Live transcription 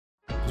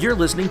You're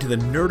listening to the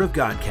Nerd of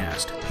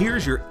Godcast.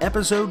 Here's your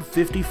episode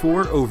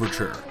 54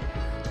 overture.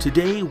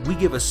 Today, we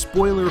give a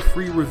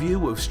spoiler-free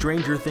review of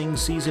Stranger Things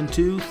Season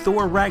 2,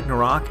 Thor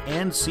Ragnarok,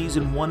 and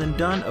Season 1 and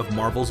done of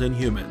Marvel's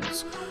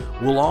Inhumans.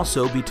 We'll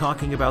also be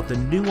talking about the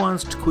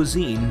nuanced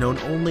cuisine known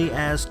only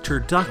as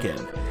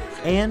turducken,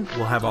 and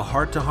we'll have a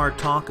heart-to-heart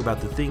talk about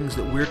the things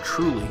that we're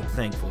truly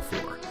thankful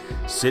for.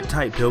 Sit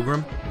tight,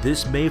 Pilgrim.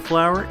 This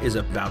Mayflower is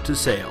about to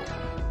sail.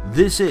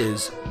 This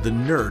is the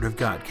Nerd of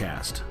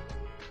Godcast.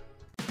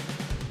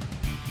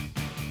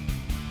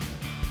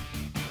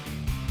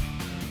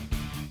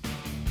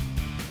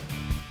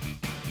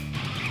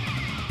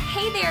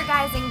 Hey there,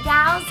 guys and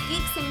gals,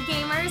 geeks and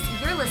gamers.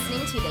 You're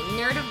listening to the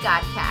Nerd of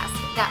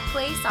Godcast, that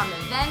place on the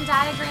Venn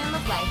diagram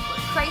of life where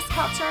Christ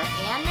culture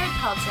and nerd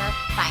culture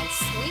find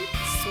sweet,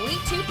 sweet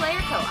two-player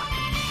co-op.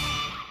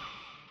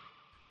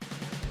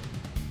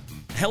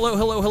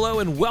 Hello,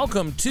 and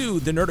welcome to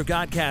the Nerd of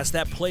Godcast,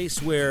 that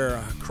place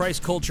where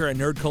Christ culture and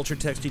nerd culture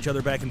text each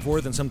other back and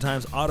forth, and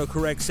sometimes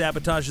autocorrect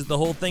sabotages the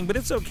whole thing, but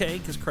it's okay,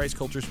 because Christ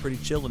culture is pretty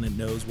chill and it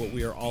knows what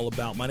we are all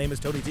about. My name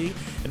is Tony T,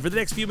 and for the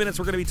next few minutes,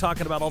 we're going to be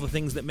talking about all the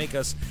things that make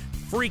us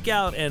freak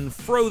out and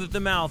froth at the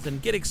mouth and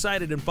get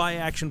excited and buy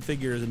action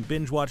figures and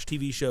binge-watch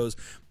TV shows,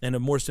 and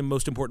most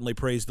importantly,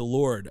 praise the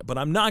Lord. But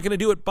I'm not going to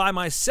do it by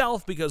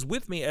myself, because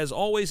with me, as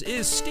always,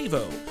 is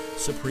Steve-O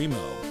Supremo.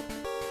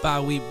 Bye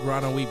weep,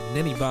 grana weep,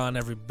 ninny bon,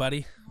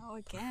 everybody. Oh,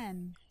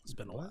 again. It's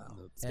been a while.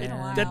 It's been a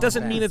while. That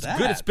doesn't mean it's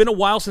good. It's been a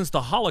while since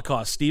the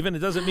Holocaust, Steven. It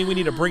doesn't mean we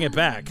need to bring it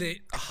back. The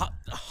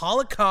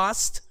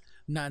Holocaust,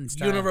 Not in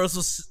style.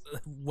 universal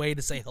way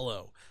to say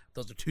hello.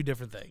 Those are two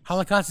different things.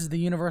 Holocaust is the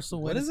universal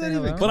way to say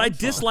hello. But I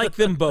dislike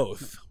them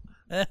both.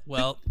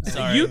 Well,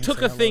 sorry. You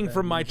took a thing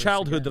from my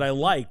childhood that I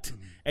liked,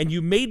 and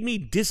you made me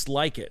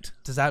dislike it.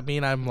 Does that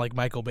mean I'm like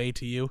Michael Bay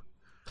to you?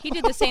 He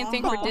did the same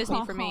thing for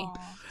Disney for me.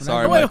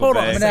 Sorry, Wait, Michael hold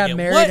on Bay. I'm gonna have Second.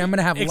 married. What? I'm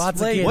gonna have lots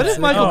of Explain. kids. What if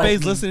Michael Oh.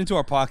 Bay's listening to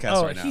our podcast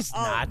Oh, right now? he's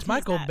not.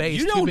 Michael not. Bay's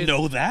You too don't busy.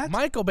 know that.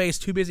 Michael Bay's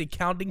too busy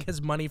counting his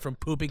money from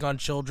pooping on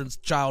children's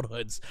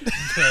childhoods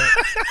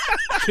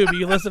to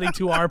be listening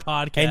to our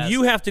podcast. And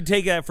you have to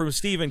take that from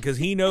Steven, because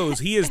he knows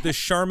he is the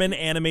Charmin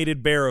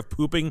animated bear of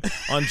pooping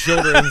on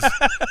children's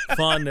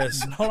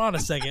fondness. Hold on a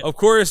second. Of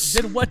course,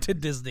 Did what to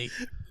Disney?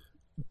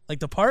 Like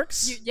the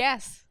parks?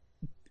 Yes.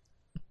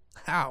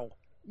 How?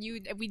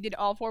 We did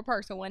all 4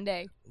 parks in one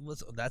day,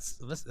 Listen, that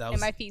was and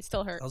my feet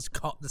still hurt. I was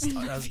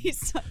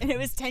And it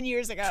was 10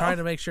 years ago. trying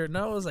to make sure.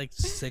 No, it was like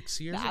 6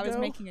 years ago. I was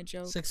making a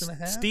joke.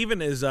 6.5. Steven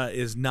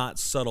is not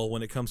subtle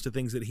when it comes to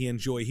things that he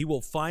enjoys. He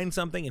will find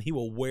something and he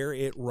will wear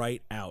it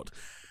right out.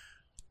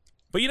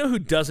 But you know who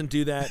doesn't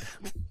do that?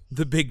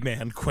 The big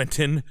man,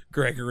 Quentin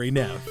Gregory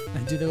Neff. I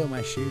do that with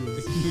my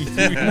shoes.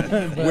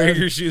 Wear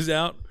your shoes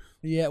out.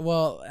 Yeah,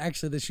 well,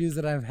 actually, the shoes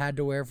that I've had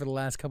to wear for the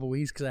last couple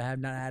weeks because I have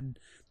not had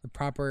the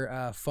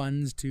proper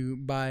funds to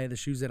buy the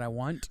shoes that I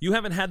want. You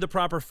haven't had the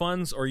proper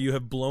funds, or you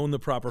have blown the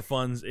proper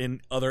funds in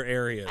other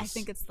areas. I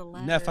think it's the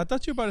latter. Neff, I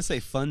thought you were about to say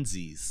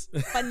funsies.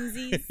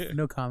 Funsies.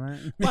 No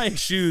comment. Buying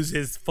shoes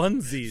is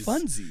funsies.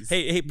 Funsies.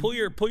 Hey, pull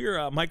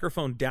your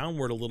microphone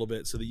downward a little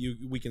bit so that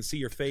we can see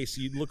your face.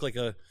 You look like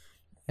a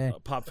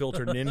pop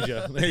filter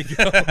ninja. There you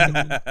go.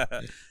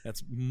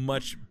 That's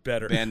much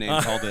better. Band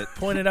name called it.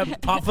 Pointed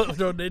up Pop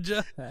Filter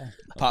Ninja.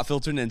 Pop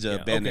Filter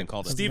Ninja. Band name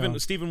called it.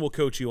 Steven will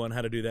coach you on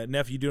how to do that.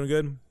 Neff, you doing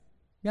good?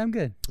 Yeah, I'm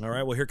good. All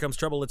right, well, here comes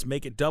trouble. Let's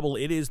make it double.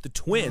 It is the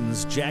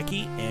twins,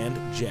 Jackie and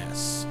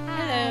Jess.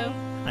 Hello.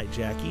 Hi,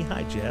 Jackie.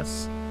 Hi,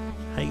 Jess.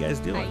 How you guys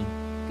doing?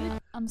 Good.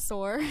 I'm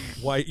sore.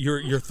 Why,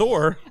 you're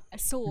Thor?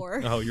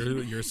 Sore. Oh,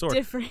 you're sore.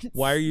 Different.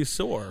 Why are you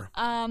sore?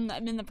 I'm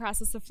in the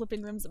process of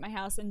flipping rooms at my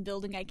house and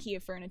building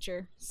IKEA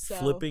furniture. So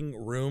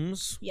Flipping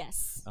rooms?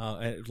 Yes.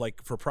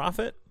 Like for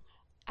profit?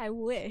 I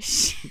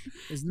wish.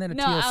 Isn't that a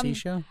No, TLC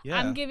show? Yeah.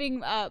 I'm giving.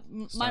 My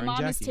Starring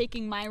mom is Jackie.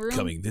 taking my room.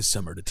 Coming this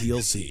summer to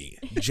TLC,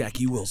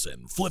 Jackie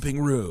Wilson, flipping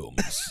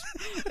rooms.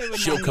 It would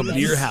She'll not come be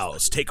into your nice.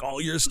 house, take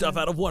all your stuff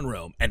out of one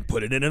room, and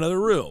put it in another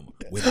room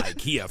with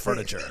IKEA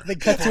furniture. They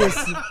cut to a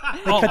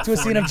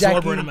scene of Jackie.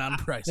 Exorbitant amount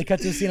of price. They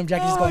cut to a scene of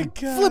Jackie just going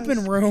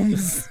flipping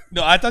rooms.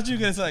 No, I thought you were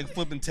going to say like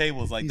flipping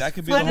tables. Like that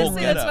could be the whole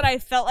Honestly, that's getup. what I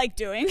felt like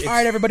doing. All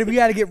right, everybody, we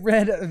got to get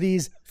rid of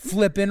these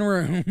flipping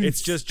rooms.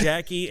 It's just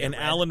Jackie and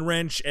Alan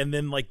Wrench, and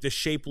then like the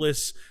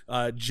shapeless,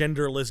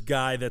 genderless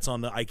guy that's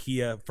on the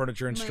IKEA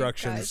furniture Oh my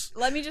instructions.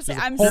 gosh. Let me just say,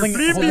 I'm holding,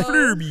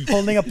 so,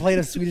 holding a plate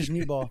of Swedish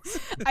meatballs.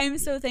 I'm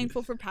so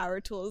thankful for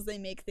power tools. They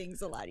make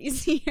things a lot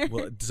easier.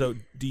 Well, so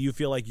do you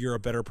feel like you're a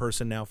better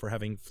person now for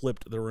having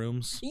flipped the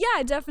rooms?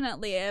 Yeah,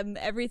 definitely.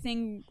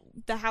 Everything,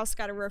 the house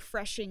got a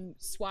refreshing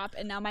swap,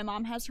 and now my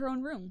mom has her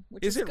own room,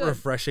 which is Is it good.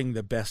 refreshing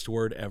the best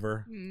word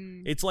ever?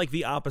 It's like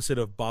the opposite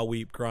of ba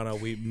weep, grana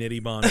weep,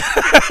 nitty bon.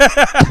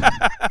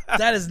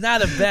 That is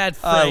not a bad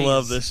phrase. I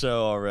love this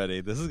show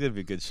already. This is going to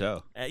be a good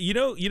show. You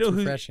know who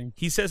refreshing.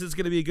 he says it's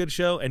going to be a good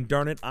show, and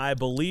darn it, I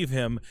believe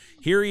him.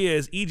 Here he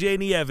is, EJ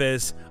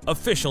Nieves,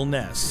 official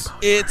Ness.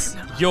 It's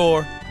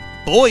your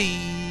boy.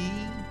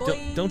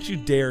 Don't you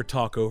dare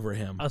talk over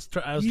him. I was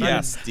trying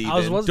Steven.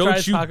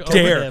 to talk over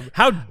Dare. him.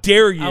 How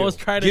dare you? I was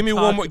trying to Give me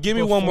talk one more. Give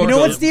me one more. You know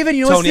go. what, Steven?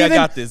 Tony, I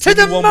got this. To Give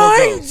me the one more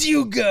go. mines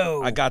you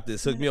go. I got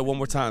this. Hook me up one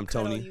more time,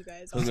 Tony. you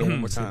guys. Hook me up one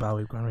more time.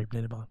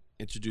 Don't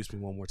Introduce me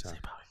one more time.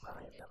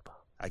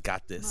 I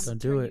got this. do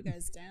Turn it. You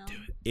guys down.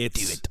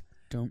 It's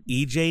Don't.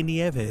 EJ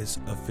Nieves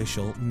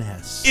official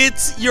nest.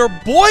 It's your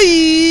boy,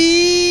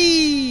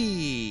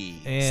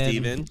 And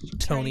Steven.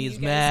 Tony is you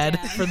guys mad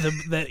down. for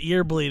the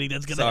ear bleeding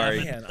that's gonna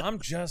Sorry. happen. Man,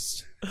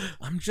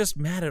 I'm just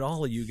mad at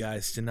all of you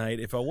guys tonight.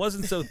 If I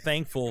wasn't so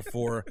thankful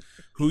for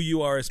who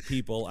you are as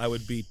people, I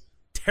would be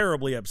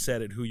terribly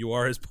upset at who you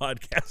are as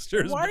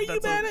podcasters. Why are but you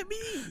that's mad a- at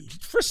me?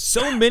 For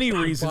so many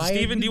reasons. Why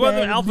Steven, are do you you want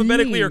mad them at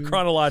alphabetically or me?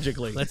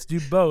 chronologically? Let's do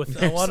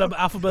both. I want them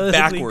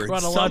alphabetically Backwards.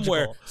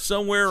 chronological.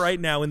 Somewhere right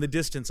now in the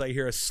distance, I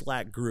hear a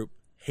Slack group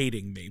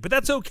hating me, but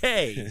that's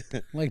okay.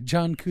 Like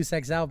John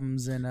Cusack's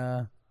albums and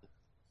never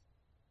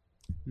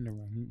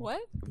mind.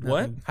 What?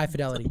 What? High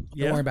Fidelity.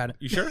 Yeah? Don't worry about it.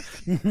 You sure?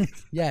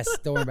 Yes,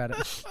 don't worry about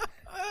it.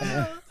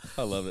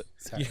 I love it.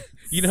 Sorry.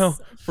 You know,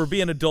 for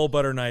being a dull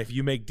butter knife,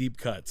 you make deep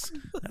cuts.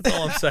 That's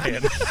all I'm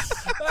saying.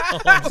 That's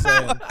all I'm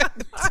saying.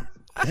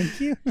 Thank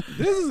you.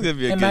 This is gonna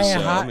be a Am good I show.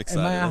 a hot? I'm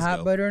excited. Am I a Let's hot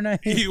go. butter knife?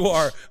 You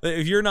are.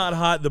 If you're not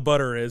hot, the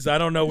butter is. I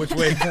don't know which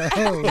way it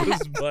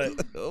goes, but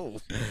Oh.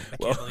 I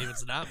can't believe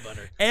it's not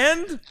butter.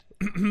 and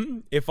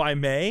if I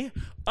may,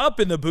 up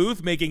in the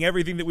booth, making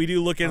everything that we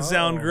do look and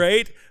sound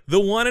great, the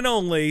one and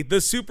only,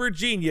 the super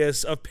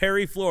genius of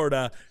Perry,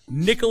 Florida,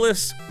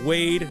 Nicholas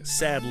Wade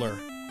Sadler.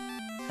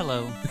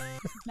 Hello.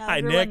 Now Hi,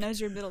 everyone Nick. knows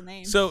your middle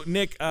name. So,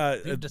 Nick,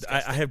 We've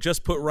discussed I have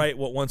just put right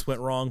what once went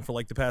wrong for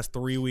like the past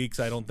 3 weeks.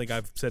 I don't think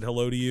I've said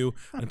hello to you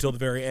until the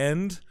very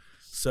end.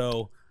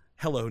 So,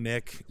 hello,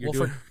 Nick.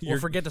 We'll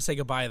forget to say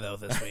goodbye though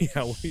this week.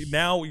 Yeah,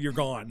 now you're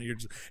gone.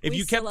 If We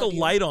you still kept the love you.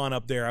 light on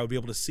up there, I would be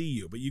able to see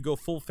you. But you go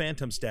full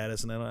phantom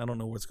status, and I don't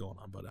know what's going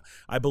on. But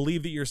I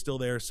believe that you're still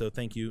there. So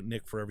thank you,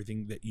 Nick, for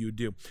everything that you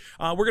do.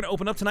 We're going to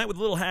open up tonight with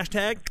a little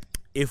hashtag,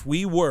 If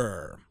We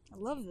Were. I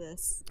love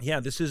this.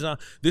 Yeah, this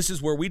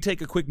is where we take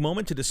a quick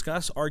moment to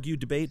discuss, argue,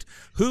 debate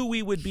who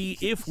we would be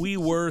if we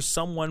were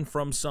someone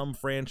from some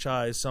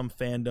franchise, some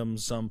fandom,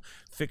 some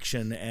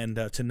fiction.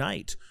 And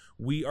tonight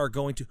we are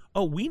going to.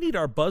 Oh, we need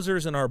our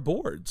buzzers and our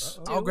boards.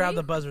 I'll grab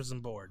the buzzers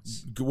and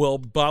boards. Well,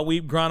 ba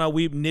weep, grana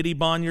weep, nitty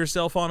bon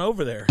yourself on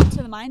over there. To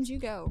the mines you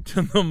go.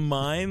 To the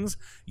mines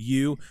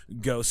you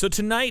go. So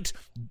tonight,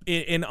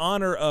 in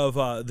honor of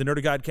the Nerd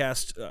of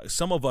Godcast,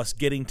 some of us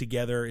getting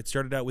together. It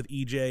started out with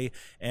EJ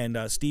and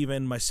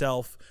Steven,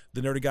 myself,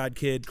 the Nerd of God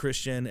kid,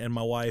 Christian, and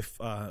my wife.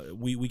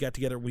 We got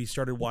together. We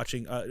started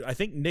watching. I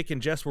think Nick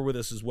and Jess were with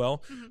us as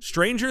well.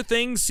 Stranger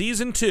Things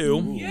Season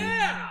 2.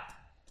 Yeah.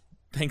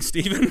 Thanks,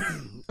 Steven.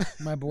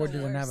 My board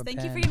doesn't have a Thank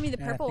pen. you for giving me the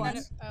and I purple think one.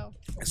 it's- Oh.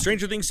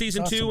 Stranger Things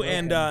Season Awesome. 2,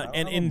 and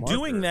in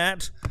doing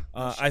that,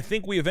 I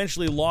think we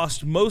eventually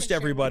lost most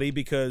everybody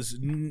because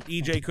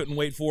EJ couldn't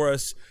wait for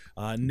us.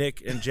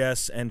 Nick and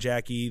Jess and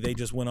Jackie, they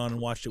just went on and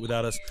watched it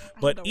without us.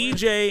 But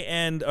EJ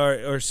and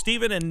or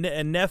Steven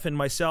and Neff and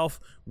myself,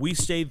 we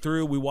stayed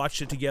through. We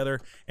watched it together,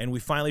 and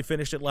we finally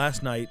finished it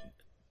last night.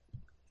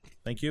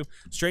 Thank you.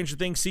 Stranger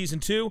Things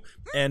Season 2,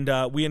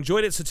 and we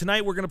enjoyed it. So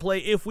tonight we're going to play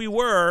If We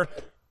Were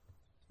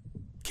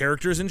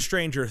characters in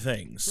Stranger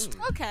Things.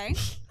 Okay.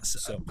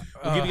 So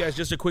we'll give you guys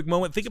just a quick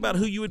moment. Think about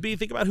who you would be.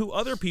 Think about who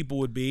other people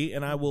would be.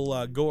 And I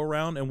will go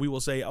around and we will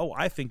say, oh,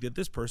 I think that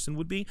this person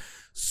would be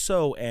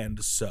so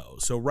and so.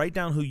 So write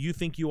down who you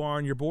think you are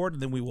on your board,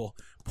 and then we will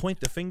point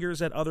the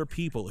fingers at other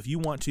people. If you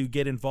want to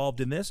get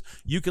involved in this,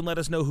 you can let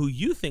us know who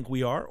you think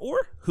we are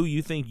or who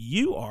you think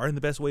you are. And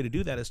the best way to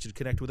do that is to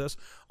connect with us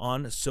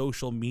on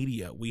social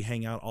media. We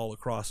hang out all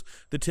across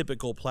the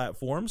typical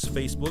platforms: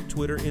 Facebook,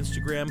 Twitter,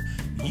 Instagram,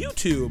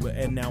 YouTube,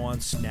 and now on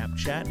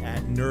Snapchat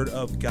at Nerd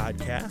of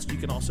Godcast. You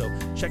can also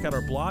check out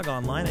our blog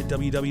online at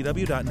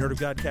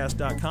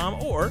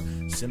www.nerdofgodcast.com or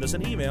send us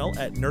an email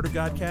at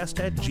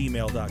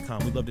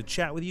nerdofgodcast@gmail.com. We'd love to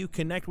chat with you,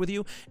 connect with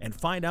you, and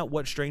find out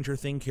what Stranger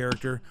Thing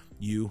character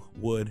you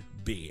would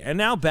be. And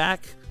now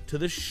back to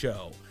the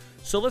show.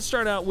 So let's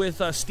start out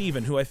with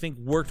Steven, who I think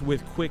worked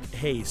with quick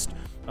haste.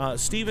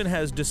 Steven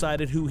has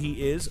decided who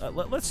he is.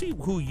 Let's see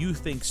who you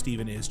think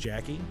Steven is,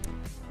 Jackie.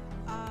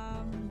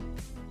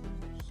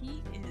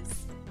 He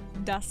is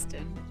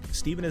Dustin.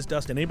 Steven is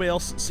Dustin. Anybody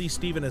else see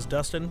Steven as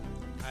Dustin?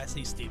 I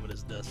see Steven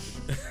as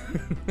Dustin.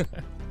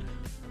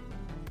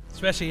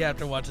 Especially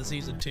after watching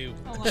Season 2.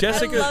 Oh my- I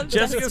Jessica's love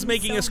Dustin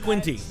making so a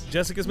squinty. much.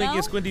 Jessica's making a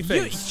No? squinty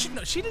face.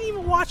 She didn't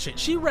even watch it.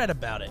 She read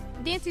about it.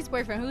 Nancy's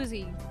boyfriend, who is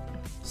he?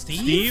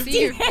 Steve?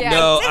 Yeah.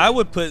 No, I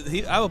would put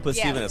Yeah.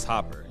 Steven as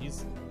Hopper. He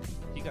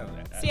got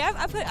See, I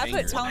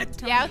put Tony.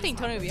 Yeah, I would think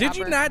Tony would be Did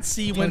you Hopper. not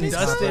see when Tony's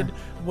Dustin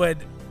would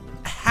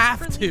have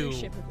For to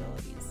leadership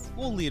abilities.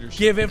 full leadership.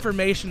 give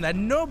information that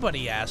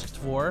nobody asked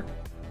for,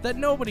 that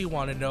nobody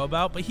wanted to know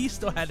about, but he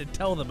still had to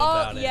tell them Oh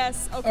about it?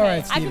 yes, okay. All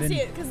right, I can Steven. see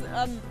it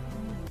because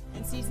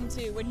in season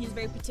 2 when he's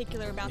very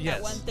particular about Yes.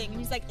 that one thing. And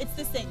he's like, it's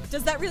this thing.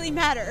 Does that really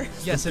matter?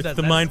 Yes, it does.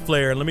 The mind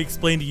flare. Let me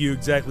explain to you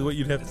exactly what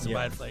you'd have It's to the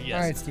mind flare. Yes.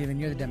 All right, Steven,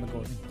 you're the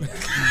Demogorgon.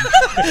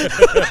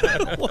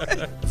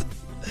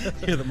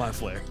 Hear the mind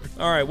flare.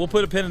 All right, we'll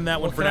put a pin in that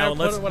one Well, for can I now.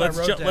 put what I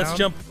wrote Let's down?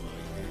 jump.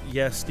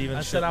 Yes, Steven.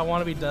 I said I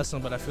want to be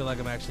Dustin, but I feel like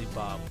I'm actually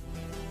Bob.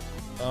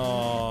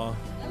 Oh,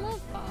 I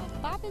love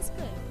Bob. Bob is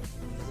good.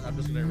 I'm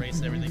just gonna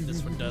erase everything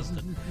just for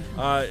Dustin.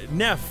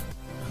 Neff,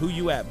 who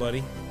you at,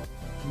 buddy?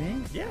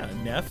 Me? Yeah,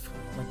 Neff.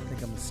 I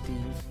think I'm a Steve.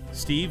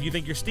 Steve, you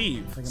think you're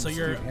Steve? I think So I'm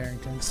you're- Steve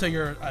Harrington. So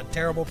you're a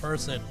terrible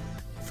person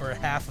for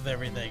half of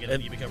everything, and then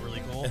And- you become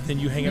really cool. And then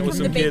you hang out with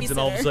From some the kids, and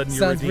all of a babysitter. sudden you're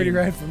Sounds pretty redeemed.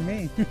 right for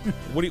me.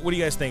 What do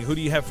you guys think? Who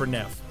do you have for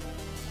Neff?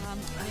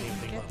 I didn't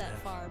think get about that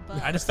that. far,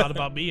 but I just thought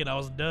about me, and I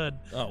was done.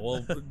 Oh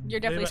well, You're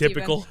definitely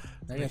typical.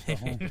 I got the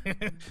home.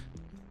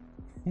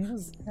 Who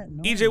was that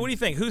noise? EJ, what do you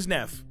think? Who's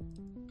Neff?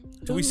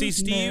 Do we see Who's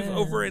Steve Neff?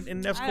 over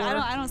in Neff's I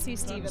corner? don't see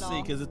Steve at See,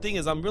 all. because the thing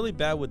is, I'm really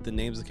bad with the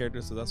names of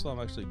characters, so that's why I'm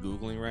actually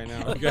Googling right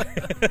now.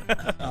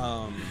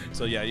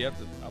 So yeah, you have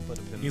to. I'll put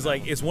a pin. in He's that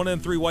like, one. it's one of them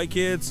 3 white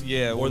kids,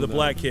 Yeah, or one the of them.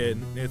 black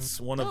kid. It's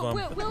one of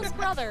them. Will's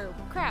brother.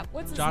 Crap,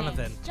 what's his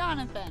Jonathan. name?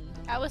 Jonathan.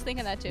 I was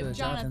thinking that too. Yeah,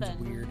 Jonathan's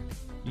Jonathan. weird.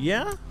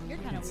 Yeah, You're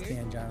kind Can't of weird.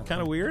 stand Jonathan.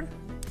 kind of weird.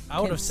 I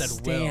would have Can't said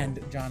stand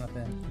Will.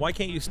 Jonathan. Why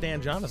can't you stand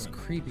It's Jonathan?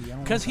 creepy. I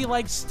don't Because like he him.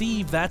 likes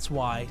Steve, that's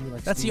why. do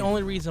like That's Steve. the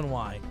only reason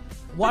why.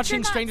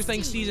 Watching not Stranger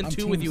Things Steve. season I'm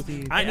 2 Team with you,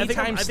 Steve. I think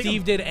anytime I'm-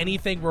 Steve did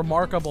anything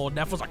remarkable,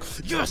 Neff was like,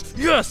 yes,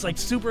 yes, like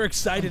super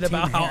excited I'm Team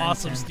about how Harrington.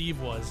 awesome Steve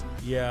was.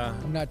 Yeah,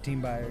 I'm not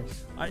Team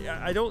Byers.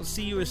 I don't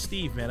see you as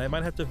Steve, man. I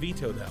might have to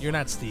veto that. You're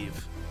not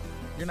Steve.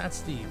 You're not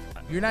Steve.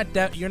 You're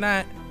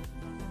not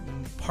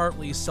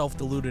partly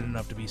self-deluded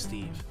enough to be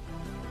Steve.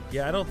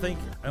 Yeah, I don't think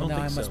Now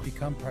I so. must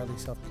become partly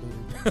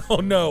self-deluded. Oh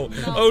no!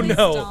 No, Oh please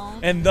no!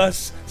 don't. And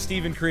thus,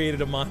 Steven created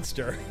a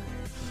monster.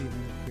 Steven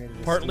created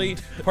a Partly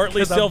Steve.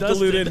 'Cause I'm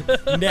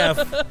self-deluded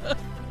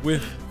Neff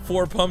with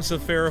 4 pumps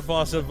of Farrah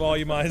Fawcett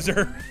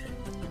volumizer.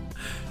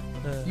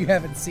 You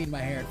haven't seen my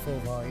hair at full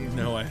volume.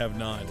 No, I have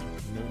not.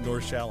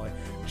 Nor shall I.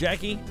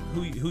 Jackie,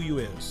 who you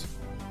is?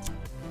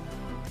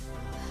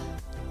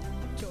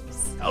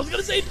 Joyce. I was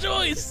gonna say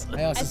Joyce.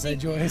 I also I say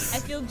think- Joyce. I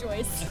feel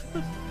Joyce.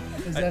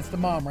 That's the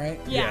mom, right?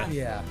 Yeah.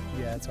 Yeah.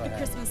 Yeah, that's what The I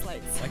had. Christmas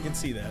lights. I can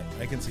see that.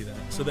 I can see that.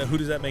 So that who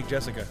does that make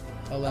Jessica?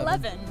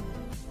 11.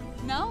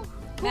 No?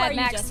 Who Mad are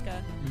Max. you,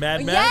 Jessica?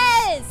 Mad Oh, Max?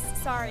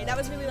 Yes! Sorry, that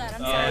was really loud. I'm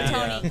sorry,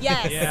 yeah. Tony.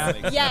 Yes.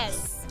 Yeah.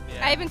 Yes.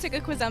 I even took a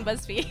quiz on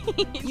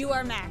BuzzFeed. You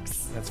are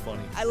Max. That's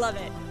funny. I love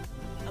it.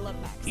 I love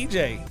Max.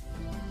 EJ,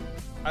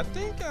 I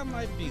think I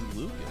might be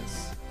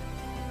Lucas.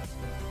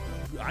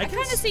 I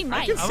kinda see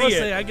Mike. I can I see was it.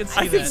 say I can see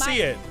I can that.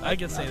 see it. I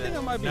can say I that. think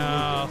I might be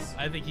no, Lucas.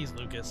 I think he's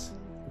Lucas.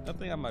 I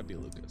think I might be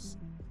Lucas.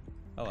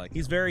 I like.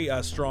 He's very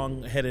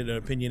strong-headed and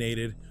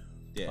opinionated.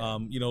 Yeah.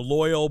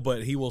 Loyal,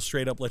 but he will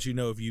straight up let you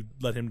know if you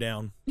let him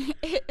down.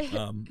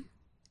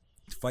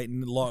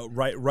 Fighting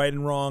right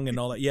and wrong and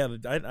all that. Yeah,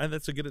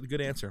 that's a good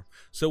answer.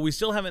 So we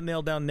still haven't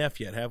nailed down Neff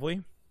yet, have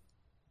we?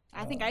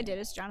 I think I did.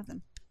 It's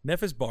Jonathan.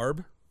 Neff is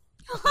Barb.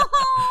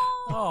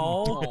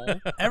 Oh,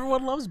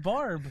 everyone loves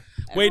Barb.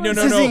 Wait, no.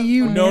 This isn't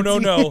you, No.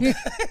 Nancy.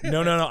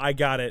 No. I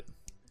got it.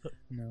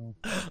 No.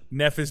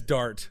 Neff is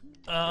Dart.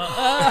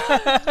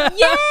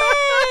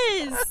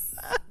 Yes!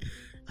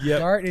 Yep.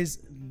 Dart is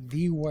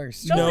the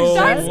worst. No.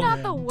 Dart's not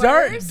the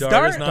Dart- worst.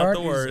 Dart is not Dart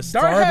the is worst.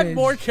 Dart had Garbage.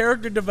 more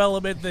character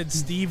development than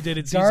Steve did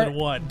in season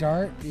 1.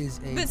 Dart is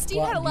a But Steve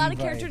plot had a lot of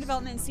device. character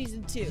development in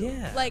season 2.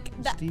 Yeah. Like,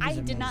 Steve I is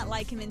did not amazing.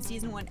 like him in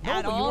season 1 No,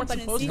 at but you all. weren't But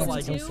in supposed to season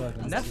like 2,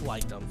 him. Neff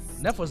liked him.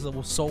 Neff was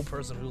the sole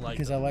person who liked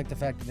Because him. I like the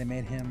fact that they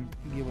made him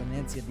get with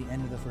Nancy at the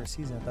end of the first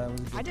season. I thought it was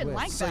a good I didn't twist.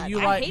 like So that. you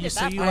I like- hated so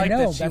that you part. I like know.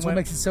 that she That's what went-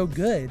 makes it so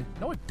good.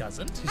 No, it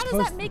doesn't. How does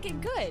supposed that to- make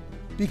it good?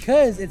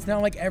 Because it's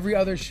not like every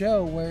other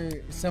show where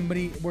it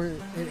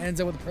ends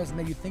up with the person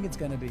that you think it's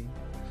gonna be.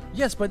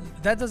 Yes, but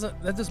that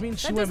doesn't mean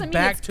she That went doesn't mean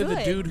back it's to the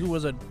good. dude who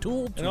was a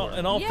tool to her.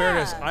 In all Yeah.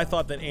 fairness, I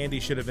thought that Andy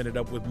should have ended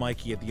up with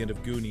Mikey at the end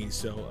of Goonies.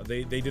 So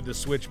they did the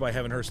switch by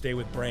having her stay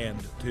with Brand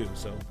too.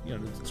 So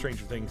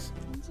Stranger Things.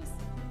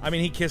 I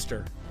mean, he kissed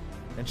her,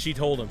 and she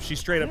told him. She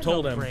straight I up didn't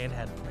told know him, Brand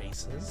had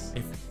braces.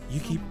 if you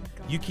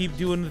keep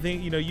doing the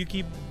thing, you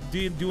keep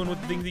doing what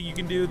the things that you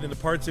can do, then the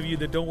parts of you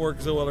that don't work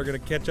so well are going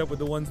to catch up with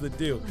the ones that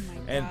do.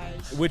 my And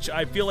gosh. which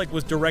I feel like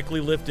was directly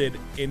lifted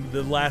in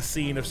the last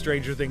scene of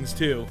Stranger Things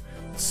 2.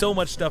 So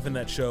much stuff in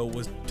that show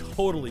was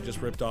totally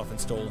just ripped off and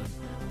stolen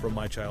from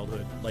my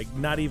childhood. Like,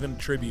 not even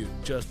tribute,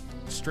 just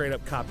straight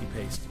up copy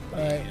paste. All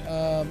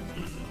right.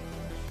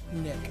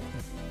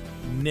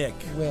 Nick.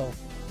 Will.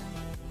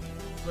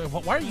 Wait,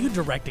 why are you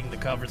directing the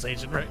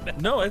conversation right now?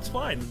 No, it's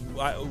fine.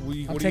 I'm What do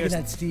you taking guys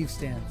that Steve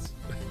stance.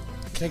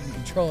 Taking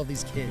control of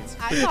these kids.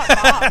 I thought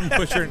Bob.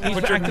 put your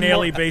acting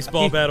naily more-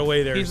 baseball bat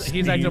away there? He's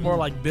Steve. acting more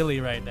like Billy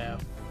right now.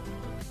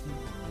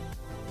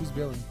 Who's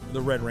Billy?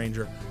 the Red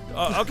Ranger.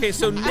 Okay,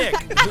 so Nick.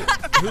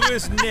 who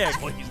is Nick?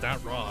 Well, he's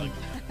not wrong.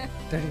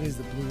 Technically, he's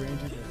the Blue Ranger.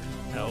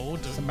 but- No,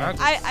 Somebody-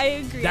 I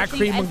agree.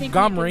 Zachary I think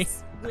Montgomery. Nick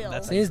is Will.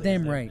 That's Say his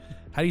name right.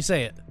 How do you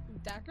say it?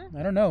 Dacker?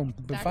 I don't know,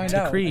 but Daiquiri. find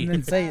out Decree. and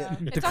then say it.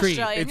 It's Decree.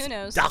 Australian. Who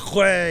knows?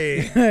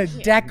 Daiquiri.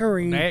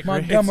 Daiquiri,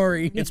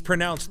 Montgomery. It's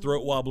pronounced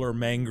throat wobbler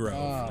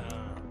mangrove.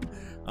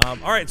 Oh,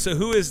 All right, so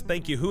who is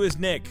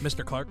Nick?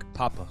 Mr. Clark.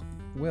 Papa.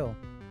 Will.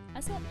 I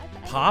said,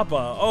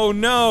 Papa. Oh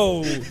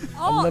no.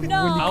 oh, love it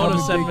no. when you I would have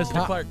Call said me Big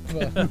Mr. Clark.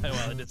 Papa.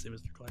 Well, I did say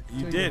Mr. Clark.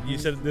 You did. You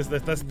said this.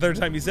 That's the third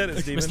time you said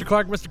it, Steven. Mr.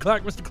 Clark, Mr.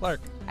 Clark, Mr.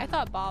 Clark. I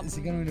thought Bob. Is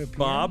he going to appear?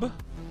 Bob.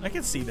 I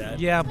can see that.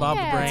 Yeah, Bob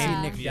Yeah. the Brain.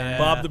 See Nick yeah.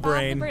 Bob the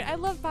Brain. I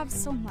love Bob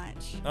so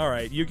much. All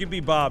right, you can be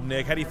Bob,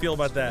 Nick. How do you feel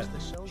about that?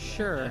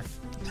 Sure.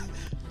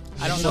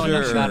 I don't know Sure.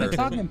 enough about What are it you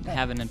talking to about?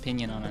 have an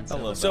opinion on it. I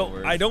love that So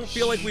word. I don't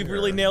feel like we've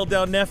really nailed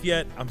down Neff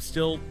yet. I'm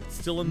still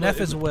in the.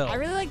 Neff is Will. I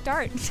really like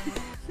Dart.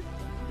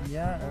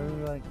 Yeah, I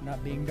really like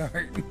not being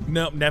Dart.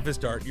 No, Neff is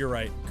Dart. You're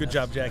right. Good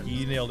job, Jackie.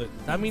 You nailed it.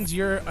 That means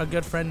you're a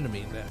good friend to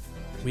me, Neff.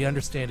 We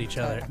understand each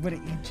other. I'm gonna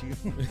eat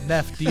you.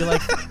 Neff, do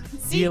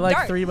you like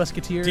Dart. Three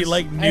Musketeers? Do you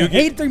like I nougat?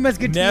 hate Three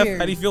Musketeers. Neff,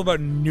 how do you feel about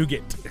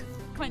nougat?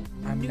 Come on.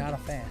 I'm not a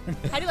fan.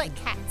 How do you like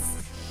cats?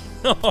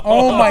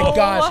 Oh my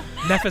gosh,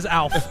 Neff is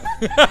Alf.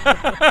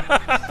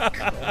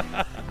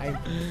 I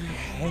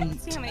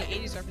hate See how many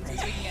 80s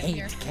references we can get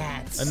here. hate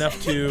cats.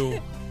 Enough to.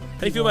 How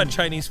do you feel about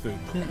Chinese food?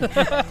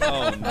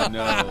 Oh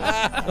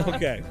no.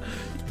 Okay.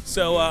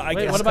 So I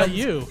Wait, guess what about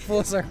you?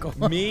 Full circle.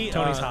 me?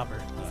 Tony's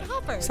Hopper. It's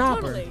Hopper. It's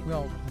Hopper. Totally.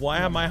 Well, Why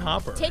am I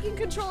Hopper? Taking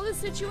control of the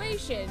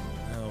situation.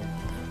 Oh,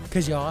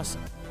 because you're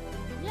awesome.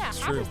 Yeah, it's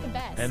Hopper's true. the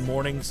best. And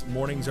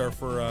mornings are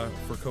for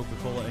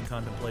Coca-Cola and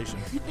contemplation.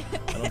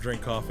 I don't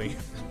drink coffee.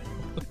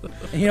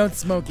 And you don't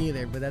smoke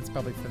either, but that's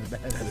probably for the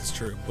best. That is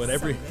true. But I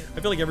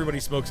feel like everybody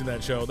smokes in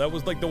that show. That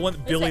was like the one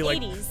Billy the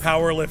like 80s.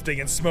 powerlifting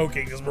and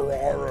smoking. Just Like,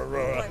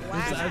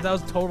 wow. That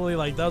was totally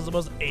like that was the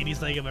most 80s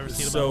thing I've ever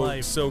seen in my so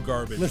life. so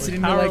garbage.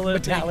 Listening to like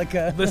Powerlifting,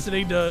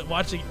 Metallica.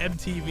 watching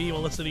MTV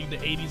while listening to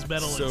 80s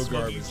metal So and smoking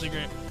garbage. a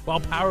cigarette while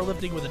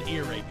powerlifting with an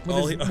earring.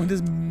 with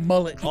his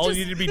mullet. All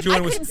you need to be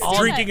doing was couldn't stand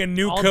drinking a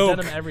new All Coke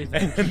denim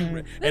everything.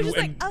 and, They're just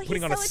and like, oh, he's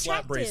putting on so a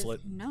slap attractive.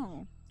 bracelet.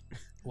 No.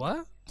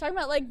 What? Talking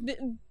about like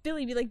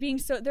Billy be like being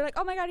so. They're like,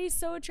 oh my god, he's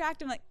so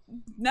attractive. I'm like,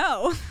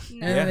 no. And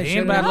Yeah, then they he ain't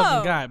showed bad him- looking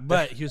No. guy,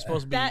 but he was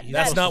supposed to be. That- he's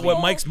That's supposed not to what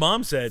Well, Mike's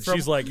mom said. from-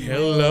 She's like,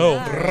 hello.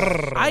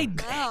 I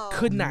No.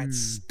 could not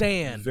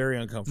stand Very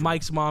uncomfortable.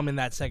 Mike's mom in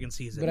that second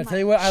season. But I tell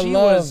you what, I she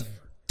love. was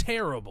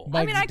terrible.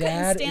 Mike- I mean, I couldn't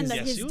dad stand is- that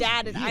Yes, his he was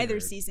dad in either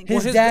weird. season.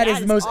 His 'cause dad is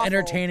the most awful.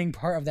 entertaining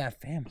part of that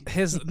family.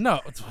 His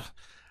no,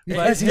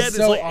 Because His dad he's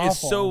so is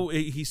awful.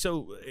 he's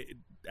so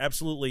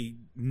absolutely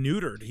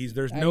neutered.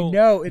 There's I no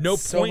know, it's no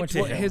so point much to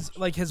fun.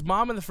 him. his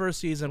mom in the first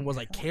season was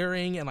like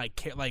caring and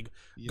like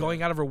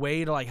going out of her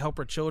way to like help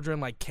her children,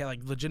 like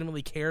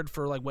legitimately cared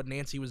for like what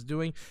Nancy was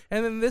doing.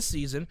 And then this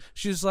season,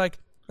 she's like,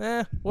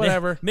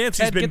 whatever.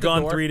 Nancy's Ted, been get the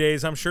gone door. 3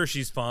 days. I'm sure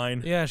she's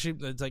fine. Yeah,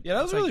 it's like Yeah,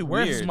 that was it's like, really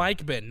where's weird.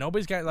 Mike been?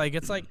 Nobody's got like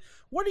it's like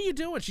what are you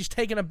doing? She's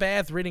taking a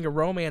bath, reading a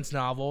romance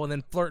novel, and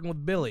then flirting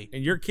with Billy,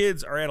 And your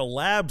kids are at a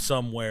lab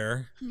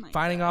somewhere. Oh my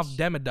fighting gosh. off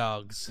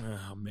demodogs.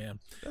 Oh man.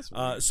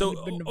 weird.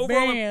 So Been a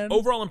overall, band.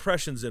 overall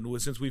impressions then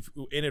was since we've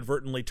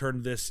inadvertently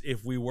turned this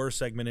if we were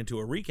segment into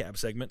a recap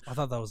segment. I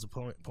thought that was the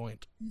point.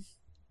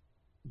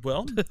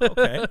 Well,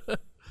 okay.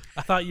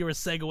 I thought you were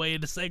segue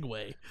into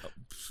segue.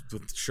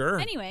 Sure.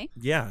 Anyway,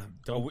 Yeah.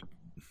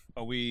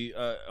 Are we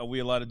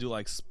allowed to do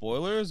like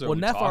spoilers? Or Well, are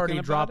we Neff talking already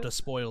about dropped it? a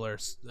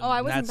spoilers. Oh,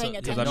 I wasn't That's paying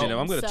Because attention. I mean, if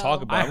I'm going to So-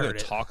 talk about, I it, I'm going heard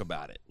to it. talk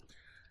about it.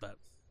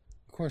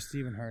 Of course,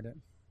 Steven heard it.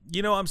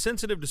 You know, I'm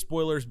sensitive to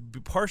spoilers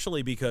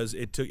partially because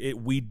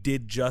we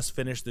did just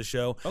finish the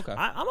show. Okay.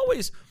 I'm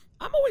always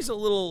a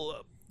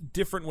little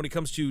different when it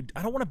comes to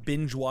I don't want to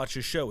binge watch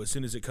a show as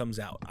soon as it comes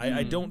out.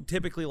 I don't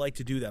typically like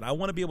to do that. I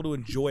want to be able to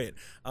enjoy it.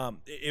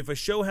 If a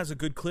show has a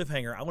good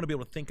cliffhanger, I want to be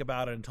able to think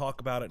about it and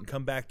talk about it and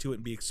come back to it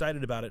and be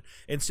excited about it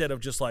instead of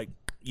just like,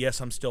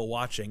 yes, I'm still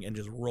watching and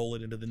just roll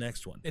it into the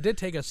next one. It did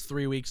take us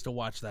 3 weeks to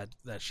watch that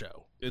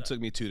show. It took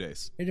me 2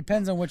 days. It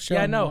depends on what show.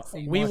 Yeah, I know.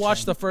 you We watch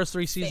watched it. the first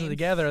 3 seasons Same.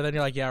 together, and then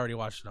you're like, yeah, I already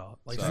watched it all.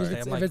 Like, Sorry. If I'm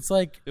it's, like, if it's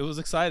like It was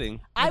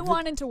exciting. I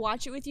wanted to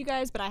watch it with you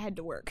guys, but I had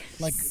to work.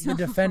 like So-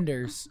 the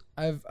Defenders,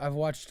 I've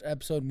watched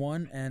episode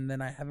 1 and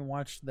then I haven't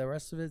watched the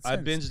rest of it. I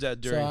since. binged that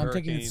during So I'm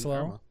Hurricane taking it slow.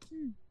 Irma.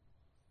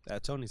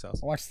 At Tony's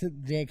house. I watched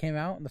it the day it came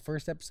out, the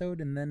first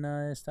episode, and then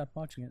I stopped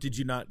watching it. Did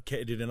it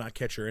not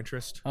catch your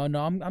interest? Oh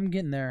no, I'm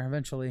getting there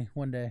eventually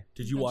one day.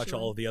 Did you watch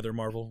all of the other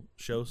Marvel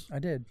shows? I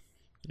did.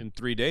 In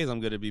 3 days, I'm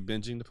going to be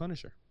binging The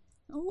Punisher.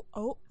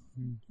 Oh,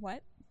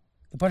 what?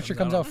 The Punisher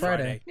comes out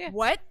Friday.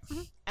 What?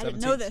 I didn't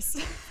know this.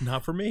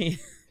 Not for me.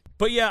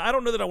 But yeah, I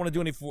don't know that I want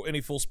to do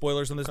any full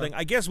spoilers on this thing.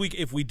 I guess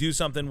if we do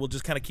something, we'll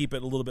just kind of keep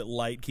it a little bit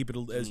light, keep it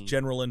as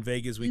general and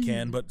vague as we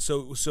can. But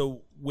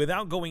so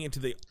without going into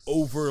the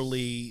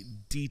overly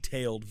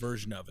detailed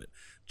version of it,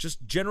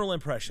 just general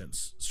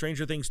impressions.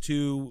 Stranger Things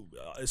 2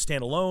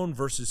 standalone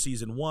versus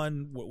season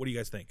 1. What do you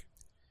guys think?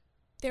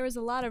 There was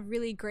a lot of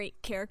really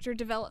great character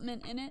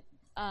development in it.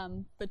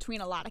 Between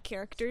a lot of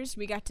characters,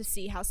 we got to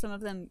see how some of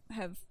them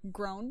have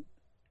grown.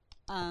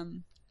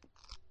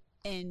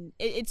 And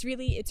it's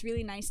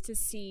really nice to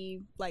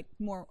see like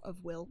more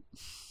of Will.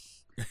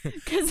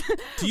 Because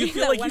Do you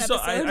feel like you saw?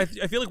 I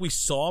feel like we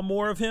saw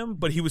more of him,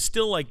 but he was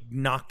still like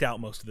knocked out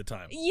most of the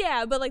time.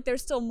 Yeah, but like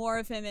there's still more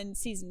of him in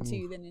season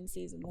 2 than in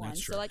season 1.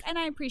 That's So true. like, and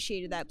I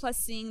appreciated that. Plus,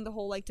 seeing the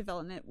whole like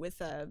development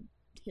with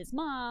his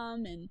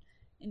mom and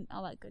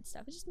all that good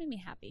stuff, it just made me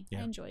happy.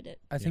 Yeah. I enjoyed it.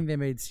 I think they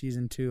made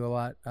season 2 a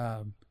lot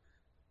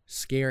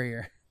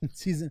scarier.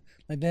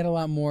 They had a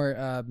lot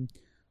more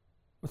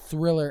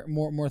thriller,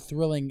 more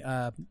thrilling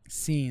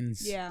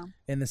scenes. Yeah.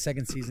 In the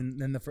second season,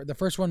 then the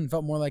first one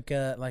felt more like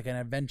an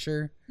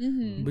adventure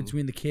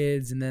between the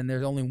kids, and then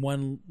there's only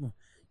one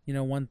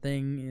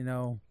thing,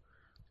 and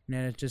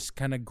it just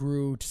kind of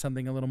grew to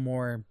something a little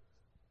more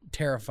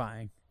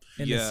terrifying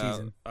in this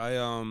season.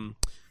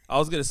 I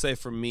was gonna say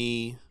for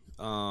me,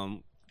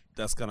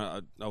 that's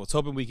I was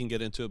hoping we can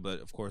get into it, but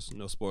of course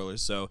no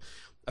spoilers. So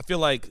I feel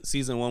like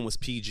season 1 was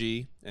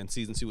PG and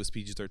season 2 was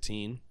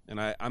PG-13, and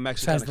I'm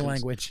actually Besides the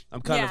language.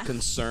 I'm kind of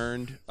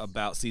concerned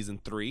about season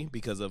 3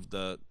 because of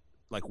the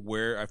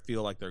where I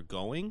feel like they're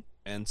going.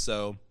 And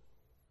so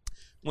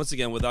once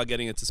again, without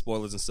getting into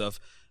spoilers and stuff,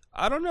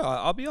 I don't know.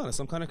 I'll be honest,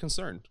 I'm kind of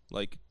concerned,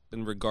 like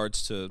in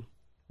regards to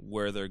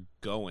where they're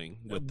going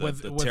with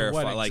the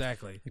terrifying. What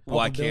exactly? Well,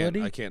 I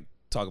can't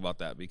talk about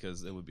that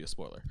because it would be a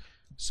spoiler.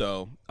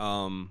 So,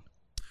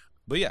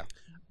 but yeah.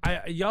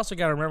 You also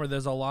got to remember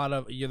there's a lot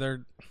of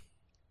they're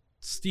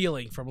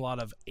stealing from a lot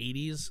of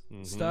 80s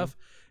stuff,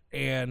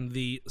 and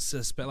the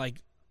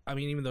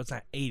even though it's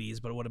not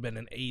 80s, but it would have been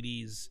an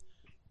 80s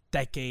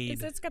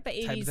decade. It's got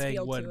the type 80s thing.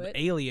 feel When to it.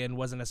 Alien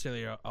wasn't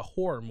necessarily a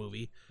horror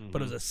movie,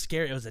 but it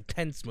was a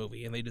tense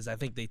movie, and I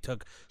think they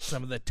took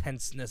some of the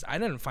tenseness. I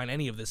didn't find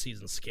any of this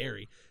season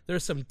scary.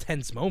 There's some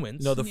tense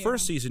moments. No, the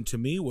first season to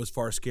me was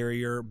far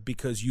scarier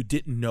because you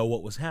didn't know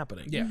what was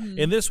happening. Yeah.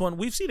 In this one,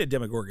 we've seen a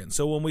Demogorgon,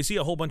 so when we see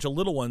a whole bunch of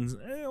little ones,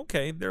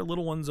 okay, they're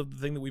little ones of the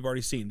thing that we've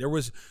already seen. There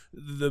was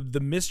the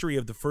mystery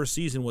of the first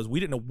season was we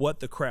didn't know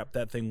what the crap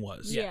that thing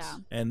was. Yeah.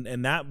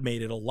 And that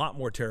made it a lot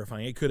more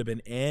terrifying. It could have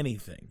been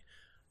anything.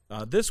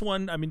 This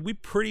one, I mean, we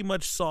pretty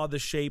much saw the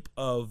shape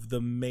of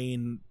the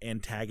main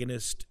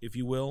antagonist, if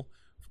you will,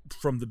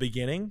 from the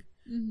beginning.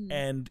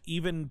 And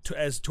even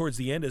as towards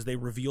the end, as they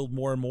revealed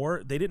more and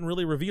more, they didn't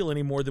really reveal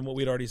any more than what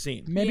we'd already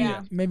seen.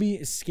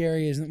 Maybe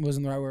scary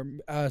wasn't the right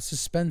word.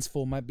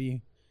 Suspenseful might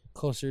be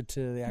closer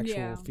to the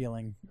actual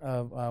feeling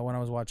of when I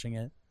was watching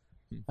it.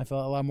 I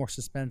felt a lot more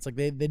suspense. Like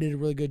they did a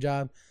really good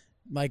job,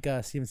 like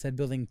Steven said,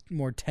 building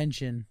more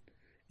tension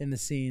in the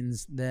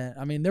scenes.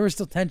 There was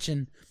still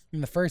tension in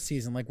the first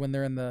season, like when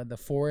they're in the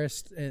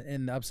forest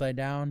in the Upside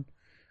Down,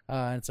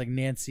 and it's like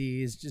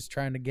Nancy is just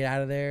trying to get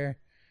out of there,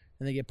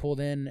 and they get pulled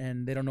in,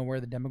 and they don't know where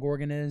the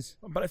Demogorgon is.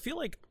 But I feel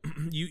like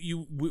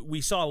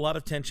we saw a lot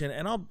of tension,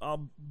 and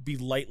I'll be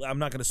lightly. I'm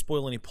not going to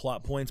spoil any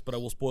plot points, but I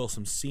will spoil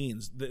some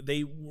scenes.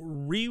 They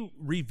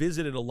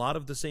revisited a lot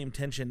of the same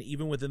tension,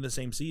 even within the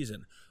same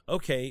season.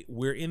 Okay,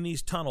 we're in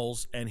these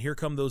tunnels, and here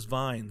come those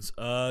vines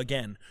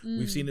again.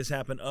 We've seen this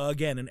happen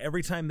again, and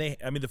every time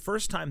the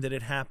first time that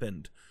it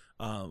happened,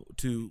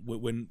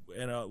 when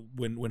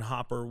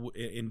Hopper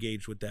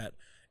engaged with that,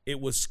 it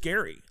was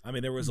scary. I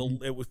mean, there was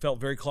it felt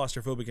very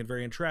claustrophobic and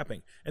very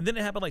entrapping. And then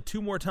it happened like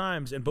 2 more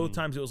times, and both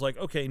times it was like,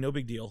 okay, no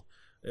big deal.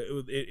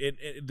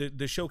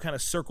 The show kind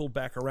of circled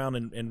back around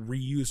and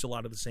reused a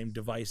lot of the same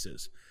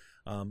devices.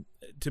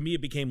 To me,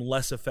 it became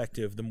less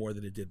effective the more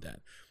that it did that.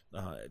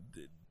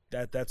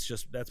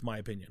 That's my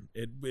opinion.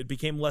 It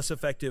became less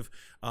effective.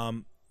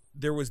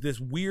 There was this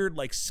weird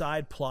like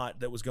side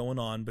plot that was going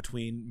on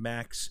between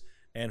Max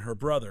and her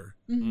brother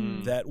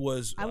that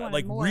was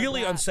like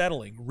really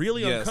unsettling,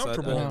 really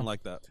uncomfortable. I didn't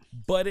like that.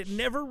 But it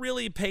never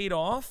really paid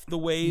off the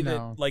way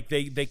that like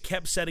they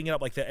kept setting it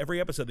up like that.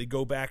 Every episode they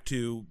go back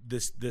to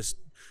this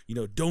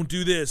don't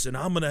do this, and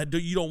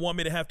you don't want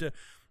me to have to,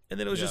 and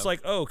then it was just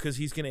like, oh, because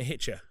he's gonna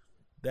hit you.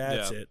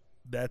 That's it.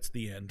 That's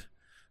the end.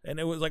 And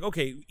it was like,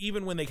 okay,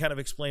 even when they kind of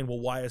explained, well,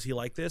 why is he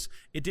like this?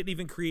 It didn't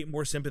even create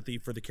more sympathy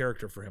for the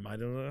character for him. I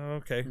don't know.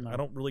 Okay, I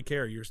don't really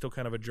care. You're still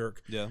kind of a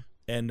jerk. Yeah.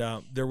 And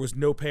there was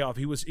no payoff.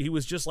 He was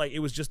just like, it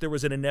was just there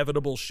was an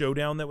inevitable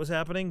showdown that was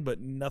happening, but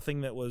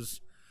nothing that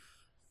was,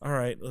 all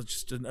right,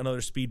 let's just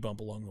another speed bump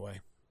along the way.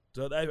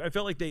 So I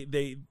felt like they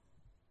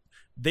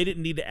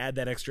didn't need to add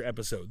that extra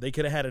episode. They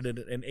could have had it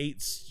an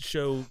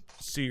 8-show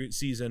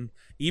season,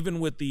 even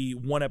with the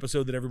one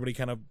episode that everybody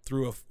kind of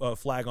threw a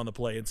flag on the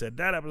play and said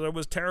that episode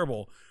was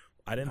terrible.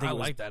 I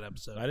liked that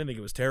episode. I didn't think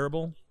it was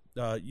terrible.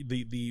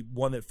 The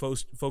one that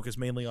focused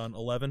mainly on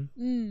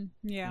 11.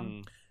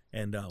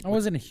 And I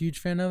wasn't a huge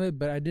fan of it,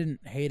 but I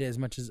didn't hate it as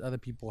much as other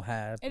people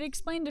have. It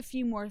explained a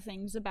few more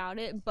things about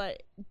it,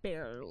 but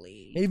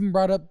barely. They even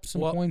brought up some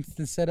points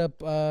to set up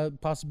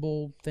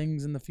possible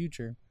things in the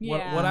future.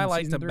 Yeah. What I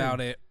liked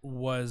about it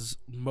was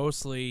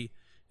mostly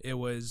it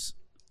was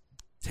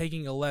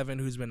taking 11,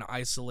 who's been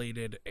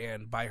isolated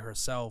and by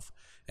herself,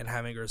 and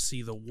having her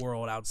see the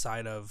world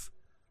outside of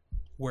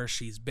where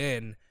she's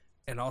been,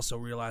 and also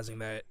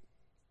realizing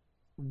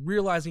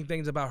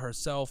things about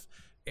herself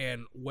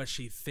and what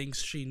she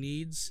thinks she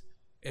needs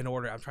in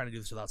order. I'm trying to do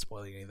this without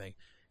spoiling anything.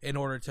 In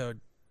order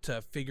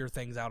to figure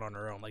things out on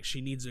her own, like she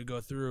needs to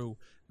go through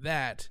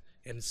that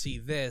and see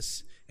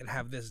this and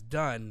have this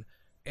done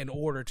in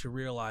order to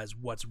realize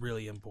what's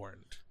really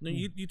important. No,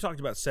 you talked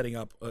about setting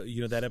up,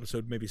 that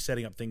episode, maybe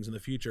setting up things in the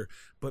future.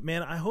 But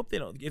man, I hope they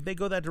don't. If they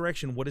go that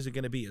direction, what is it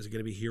going to be? Is it going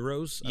to be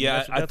heroes?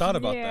 I thought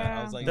about that. I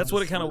Yeah. was like, That's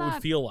what it kind of I'm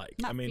would feel like.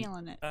 Not I mean,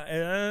 feeling it. all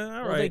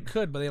Well, right. they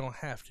could, but they don't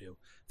have to.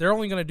 They're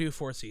only going to do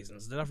 4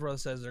 seasons. The Duffer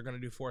Brothers says they're going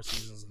to do 4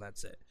 seasons, and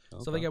that's it.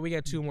 So we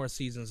got 2 more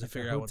seasons to Like a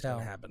figure out what's going to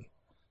hotel. happen.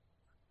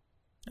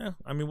 Yeah,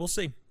 I mean, we'll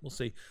see.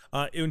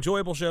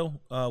 Enjoyable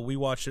show. We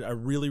watched it. I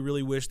really,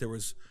 really wish there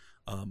was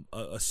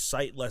a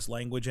sight less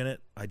language in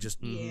it. I just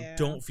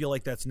don't feel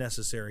like that's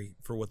necessary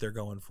for what they're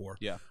going for.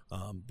 Yeah.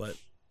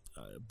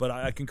 But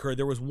I concur.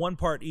 There was one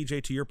part,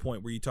 EJ, to your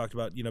point, where you talked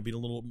about being a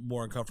little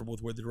more uncomfortable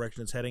with where the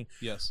direction it's heading.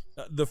 Yes.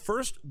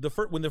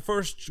 When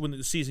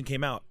the season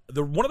came out,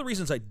 one of the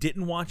reasons I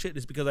didn't watch it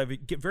is because I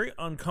get very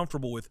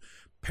uncomfortable with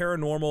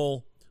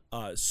paranormal,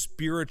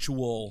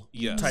 spiritual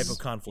Yes. type of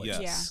conflict.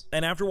 Yes. Yeah.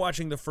 And after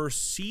watching the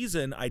first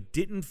season, I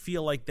didn't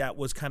feel like that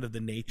was kind of the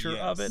nature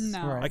of it.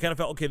 No. Right. I kind of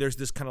felt, okay, there's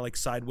this kind of like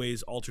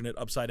sideways, alternate,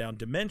 upside down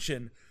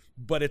dimension,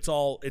 but it's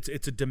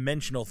a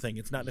dimensional thing.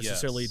 It's not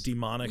necessarily Yes. a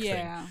demonic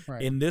Yeah. thing.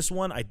 Right. In this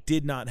one, I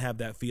did not have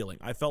that feeling.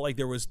 I felt like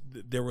there was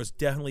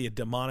definitely a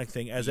demonic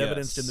thing, as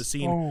evidenced in the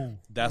scene. Oh,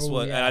 That's oh,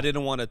 what, yeah. and I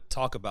didn't want to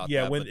talk about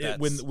Yeah, that. when but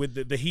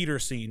with the heater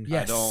scene.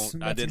 Yes, I that's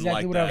didn't exactly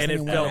like what I was that. And it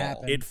thinking when felt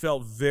happened. it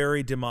felt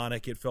very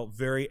demonic. It felt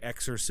very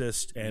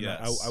Exorcist, and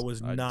Yes, I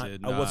was I not.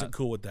 did I wasn't not.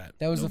 cool with that.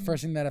 That was the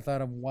first thing that I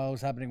thought of while it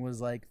was happening.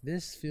 Was like,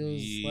 this feels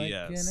like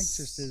an Yes.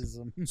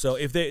 exorcism. So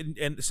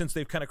since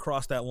they've kind of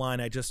crossed that line,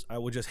 I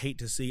would just hate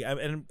to see,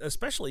 and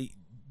especially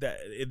that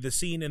the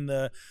scene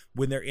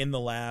when they're in the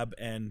lab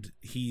and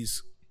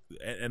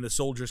the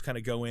soldiers kind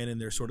of go in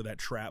and there's sort of that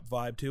trap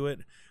vibe to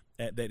it.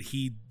 That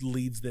he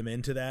leads them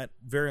into that.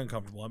 Very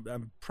uncomfortable.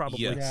 I'm probably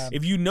Yes. Yeah.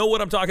 if you know what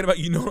I'm talking about,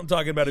 you know what I'm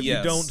talking about. If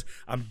Yes. you don't,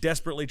 I'm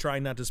desperately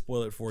trying not to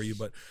spoil it for you.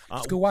 But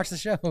Let's go watch the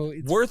show.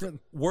 It's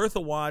worth a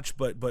watch,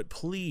 but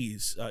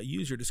please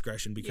use your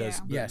discretion because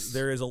Yeah. Yes.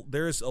 there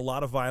is a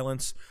lot of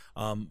violence.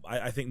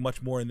 I think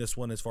much more in this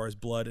one as far as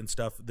blood and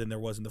stuff than there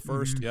was in the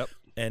first. Yep.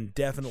 And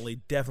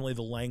definitely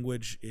the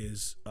language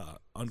is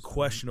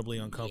unquestionably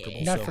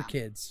uncomfortable. not So, for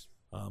kids.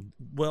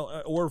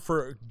 or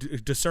for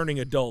discerning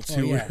adults Oh,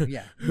 who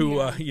yeah. who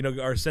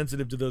are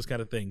sensitive to those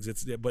kind of things.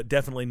 But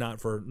definitely not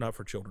for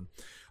children.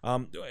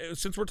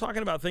 Since we're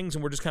talking about things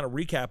and we're just kind of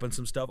recapping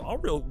some stuff, I'll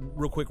real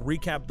quick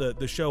recap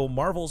the show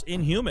Marvel's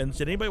Inhumans.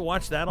 Did anybody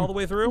watch that all the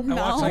way through? No.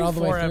 I watched like All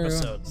the way 4 through.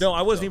 episodes. No,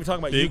 I wasn't even talking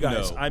about you Big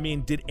guys. no. I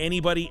mean, did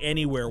anybody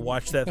anywhere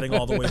watch that thing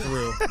all the way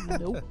through?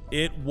 Nope.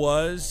 It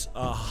was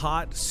a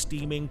hot,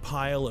 steaming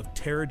pile of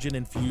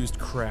Terrigen-infused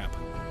crap.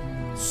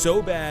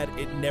 So bad,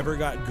 it never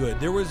got good.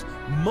 There was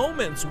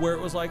moments where it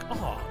was like,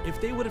 oh,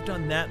 if they would have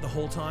done that the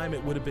whole time,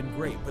 it would have been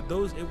great. But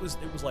it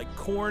was like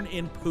corn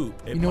in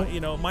poop.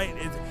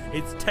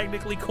 It's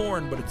technically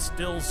corn, but it's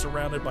still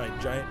surrounded by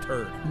a giant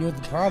turd. You know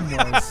what the problem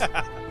was?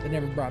 They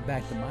never brought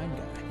back the mime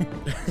guy.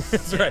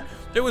 That's right.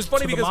 It was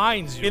funny To the because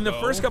mines you in the go.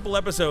 first couple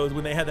episodes,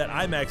 when they had that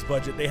IMAX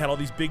budget, they had all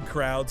these big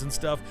crowds and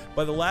stuff.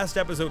 By the last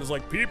episode, it's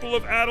like people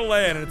of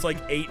Adelan, and it's like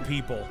 8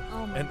 people,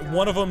 Oh my and God.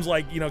 one of them's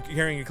like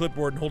carrying a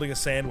clipboard and holding a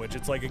sandwich.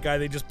 It's like a guy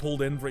they just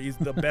pulled in for he's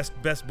the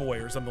best boy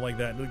or something like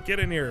that. Like, get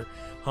in here,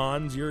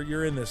 Hans.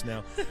 You're in this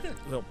now.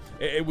 So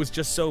it was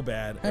just so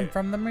bad. I'm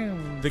from the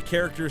moon. The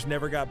characters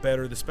never got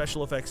better. The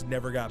special effects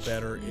never got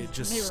better. It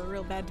just They were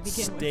real bad to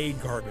begin with.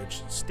 stayed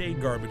garbage.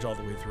 Stayed garbage all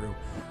the way through.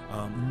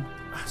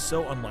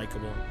 So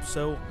unlikable.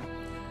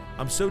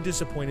 I'm so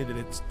disappointed that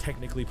it's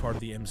technically part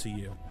of the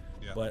MCU.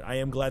 Yeah. But I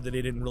am glad that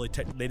they didn't really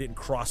they didn't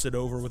cross it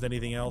over with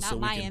anything else. Not so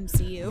my we can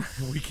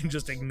MCU. we can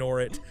just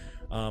ignore it.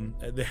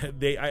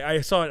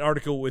 I saw an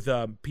article with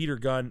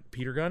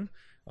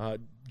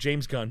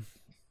James Gunn,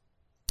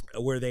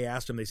 where they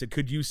asked him. They said,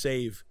 "Could you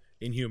save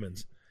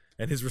Inhumans?"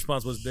 And his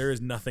response was, "There is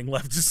nothing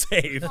left to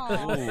save."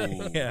 Aw.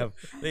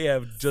 they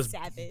have just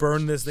Savage.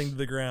 burned this thing to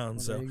the ground.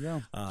 Well, So there you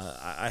go.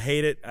 I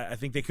hate it. I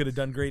think they could have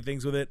done great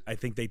things with it. I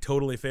think they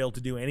totally failed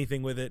to do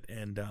anything with it,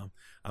 and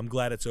I'm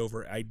glad it's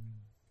over.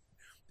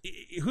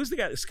 Who's the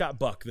guy? Scott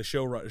Buck, the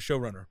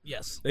showrunner.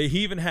 Yes. He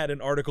even had an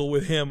article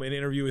with him, an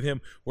interview with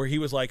him, where he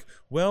was like,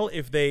 well,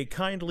 if they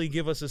kindly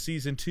give us a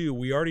season 2,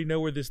 we already know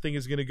where this thing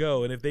is going to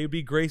go. And if they'd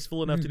be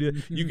graceful enough to do it,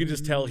 you could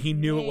just tell he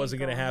knew it Ain't wasn't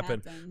going to gonna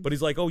happen. happen. But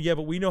he's like, oh, yeah,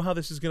 but we know how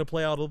this is going to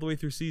play out all the way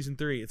through season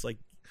 3. It's like,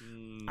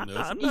 Nope.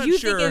 I'm not You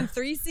sure. thinking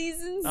 3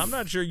 seasons? I'm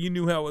not sure you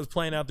knew how it was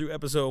playing out through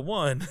episode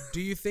 1.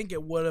 Do you think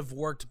it would have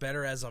worked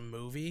better as a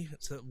movie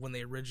when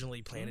they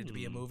originally planned it to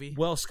be a movie?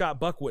 Well, Scott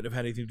Buck wouldn't have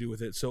had anything to do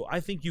with it. So I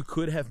think you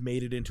could have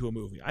made it into a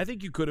movie. I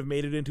think you could have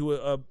made it into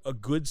a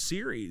good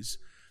series,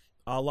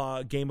 a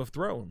la Game of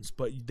Thrones,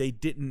 but they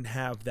didn't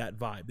have that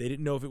vibe. They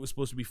didn't know if it was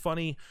supposed to be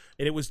funny,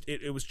 and it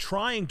was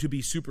trying to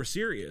be super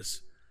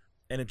serious,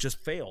 and it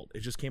just failed. It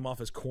just came off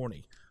as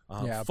corny.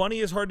 Yeah.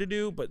 Funny is hard to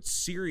do, but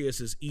serious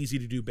is easy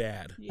to do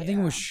bad. I think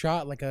it was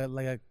shot like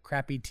a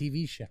crappy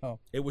TV show,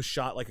 It was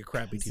shot like a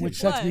crappy TV which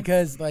show. sucks was.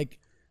 because like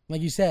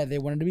you said, they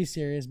wanted to be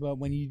serious, but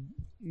when you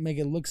make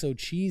it look so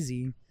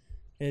cheesy,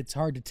 it's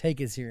hard to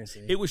take it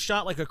seriously. It was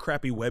shot like a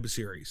crappy web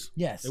series.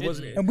 Yes, It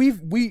wasn't- and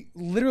we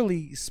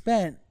literally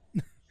spent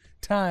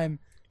time,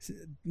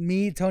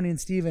 me, Tony, and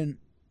Steven,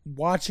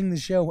 watching the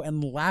show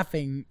and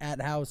laughing at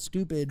how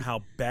stupid,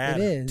 How bad,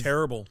 it is.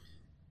 terrible.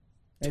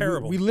 and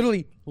terrible. We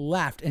literally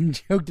laughed and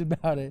joked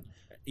about it.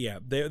 Yeah,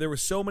 there were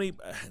so many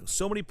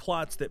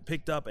plots that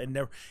picked up and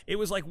never. It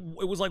was like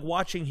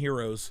watching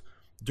Heroes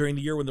during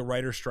the year when the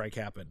writer's strike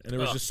happened, and there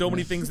was just so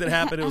many things that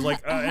happened. It was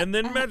like, and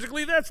then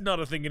magically that's not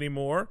a thing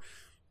anymore.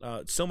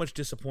 So much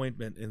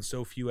disappointment in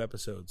so few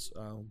episodes.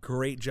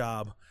 Great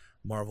job,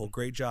 Marvel.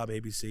 Great job,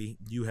 ABC.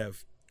 You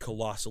have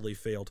colossally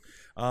failed.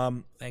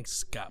 Thanks,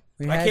 Scott.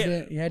 You I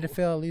had to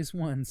fail at least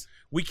once.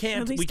 We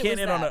can't At least it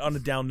end was on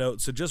that. a down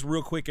note. So just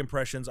real quick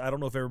impressions. I don't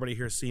know if everybody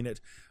here has seen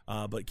it,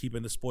 but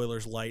keeping the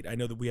spoilers light. I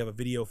know that we have a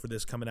video for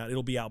this coming out.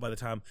 It'll be out by the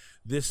time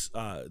this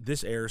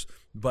airs.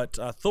 But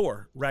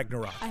Thor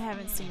Ragnarok. I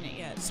haven't seen it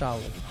yet.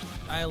 Solid.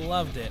 I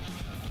loved it.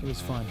 It was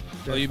fun.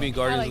 Oh, you mean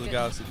Guardians of liked the it.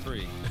 Galaxy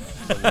 3?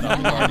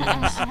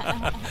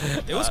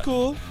 It was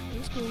cool. It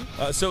was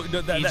cool. So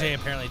no, that, EJ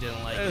apparently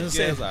didn't like it.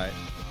 Yeah, it's alright.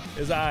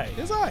 is I.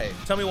 It's alright.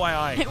 Tell me why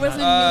I. It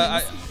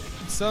wasn't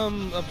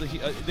Some of the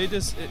they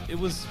just it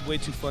was way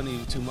too funny,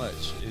 too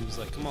much. It was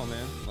like, come on,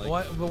 man.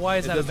 Like, But why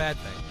is it that a doesn't- bad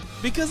thing?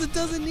 Because it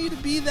doesn't need to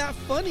be that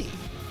funny.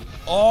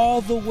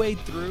 All the way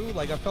through,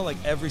 like I felt like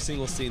every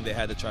single scene they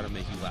had to try to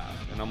make you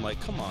laugh, and I'm like,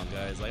 come on,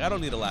 guys, like I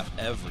don't need to laugh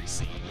every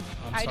scene.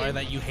 I'm I sorry did.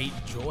 that you hate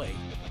joy.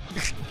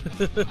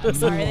 I'm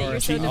sorry that you're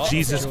so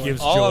Jesus defensive.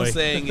 gives All joy. I'm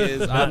saying is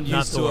Not- I'm not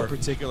used to Thor. a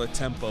particular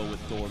tempo with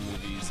Thor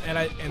movies. And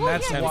Well,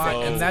 that's yeah, why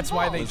because and that's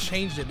why they it's-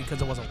 changed it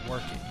because it wasn't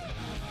working.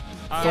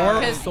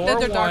 Because Thor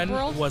the Dark 1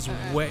 World? was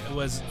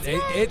Uh-uh.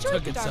 it enjoyed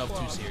took the Dark itself too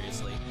World.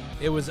 seriously.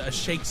 It was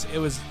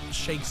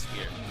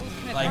Shakespeare.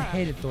 I Like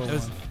hated Thor it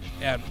was 1.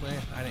 yeah,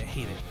 I didn't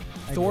hate it.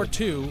 I Thor did.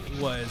 2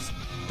 was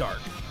dark.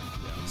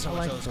 So I much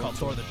like so it's Thor called 2.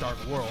 Thor: The Dark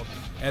World.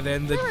 And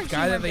then the There were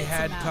guy humor that they bits in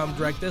had that come one.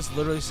 direct this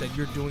literally said,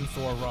 "You're doing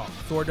Thor wrong.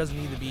 Thor doesn't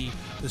need to be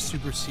the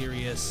super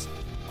serious,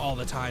 all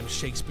the time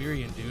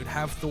Shakespearean dude.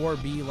 Have Thor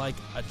be like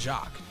a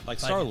jock, Like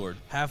Star-Lord.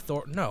 Have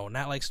Thor, no,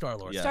 not like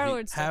Star-Lord. Yeah.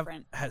 Star-Lord's have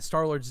different.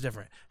 Star-Lord's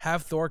different.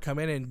 Have Thor come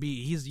in and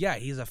be he's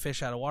a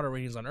fish out of water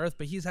when he's on Earth,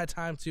 but he's had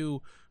time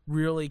to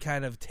really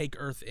kind of take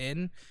Earth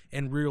in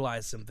and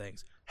realize some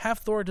things. Have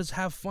Thor just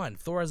have fun.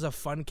 Thor is a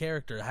fun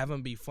character. Have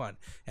him be fun,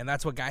 and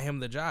that's what got him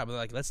the job. They're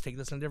like, let's take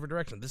this in a different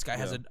direction. This guy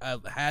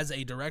has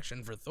a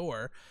direction for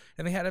Thor,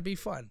 and they had to be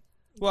fun.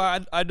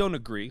 Well, I don't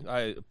agree. I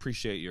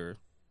appreciate your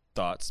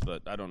thoughts,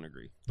 but I don't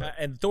agree.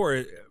 And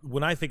Thor,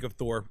 when I think of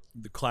Thor,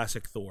 the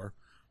classic Thor,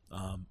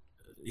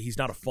 he's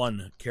not a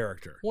fun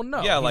character. Well,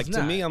 no, yeah, he's like to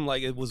not. me, I'm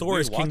like it was Thor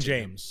weird is King watching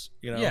him. James.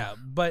 You know? Yeah,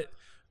 but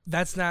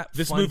that's not.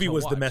 This fun movie to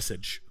was the watch.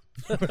 message.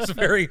 It was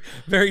very,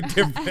 very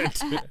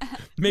different.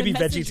 Maybe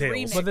Message VeggieTales.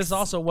 remix. But this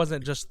also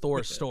wasn't just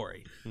Thor's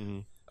story.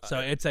 Mhm. So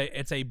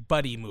it's a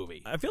buddy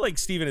movie. I feel like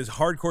Steven is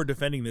hardcore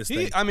defending this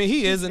thing. I mean,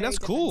 he is, and very that's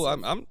cool.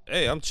 defensive.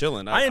 I'm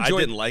chilling. I I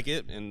enjoyed- didn't like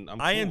it, and I'm.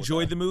 I cool with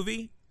enjoyed that. the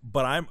movie,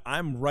 but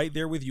I'm right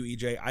there with you,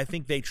 EJ. I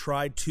think they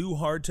tried too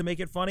hard to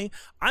make it funny.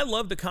 I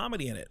loved the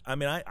comedy in it. I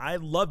mean, I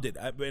loved it.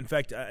 In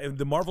fact,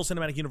 the Marvel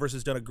Cinematic Universe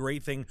has done a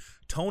great thing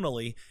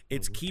tonally.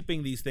 It's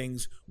keeping these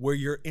things where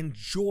you're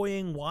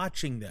enjoying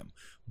watching them.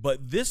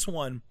 But this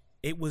one,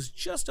 it was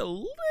just a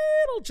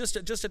little, just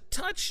a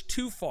touch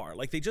too far.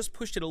 Like they just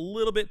pushed it a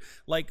little bit.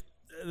 Like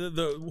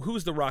the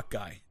who's the rock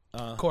guy?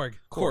 Korg.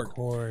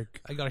 Korg.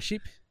 I got a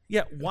sheep.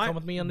 Yeah, why? Come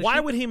with me on the Why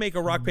sheep? would he make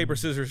a rock paper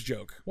scissors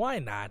joke? Why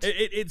not?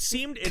 It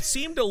seemed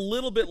a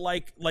little bit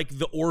like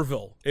the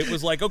Orville. It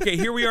was like, okay,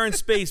 here we are in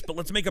space, but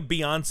let's make a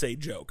Beyonce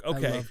joke.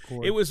 Okay, love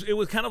Korg. it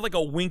was kind of like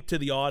a wink to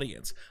the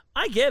audience.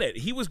 I get it.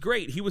 He was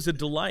great. He was a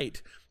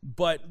delight.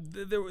 But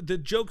the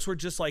jokes were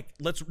just like,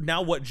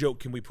 now what joke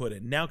can we put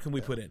in? Now can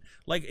we put in?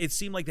 Like it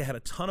seemed like they had a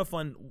ton of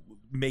fun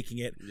making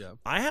it. Yeah.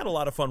 I had a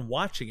lot of fun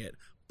watching it,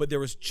 but there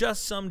was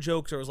just some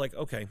jokes where I was like,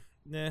 okay,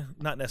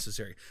 not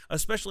necessary.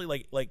 Especially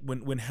like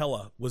when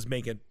Hela was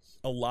making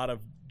a lot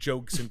of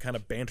jokes and kind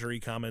of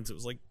bantery comments. It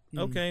was like,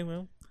 okay,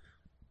 well,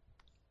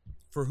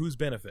 for whose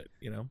benefit,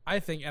 you know? I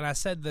think, and I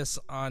said this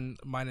on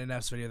mine and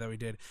F's video that we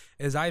did,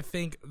 is I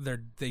think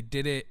they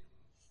did it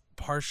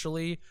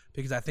partially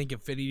because I think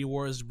Infinity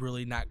War is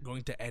really not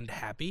going to end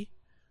happy.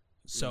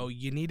 So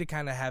you need to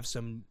kind of have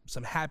some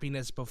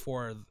happiness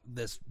before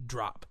this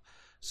drop.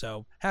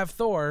 So have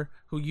Thor,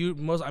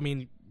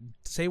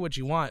 say what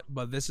you want,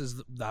 but this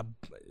is the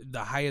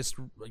highest,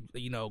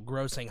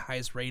 grossing,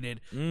 highest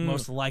rated,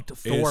 most liked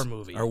Thor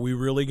movie. Are we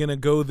really going to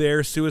go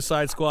there?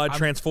 Suicide Squad,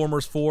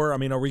 Transformers 4? I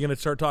mean, are we going to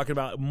start talking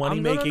about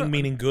money making,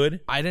 meaning good?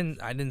 I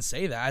didn't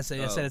say that. I said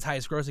it's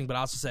highest grossing, but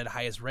I also said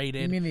highest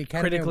rated. You mean the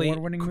Academy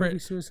Award-winning movie,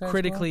 Suicide Squad?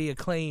 critically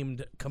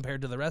acclaimed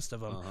compared to the rest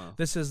of them.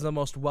 This is the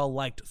most well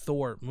liked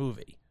Thor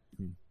movie.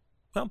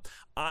 Well,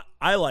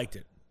 I liked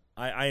it.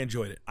 I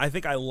enjoyed it. I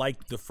think I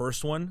liked the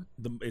first one.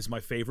 Is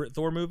my favorite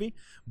Thor movie,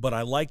 but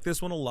I liked this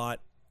one a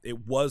lot.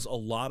 It was a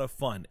lot of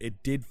fun.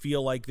 It did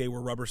feel like they were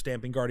rubber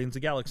stamping Guardians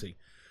of the Galaxy.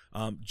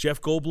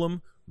 Jeff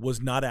Goldblum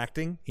was not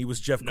acting. He was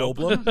Jeff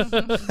Goldblum.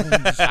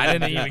 I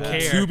didn't even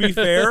care. To be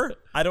fair,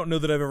 I don't know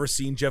that I've ever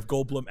seen Jeff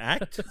Goldblum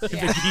act.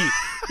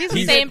 He's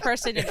the same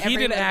person in every He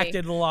didn't movie. act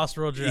in The Lost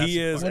World Jurassic He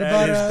is What at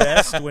about, his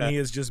best when he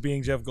is just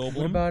being Jeff What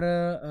Goldblum. about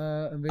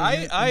I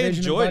Invasion of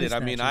enjoyed Body it. I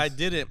mean,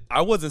 Snatchers?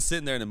 I wasn't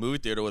sitting there in the movie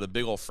theater with a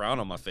big old frown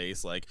on my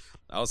face. Like,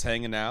 I was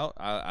hanging out.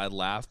 I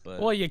laughed, but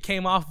Well, you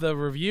came off the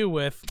review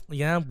with,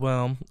 I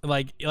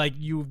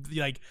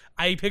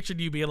pictured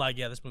you being like,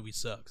 yeah, this movie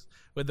sucks,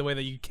 with the way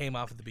that you came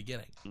off at the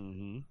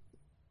beginning.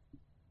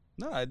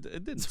 no, it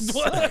didn't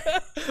What?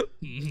 suck.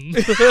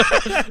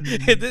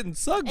 It didn't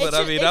suck, but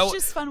I mean, it's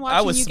just fun watching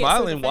I was you get so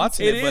smiling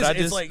watching it, It but is. I It's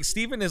just like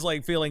Steven is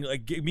like feeling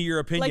like, give me your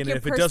opinion, Like and you're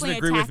if it doesn't personally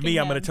agree with me,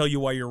 I'm going to attacking tell you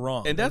why you're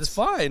wrong. and that's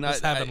fine. This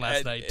happened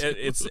last night, too.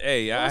 It's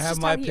hey, I it's have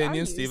just my how he opinion.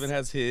 argues. Steven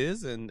has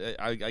his, and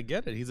I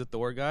get it. He's a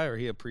Thor guy, or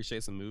he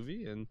appreciates a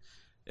movie, and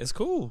it's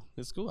cool.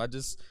 It's cool.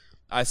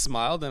 I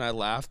smiled and I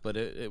laughed, but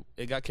it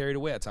got carried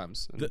away at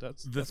times. And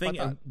that's The my thing,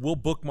 thought. and we'll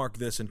bookmark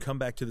this and come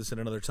back to this at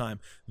another time.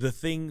 The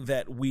thing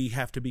that we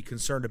have to be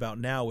concerned about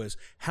now is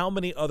how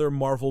many other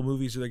Marvel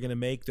movies are they going to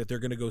make that they're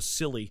going to go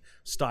silly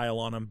style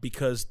on them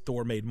because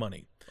Thor made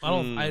money. I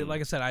don't.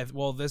 Like I said, I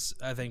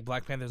think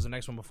Black Panther's the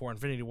next one before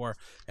Infinity War,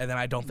 and then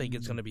I don't think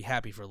it's going to be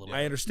happy for a little bit.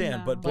 I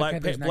understand, No. but Black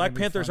Panther's not Black gonna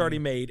be Panther's funny. already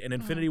made and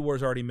Infinity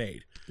War's already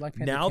made. Black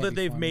Panther Now can't that be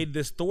they've funny. made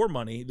this Thor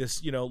money,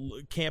 this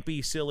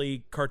campy,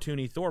 silly,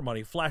 cartoony Thor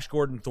money, Flash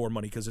Gordon Thor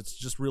money, because it's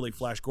just really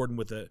Flash Gordon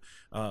with the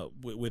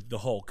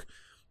Hulk.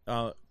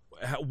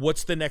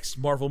 What's the next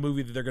Marvel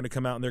movie that they're going to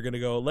come out and they're going to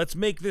go, let's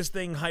make this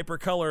thing hyper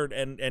colored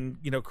and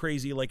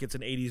crazy like it's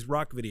an 80s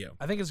rock video?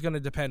 I think it's going to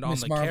depend on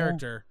Miss the Marvel?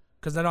 character.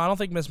 Because I don't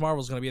think Miss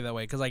Marvel's going to be that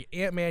way. Because like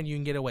Ant-Man, you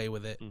can get away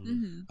with it.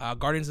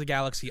 Guardians of the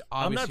Galaxy,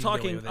 I'm obviously, not you can get away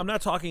talking. with it. I'm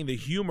not talking the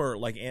humor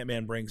like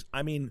Ant-Man brings.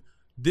 I mean,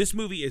 this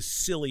movie is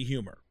silly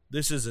humor.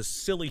 This is a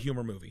silly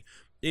humor movie.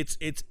 It's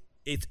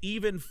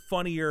even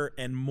funnier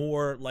and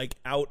more like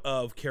out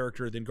of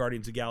character than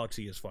Guardians of the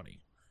Galaxy is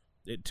funny,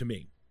 to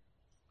me.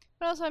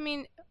 But also, I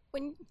mean,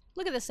 when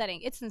look at the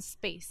setting, it's in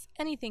space.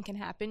 Anything can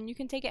happen. You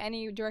can take it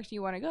any direction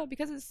you want to go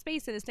because it's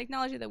space and it's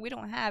technology that we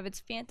don't have.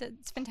 It's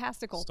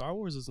fantastical. Star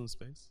Wars is in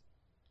space.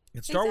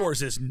 And Star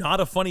Wars is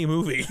not a funny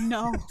movie.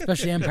 No.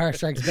 especially Empire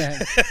Strikes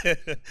Back.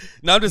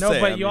 No, I'm just No,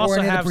 saying. but I you mean, also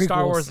any of the have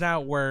Star prequels. Wars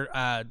now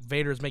where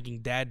Vader's making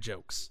dad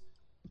jokes.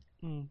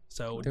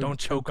 So don't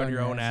choke on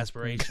your own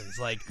aspirations.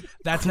 Like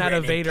that's not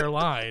a Vader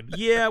line.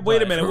 Yeah,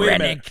 wait a minute.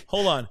 Krennic.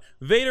 Hold on.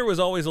 Vader was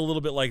always a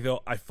little bit like, though,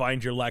 I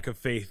find your lack of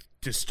faith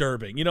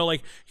disturbing. You know,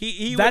 like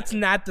he That's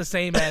not the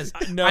same as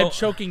No. I'm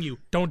choking you.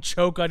 Don't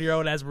choke on your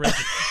own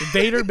aspirations.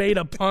 Vader made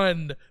a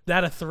pun,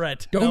 not a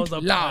threat. That Don't was a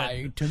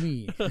lie pun. to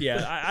me.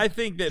 Yeah, I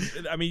think that.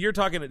 I mean, you're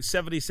talking at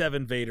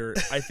 77 Vader.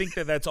 I think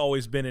that's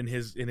always been in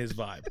his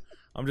vibe.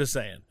 I'm just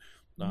saying.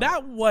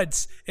 Not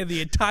once in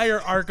the entire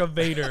arc of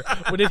Vader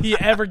did he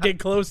ever get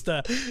close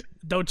to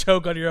don't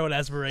choke on your own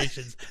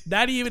aspirations.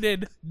 Not even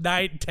in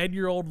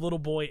 10-year-old little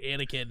boy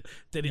Anakin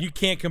did You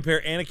can't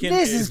compare Anakin.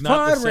 This is is not the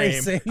pod same.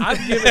 racing.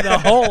 I'm giving the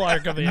whole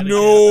arc of Anakin.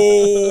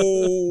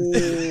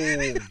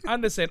 No,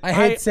 I'm just saying. I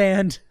hate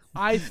sand.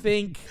 I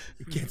think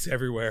it's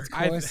everywhere.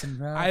 Course and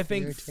rough, I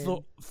think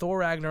irritated. Thor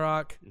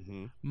Ragnarok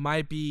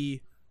might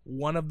be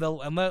one of the.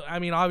 I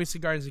mean, obviously,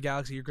 Guardians of the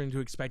Galaxy, you're going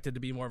to expect it to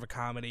be more of a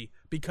comedy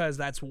because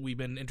that's what we've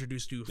been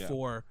introduced to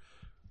for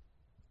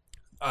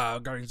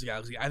Guardians of the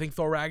Galaxy. I think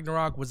Thor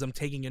Ragnarok was them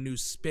taking a new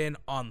spin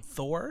on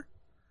Thor,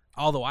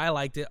 although I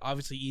liked it.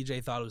 Obviously,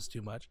 EJ thought it was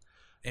too much,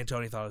 and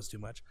Tony thought it was too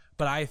much.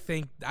 But I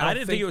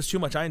didn't think it was too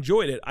much. I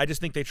enjoyed it. I just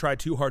think they tried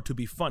too hard to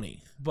be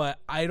funny. But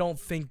I don't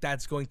think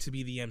that's going to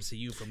be the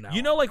MCU from now.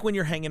 You know, like when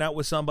you're hanging out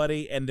with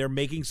somebody and they're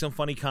making some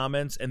funny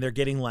comments and they're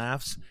getting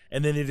laughs,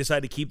 and then they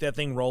decide to keep that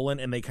thing rolling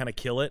and they kind of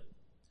kill it.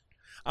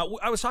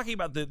 I was talking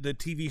about the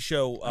TV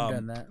show I've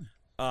done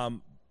that.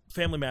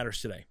 Family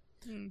Matters today.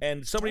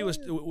 And somebody was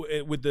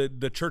with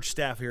the church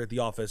staff here at the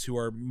office who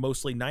are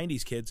mostly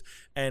 90s kids,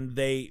 and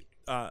they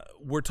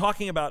were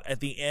talking about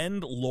at the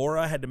end,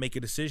 Laura had to make a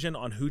decision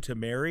on who to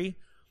marry,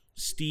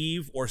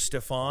 Steve or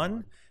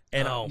Stefan.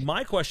 And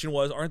my question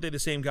was, aren't they the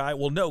same guy?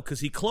 Well, no,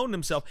 because he cloned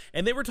himself.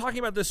 And they were talking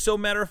about this so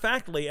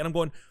matter-of-factly, and I'm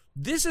going,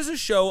 this is a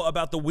show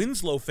about the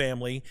Winslow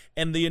family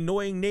and the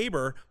annoying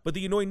neighbor, but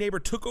the annoying neighbor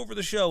took over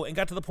the show and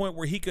got to the point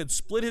where he could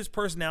split his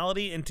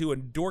personality into a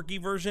dorky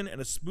version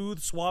and a smooth,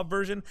 suave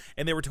version,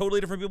 and they were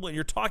totally different people, and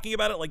you're talking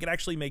about it like it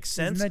actually makes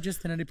sense. Isn't that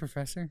just the Nutty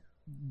Professor?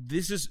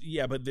 This is,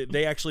 yeah, but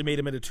they actually made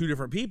him into two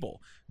different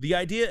people. The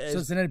idea is... So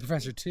it's the Nutty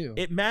Professor too.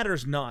 It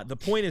matters not. The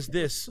point is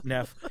this,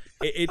 Neff.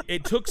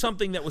 It took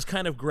something that was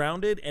kind of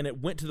grounded, and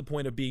it went to the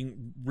point of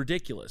being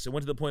ridiculous. It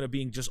went to the point of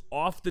being just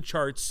off the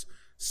charts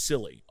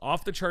silly.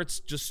 Off the charts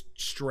just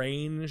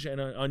strange and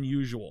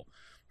unusual.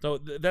 So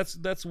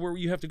that's where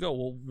you have to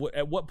go. Well,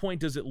 at what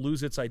point does it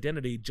lose its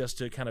identity just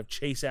to kind of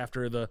chase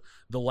after the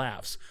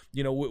laughs?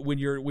 You know, when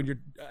you're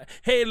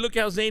hey, look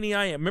how zany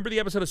I am. Remember the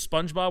episode of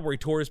SpongeBob where he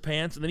tore his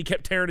pants and then he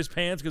kept tearing his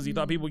pants because he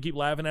thought people would keep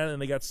laughing at it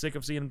and they got sick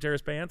of seeing him tear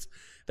his pants?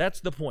 That's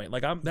the point.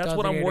 Like that's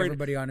what I'm worried.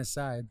 Everybody on his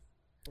side.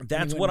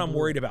 That's what I'm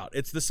worried about.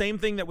 It's the same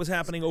thing that was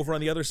happening over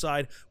on the other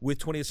side with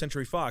 20th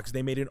Century Fox.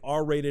 They made an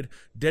R-rated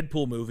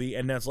Deadpool movie,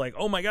 and that's like,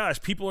 oh my gosh,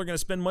 people are going to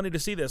spend money to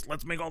see this.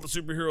 Let's make all the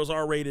superheroes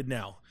R-rated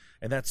now.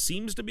 And that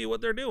seems to be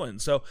what they're doing.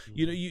 So,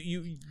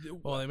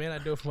 well, they may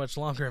not do it for much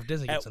longer if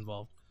Disney gets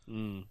involved.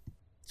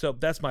 So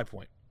that's my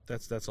point.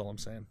 That's all I'm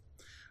saying.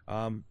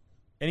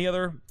 Any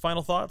other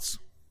final thoughts?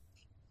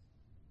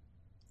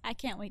 I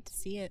can't wait to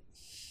see it.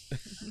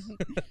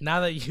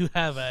 Now that you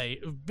have a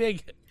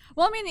big...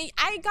 Well, I mean,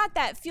 I got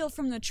that feel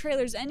from the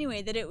trailers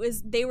anyway, that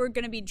they were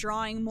going to be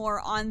drawing more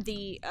on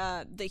the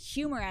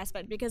humor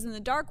aspect, because in the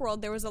Dark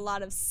World there was a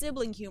lot of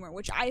sibling humor,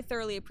 which I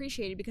thoroughly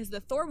appreciated, because the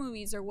Thor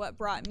movies are what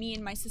brought me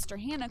and my sister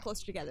Hannah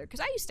closer together, because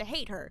I used to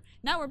hate her.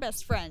 Now we're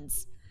best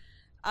friends.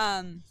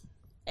 And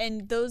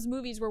those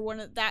movies were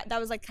that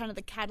was like kind of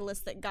the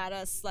catalyst that got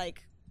us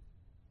like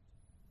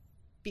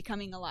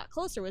becoming a lot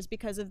closer, was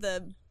because of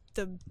the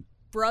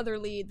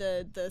brotherly,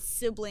 the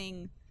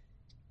sibling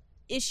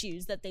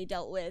issues that they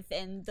dealt with,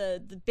 and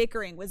the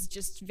bickering was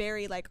just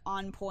very like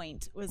on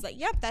point. It was like,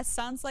 yep, that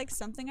sounds like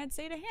something I'd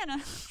say to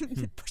Hannah.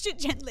 Push it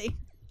gently.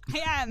 I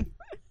am.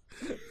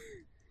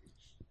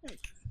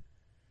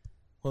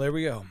 Well, there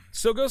we go.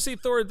 So go see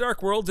Thor: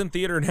 Dark World's in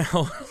theater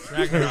now.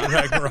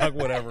 Ragnarok,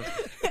 whatever.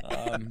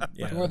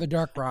 Or the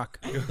Dark Rock.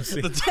 Go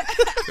see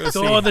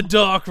Thor: the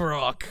Dark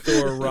Rock.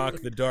 Thor: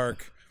 Rock the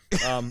Dark.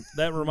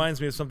 That reminds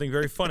me of something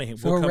very funny.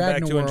 We'll come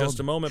back to in just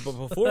a moment. But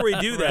before we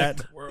do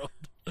that,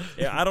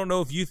 I don't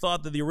know if you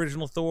thought that the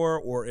original Thor,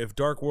 or if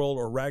Dark World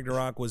or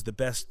Ragnarok was the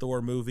best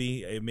Thor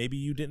movie. Maybe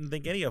you didn't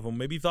think any of them.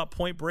 Maybe you thought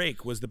Point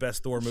Break was the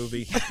best Thor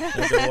movie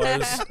that there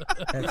was.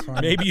 That's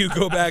funny. Maybe you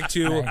go back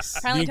to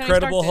The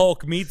Incredible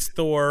Hulk meets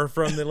Thor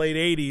from the late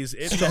 80s.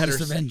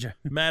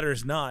 It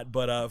matters not.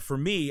 But for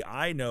me,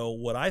 I know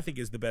what I think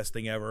is the best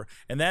thing ever,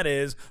 and that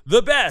is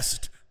the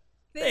best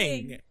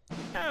thing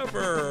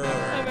ever.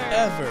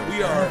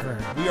 We are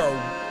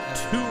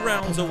 2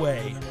 rounds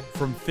away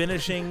from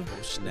finishing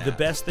the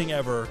best thing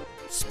ever,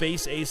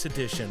 Space Ace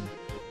Edition.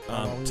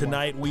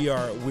 Tonight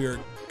we're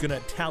gonna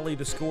tally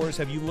the scores.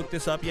 Have you looked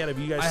this up yet? Have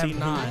you guys seen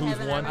who's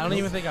won? I don't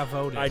even think I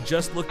voted. I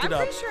just looked it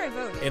up. I'm pretty sure I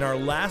voted. In our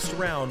last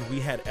round, we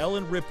had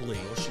Ellen Ripley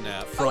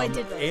from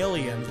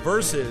Alien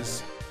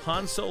versus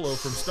Han Solo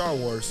from Star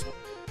Wars.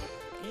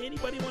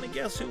 Anybody want to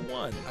guess who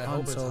won? I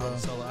hope it's Han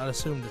Solo. I'd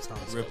assumed it's Han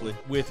Solo. Ripley.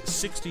 With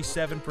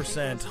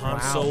 67%,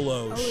 Han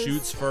Solo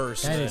shoots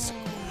first. That is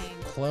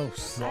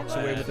close. Walks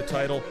away with the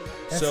title.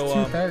 That's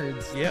so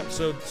 2/3. Yeah,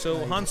 so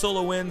Han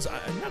Solo wins.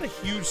 Not a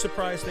huge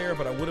surprise there,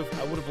 but I would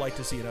have liked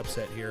to see an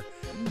upset here.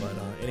 But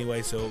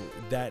anyway, so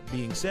that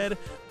being said,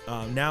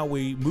 now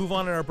we move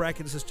on in our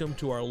bracket system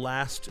to our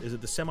last. Is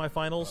it the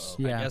semifinals?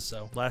 Yeah. I guess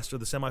so. Last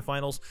of the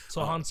semifinals.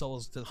 So Han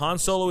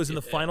Solo is in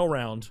the final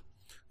round.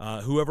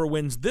 Whoever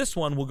wins this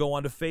one will go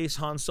on to face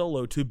Han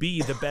Solo to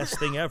be the best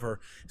thing ever,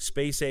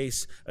 Space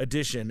Ace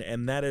Edition.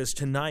 And that is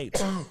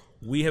tonight.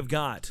 We have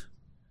got,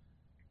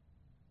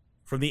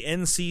 from the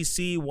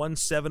NCC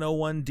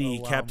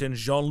 1701D, Captain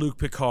Jean-Luc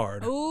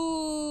Picard.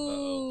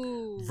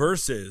 Ooh.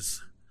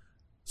 Versus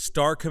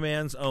Star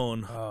Command's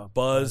own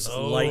Buzz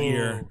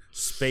Lightyear,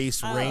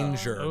 Space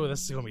Ranger. Oh,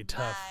 this is going to be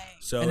tough.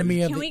 So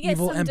Enemy of Can the we get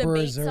evil some Emperor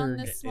debates on Zurg.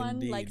 this one?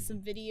 Indeed. Like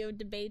some video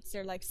debates,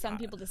 or like some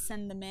people to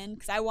send them in?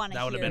 Because I want to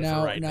That hear. would have been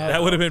for right now.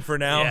 That would have been for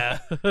now. Yeah.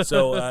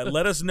 So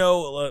let us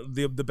know.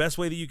 The best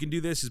way that you can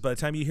do this is, by the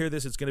time you hear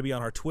this, it's going to be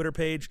on our Twitter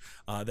page.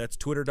 That's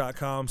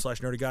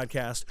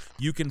twitter.com/nerdygodcast.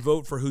 You can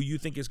vote for who you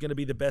think is going to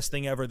be the best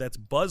thing ever. That's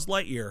Buzz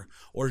Lightyear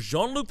or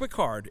Jean-Luc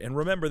Picard. And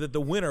remember that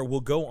the winner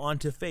will go on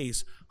to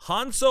face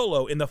Han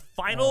Solo in the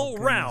final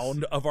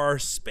round of our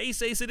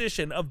Space Ace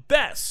Edition of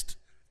Best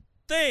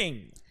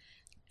Thing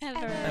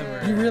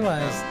Ever. You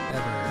realize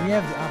we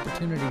have the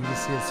opportunity to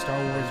see a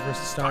Star Wars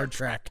versus Star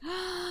Trek.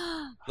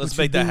 Let's which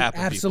make would that be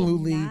happen,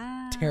 absolutely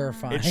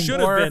terrifying. It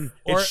should have been.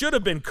 It should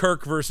have been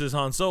Kirk versus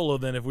Han Solo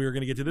then, if we were going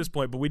to get to this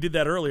point. But we did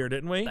that earlier,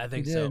 didn't we? I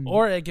think We so. did.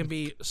 Or it can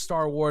be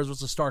Star Wars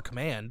versus Star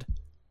Command.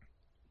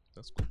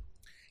 That's cool.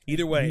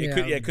 Either way, Yeah.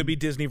 it could be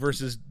Disney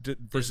versus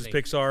Disney.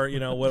 Pixar. You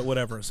know,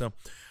 whatever. So,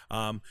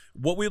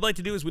 what we'd like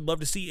to do is we'd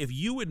love to see if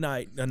you would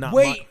not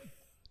Wait!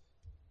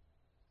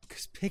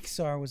 Because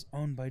Pixar was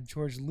owned by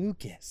George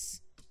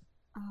Lucas.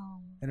 Oh.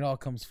 And it all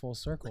comes full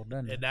circle,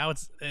 doesn't it? And now it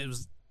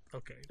was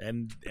okay.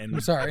 and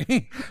I'm sorry.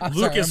 I'm sorry, I'm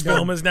Lucasfilm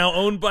done. is now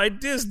owned by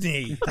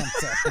Disney. I'm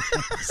sorry.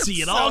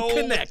 See it all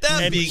connect.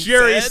 that And being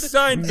Jerry said-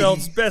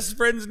 Seinfeld's best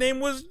friend's name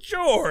was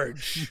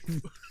George.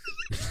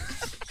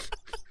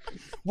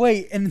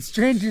 Wait, and in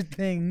Stranger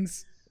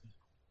Things,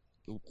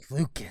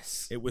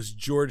 Lucas. It was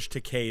George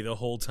Takei the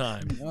whole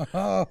time.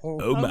 Oh.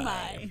 Oh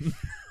my.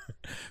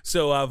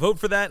 So vote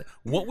for that.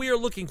 What we are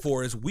looking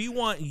for is we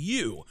want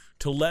you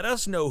to let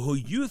us know who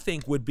you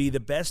think would be the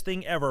best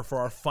thing ever for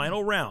our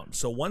final round.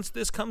 So once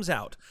this comes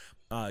out,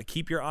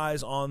 keep your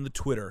eyes on the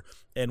Twitter,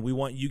 and we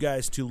want you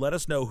guys to let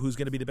us know who's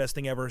going to be the best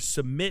thing ever.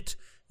 Submit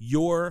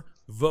your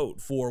vote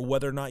for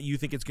whether or not you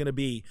think it's going to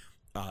be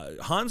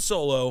Han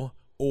Solo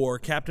or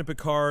Captain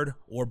Picard,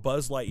 or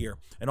Buzz Lightyear.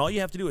 And all you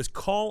have to do is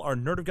call our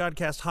Nerd of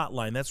Godcast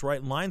hotline. That's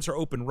right. Lines are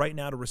open right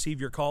now to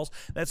receive your calls.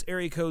 That's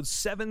area code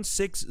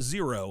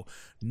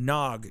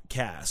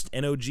 760-NOGCAST,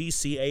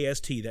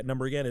 N-O-G-C-A-S-T. That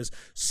number again is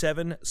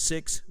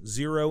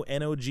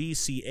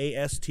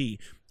 760-NOGCAST.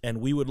 And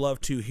we would love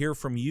to hear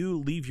from you.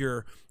 Leave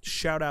your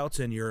shout-outs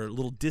and your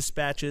little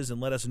dispatches and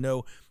let us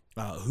know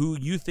who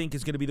you think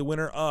is going to be the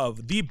winner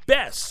of the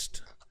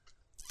best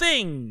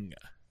thing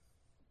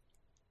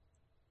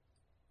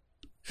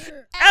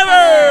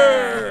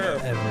ever.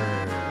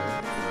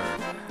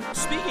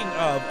 Speaking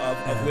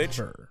of which,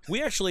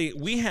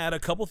 we had a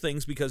couple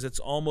things because it's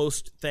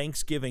almost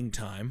Thanksgiving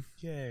time.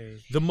 Yay.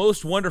 The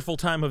most wonderful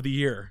time of the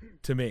year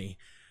to me.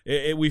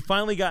 We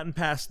finally gotten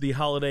past the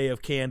holiday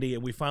of candy,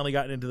 and we finally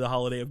gotten into the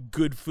holiday of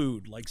good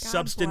food, like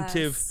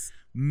substantive,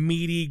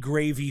 meaty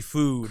gravy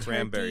food.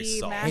 Cranberry Turkey,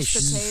 sauce. mashed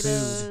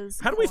potatoes.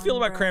 How do we feel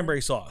about cornbread.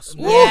 cranberry sauce?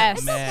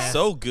 Yes. Man.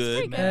 So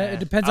good. It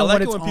depends I on like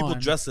what it it's when people on.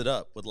 dress it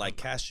up with like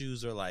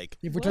cashews or like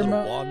If we're talking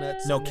about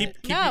walnuts. No, in keep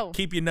it. No.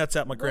 keep your nuts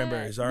out my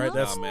cranberries. All right,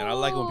 that's Nah, man, I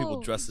like when people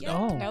dress it up.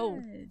 Oh.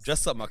 No.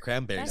 Dress up my That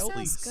cranberries, sounds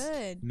please.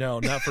 good. no,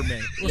 not for me.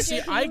 Well, see,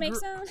 I make grew,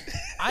 some?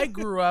 I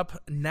grew up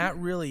not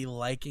really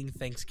liking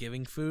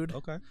Thanksgiving food.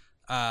 Okay.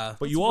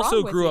 But you What's also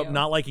wrong with grew up you?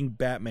 not liking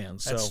Batman.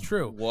 So That's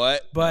true.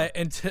 What? But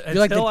until You're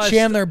like the I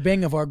Chandler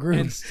Bing of our group.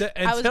 until just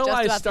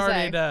I about to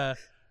started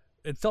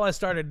until I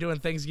started doing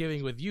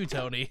Thanksgiving with you,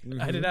 Tony,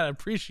 I did not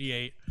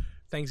appreciate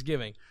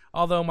Thanksgiving.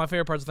 Although my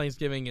favorite parts of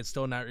Thanksgiving, it's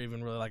still not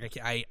even really like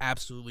I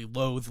absolutely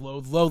loathe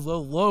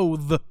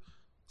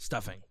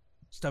stuffing.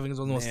 Stuffing is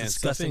one of the most Man,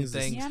 disgusting stuffing's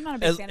just- things. Yeah, I'm not a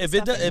big fan If of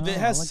it does, stuffing. if it Oh,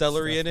 has I like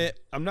celery in stuffing. it,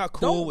 I'm not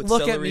cool Don't with look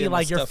celery at me in my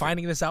like you're stuffing.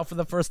 finding this out for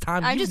the first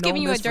time. I'm You've just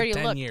giving known you a this for dirty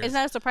 10 look. years. It's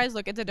not a surprise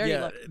look. It's a dirty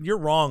yeah, look. you're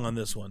wrong on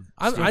this one.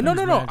 No. I'm Stuffing's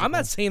not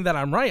magical. saying that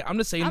I'm right. I'm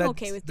just saying I'm that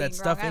okay with that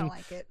being wrong. I stuffing don't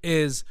like it.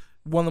 is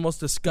one of the most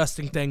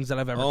disgusting things that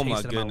I've ever Oh my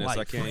tasted in goodness, my I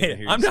life. can't even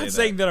hear you I'm say not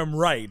saying that I'm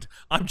right.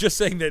 I'm just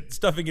saying that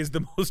stuffing is the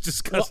most Well,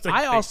 disgusting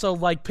I thing. also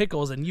like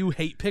pickles, and you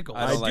hate pickles.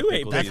 I don't like do hate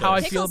pickles That's either. how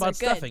I Pickles feel are about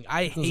good. stuffing.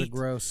 I Those are hate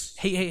gross.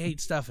 hate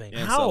stuffing.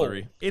 And How?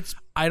 celery. It's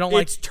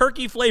It's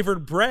turkey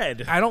flavored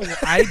bread. I don't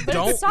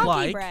soggy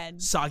like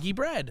bread. soggy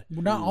bread.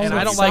 Well, not all And of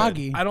I it's don't like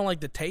soggy. I don't like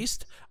the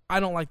taste. I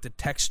don't like the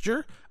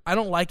texture. I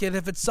don't like it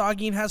if it's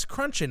soggy and has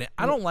crunch in it.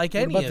 I don't like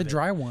What any about of the it.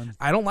 dry one?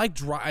 I don't like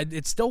dry.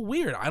 It's still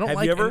weird. I don't Have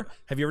like. you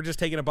ever just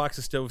taken a box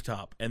of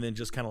stovetop and then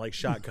just kind of like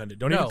shotgunned it?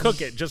 Don't even No.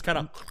 cook it. Just kind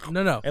of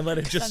No. and let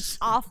it That's just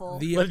awful.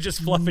 let it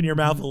just fluff in your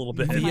mouth a little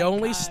bit. The my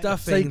only God. So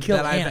stuffing you kill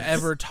that I've ants.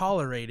 ever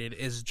tolerated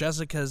is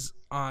Jessica's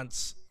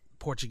aunt's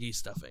Portuguese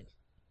stuffing.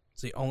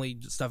 It's the only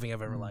stuffing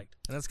I've ever liked,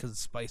 and that's because it's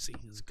spicy.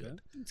 It's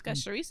good. It's got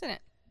chorizo in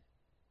it.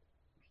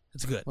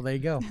 It's good. Well, there you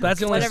go.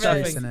 That's the only Whatever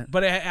it is. stuffing.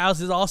 But it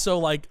is also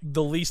like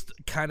the least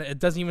kind of. It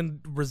doesn't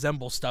even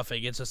resemble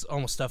stuffing. It's just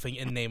almost stuffing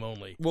in name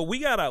only. Well, we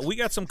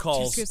got some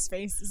calls. Jessica's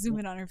face. Zoom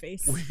in on her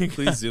face.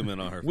 Please zoom in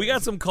on her. We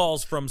got some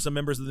calls from some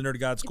members of the Nerd of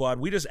God Squad.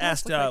 We just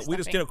asked, look like we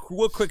just did a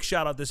quick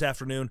shout out this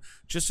afternoon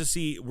just to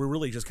see. We're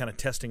really just kind of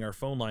testing our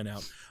phone line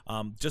out,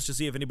 just to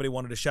see if anybody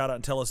wanted to shout out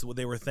and tell us what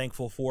they were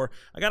thankful for.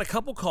 I got a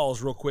couple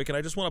calls real quick, and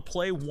I just want to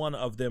play one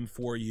of them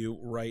for you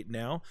right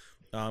now.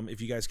 If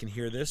you guys can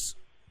hear this,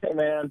 Hey,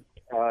 man.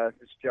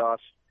 It's Josh.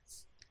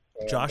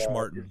 And, Josh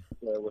Martin.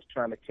 Just, was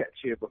trying to catch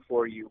you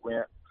before you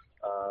went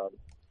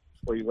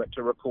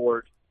to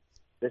record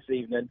this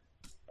evening.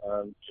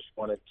 Just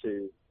wanted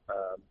to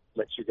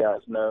let you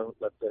guys know,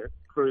 let the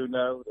crew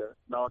know, the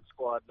Nog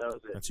Squad know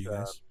that That's you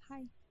guys.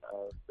 Hi.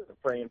 been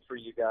praying for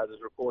you guys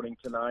as reporting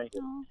tonight,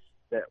 and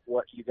that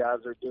what you guys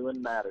are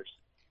doing matters.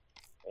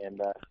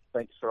 And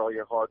thanks for all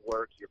your hard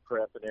work, your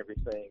prep, and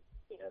everything.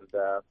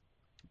 And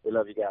we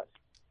love you guys.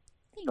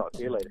 Talk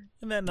to you later.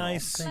 Isn't that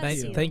nice?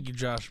 Thank you,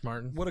 Josh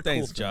Martin. What a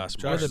Thanks, cool Josh.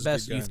 thing. You're Josh the is a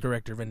best good youth guy.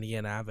 director of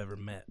Indiana I've ever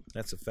met.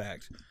 That's a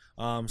fact.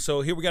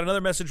 So here we got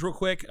another message real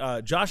quick.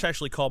 Josh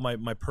actually called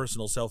my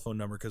personal cell phone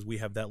number because we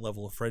have that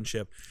level of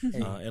friendship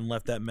and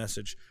left that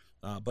message.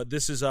 But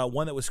this is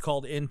one that was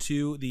called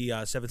into the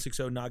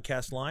 760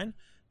 Nodcast line.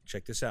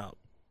 Check this out.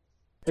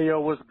 Hey, yo,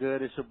 what's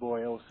good? It's your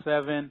boy,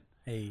 07.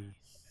 Hey.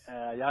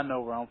 Y'all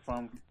know where I'm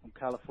from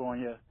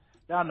California.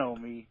 Y'all know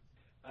me.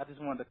 I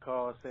just wanted to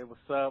call and say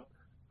what's up.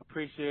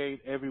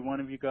 Appreciate every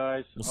one of you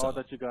guys, What's all up?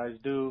 that you guys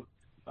do.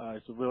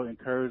 It's a real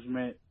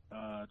encouragement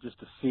just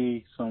to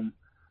see some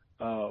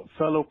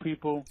fellow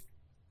people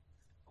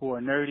who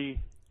are nerdy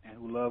and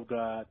who love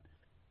God.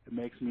 It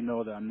makes me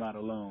know that I'm not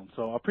alone.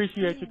 So I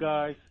appreciate you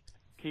guys.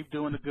 Keep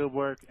doing the good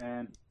work,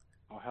 and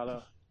I'll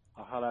holla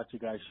at you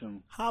guys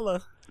soon.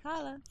 Holla.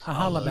 Holla.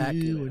 Holla back.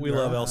 We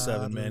love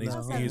L7, man.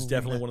 He's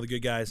definitely one of the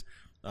good guys.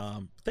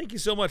 Thank you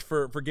so much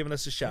for giving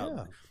us a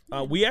shout.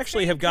 We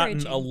actually have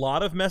gotten a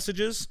lot of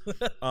messages.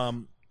 A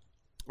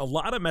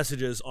lot of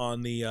messages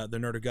on the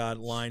Nerd of God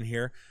line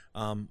here.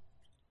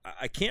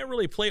 I can't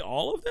really play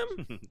all of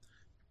them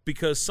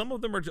because some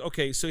of them are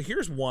okay. So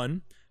here's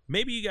one.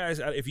 Maybe you guys,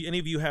 if any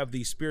of you have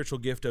the spiritual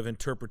gift of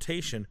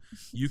interpretation,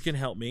 you can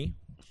help me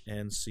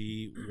and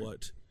see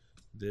what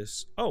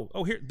this. Oh,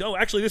 here. No,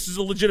 actually, this is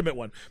a legitimate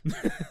one.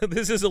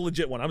 This is a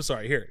legit one. I'm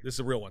sorry. Here, this is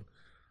a real one.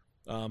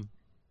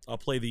 I'll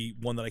play the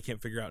one that I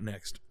can't figure out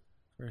next.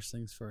 First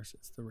things first,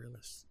 it's the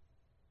realist.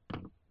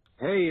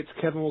 Hey, it's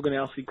Kevin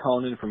Woganowski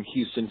calling in from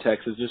Houston,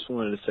 Texas. Just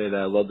wanted to say that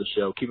I love the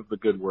show. Keep up the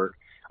good work.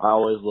 I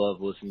always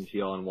love listening to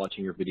y'all and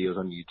watching your videos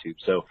on YouTube.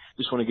 So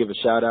just want to give a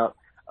shout out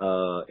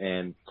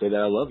and say that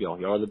I love y'all.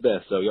 Y'all are the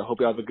best. So y'all hope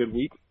y'all have a good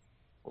week.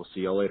 We'll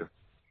see y'all later.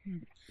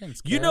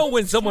 Thanks, You Kev. know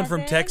when someone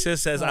from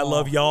Texas says "I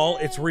love y'all,"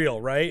 it's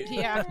real, right?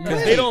 Yeah.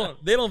 Because they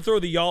don't throw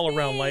the y'all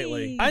around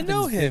lightly. I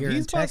know He's him. bigger in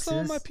He's bought some of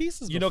Texas. my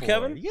pieces. You know before.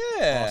 Kevin?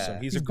 Yeah.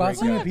 Awesome. He's He's a bought great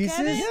some guy. of your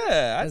pieces?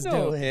 Yeah, I That's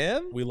know dope.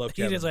 him. We love He's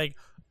Kevin. just like,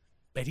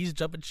 man, he's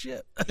jumping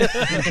ship.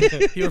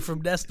 He went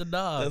from Nest to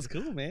Nog. That's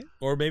cool, man.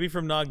 Or maybe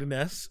from Nog to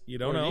Ness. You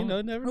don't know. You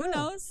know, never Who know.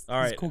 knows? All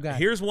right. a cool guy.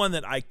 Here's one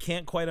that I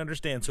can't quite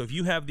understand. So if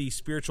you have the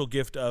spiritual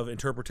gift of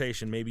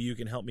interpretation, maybe you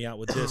can help me out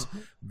with this.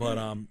 But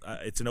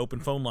it's an open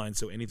phone line,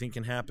 so anything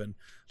can happen.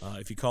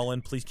 If you call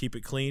in, please keep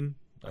it clean.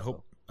 I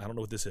don't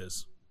know what this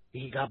is.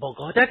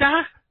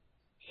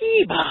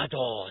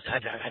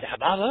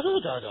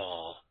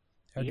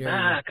 How dare you.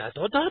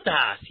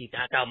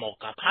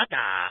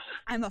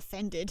 I'm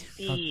offended.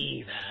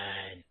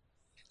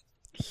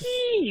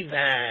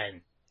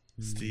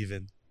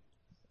 Steven.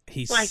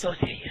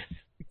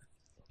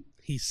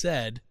 He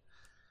said,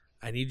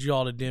 I need you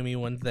all to do me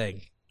one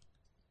thing.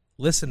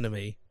 Listen to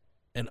me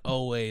and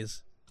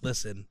always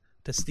listen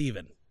to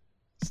Steven.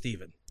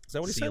 Steven. Is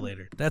that what he See said? you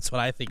later. That's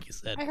what I think he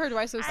said. I heard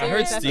why so I serious.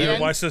 heard at the Steven.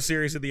 end. Why so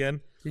serious at the end?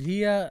 Did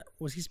he?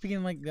 Was he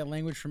speaking like that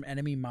language from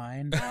Enemy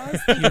Mine?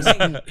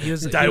 He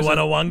was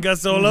Daiwanawanga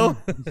solo?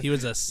 he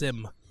was a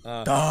sim.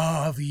 David.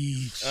 All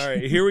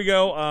right, here we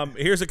go.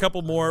 Here's a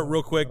couple more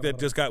real quick that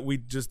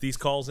these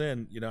calls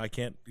in. You know, I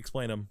can't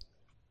explain them.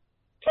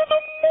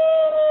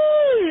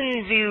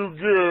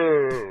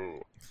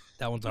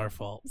 That one's our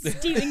fault.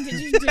 Steven, did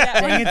you do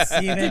that Dang one? it,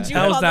 Steven. Did you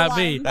That was call the not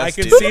line? me. I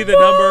can see the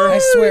number. I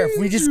swear, if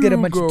we just get a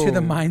bunch to the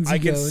mines, I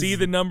can see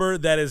the number.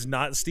 That is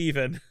not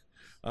Steven.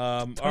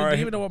 All Do right. you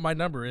even know what my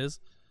number is?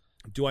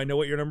 Do I know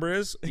what your number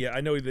is? Yeah,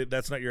 I know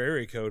that's not your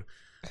area code.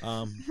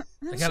 I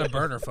got a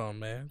burner phone,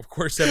 man. Of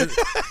course,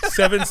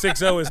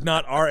 760 is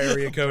not our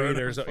area code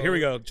either. So here we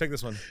go. Check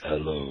this one.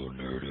 Hello,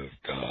 Nerd of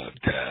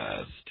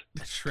Godcast.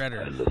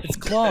 Shredder. It's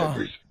Claw.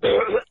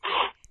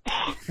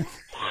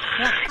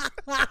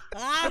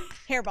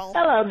 Hairball.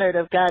 Hello, Nerd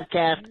of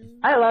Godcast.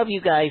 I love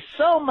you guys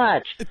so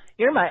much.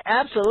 You're my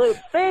absolute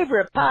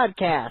favorite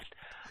podcast.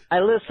 I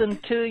listen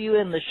to you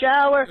in the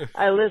shower.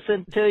 I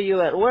listen to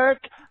you at work.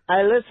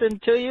 I listen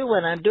to you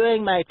when I'm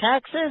doing my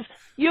taxes.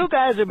 You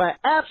guys are my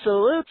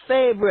absolute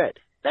favorite.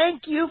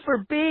 Thank you for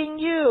being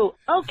you.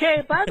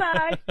 Okay,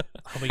 bye-bye.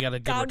 We got a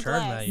good God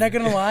return bless. that Not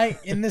gonna lie,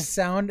 in the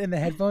sound in the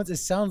headphones, it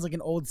sounds like an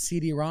old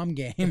CD-ROM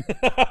game.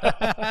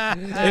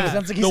 It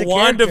sounds like he's The a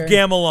Wand of character.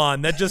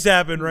 Gamelon. That just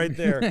happened right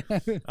there.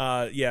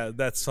 Yeah,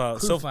 that's so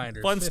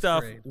Finders, fun fifth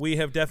stuff. grade. We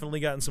have definitely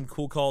gotten some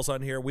cool calls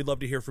on here. We'd love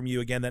to hear from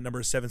you. Again, that number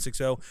is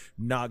 760-NOGCAST,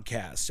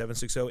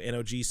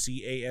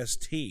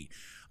 760-NOGCAST.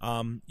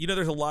 You know,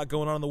 there's a lot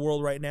going on in the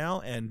world right now,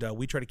 and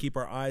we try to keep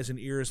our eyes and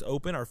ears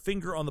open, our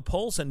finger on the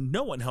pulse, and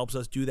no one helps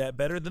us do that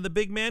better than the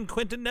big man,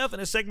 Quentin Neff, in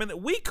a segment that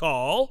we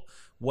call,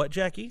 what,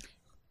 Jackie?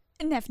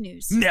 Neff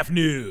News. Neff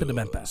News. It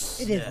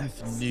is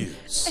Neff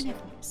News. Neff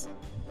News.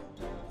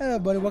 Hello,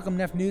 buddy. Welcome,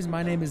 Neff News.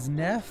 My name is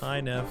Neff.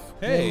 Hi, Neff.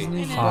 Today's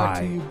news is brought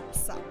to Hi. you.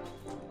 Sup?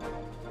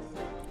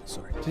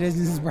 Sorry. Today's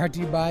news is brought to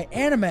you by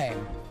Anime.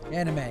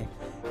 Anime.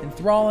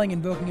 Enthralling,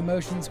 invoking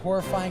emotions,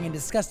 horrifying, and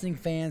disgusting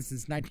fans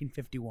since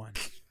 1951.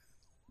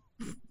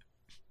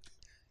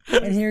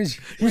 And here's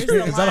Where's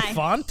the Is that a lie?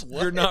 font?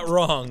 You're not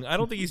wrong. I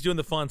don't think he's doing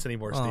the fonts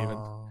anymore, Steven.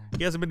 Oh.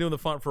 He hasn't been doing the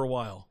font for a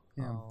while.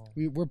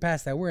 yeah, we're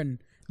past that. We're in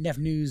Neff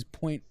News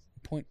point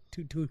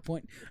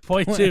 2.2.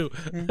 Point two.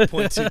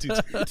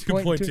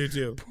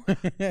 2.22.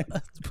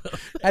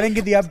 I didn't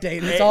get the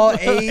update. It's all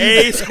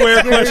A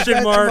square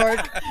question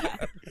mark.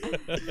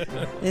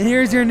 And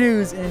here's your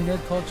news in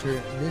nerd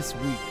culture this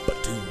week.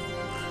 That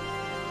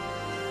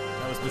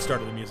was the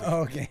start of the music.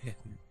 Oh, okay.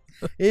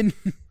 In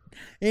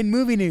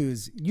movie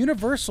news,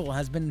 Universal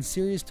has been in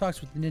serious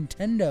talks with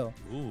Nintendo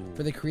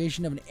for the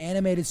creation of an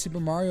animated Super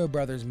Mario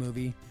Brothers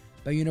movie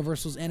by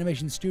Universal's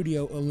animation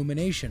studio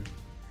Illumination,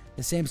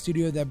 the same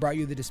studio that brought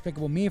you the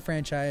Despicable Me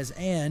franchise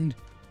and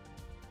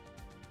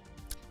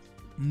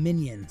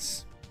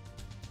Minions.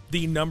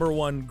 The number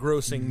one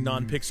grossing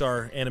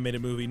non-Pixar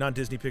animated movie,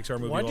 non-Disney Pixar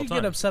movie Why'd of all you time.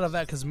 get upset of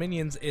that? Because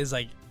Minions is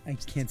like I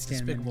can't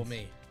stand Despicable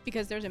Minions. Me.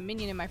 Because there's a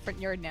minion in my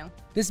front yard now.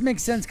 This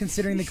makes sense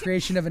considering the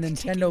creation of a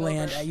Nintendo over.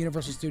 Land at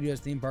Universal Studios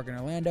theme park in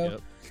Orlando.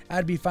 Yep.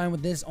 I'd be fine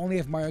with this only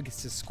if Mario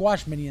gets to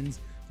squash minions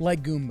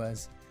like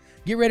Goombas.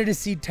 Get ready to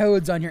see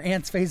toads on your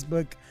aunt's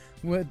Facebook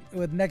with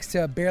next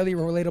to a barely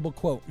relatable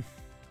quote.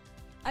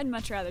 I'd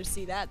much rather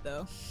see that,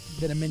 though,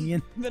 Than a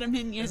minion. than a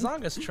minion. As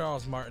long as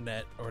Charles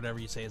Martinet, or whatever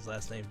you say his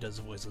last name, does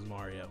the voice as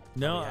Mario.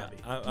 No, I'll be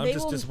happy. I'm They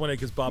just will- disappointed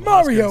because Bob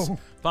Mario!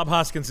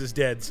 Hoskins is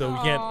dead, so we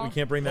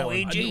can't bring that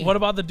one. What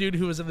about the dude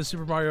who was in the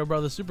Super Mario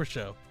Brothers Super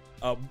Show?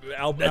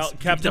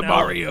 Captain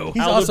Mario.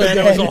 He's also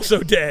Alabama dead. is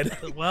also dead.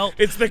 Well,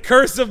 It's the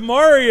curse of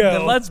Mario.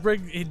 then let's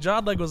bring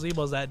John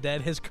Leguizamo's that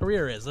dead. His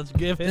career is. Let's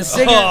give him.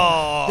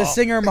 The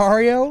singer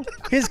Mario,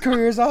 his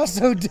career is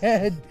also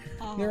dead.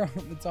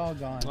 It's all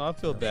gone. Well, I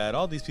feel bad.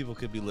 All these people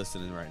could be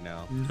listening right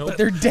now. But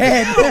they're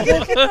dead.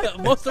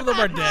 Most of them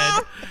are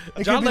dead.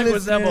 They John could be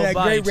listening to Leguizamo that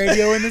might. great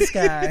radio in the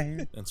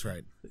sky. That's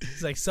right.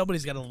 It's like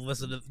somebody's got to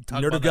listen to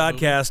talk Nerd of about that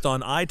movie. Godcast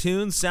on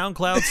iTunes,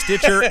 SoundCloud,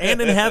 Stitcher, and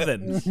in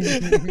heaven.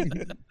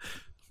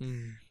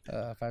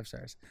 5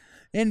 stars.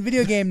 In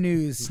video game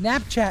news,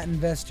 Snapchat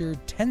investor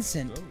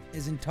Tencent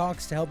is in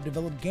talks to help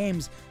develop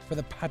games for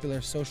the popular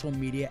social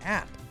media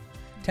app.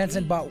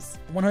 Tencent bought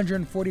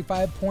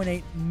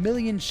 145.8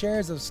 million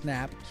shares of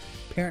Snap,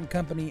 parent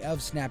company of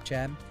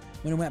Snapchat,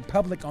 when it went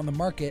public on the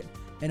market,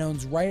 and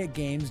owns Riot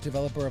Games,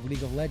 developer of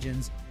League of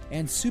Legends,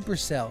 and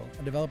Supercell,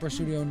 a developer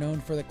studio known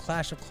for the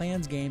Clash of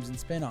Clans games and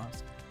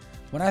spin-offs.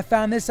 When I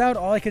found this out,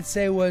 all I could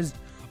say was,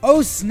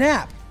 "Oh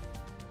snap!"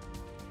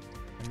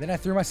 And then I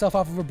threw myself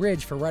off of a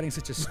bridge for writing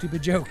such a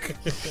stupid joke.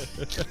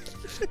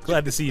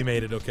 Glad to see you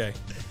made it okay.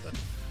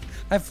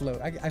 I float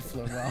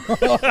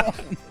well.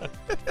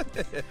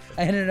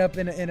 I ended up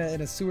in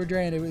a sewer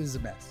drain. It was a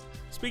mess.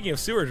 Speaking of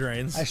sewer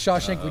drains, I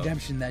Shawshank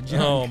Redemption that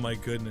junk. Oh my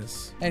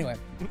goodness. Anyway,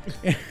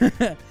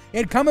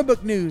 in comic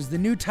book news, the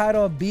new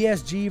title of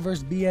BSG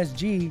vs.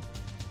 BSG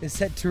is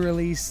set to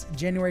release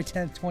January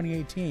 10th,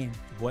 2018.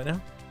 What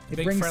now? It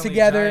Big brings Friendly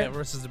together Giant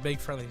versus the Big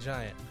Friendly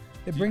Giant.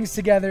 It brings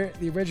together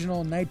the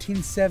original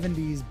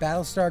 1970s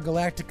Battlestar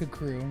Galactica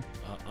crew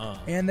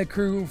and the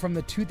crew from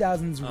the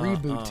 2000s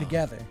reboot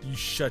together. You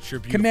shut your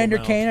beautiful Commander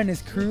mouth. Kane and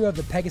his crew of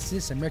the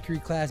Pegasus and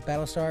Mercury-class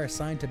Battlestar are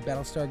assigned to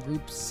Battlestar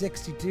Group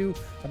 62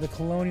 of the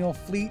Colonial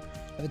Fleet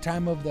at the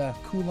time of the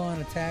Kulon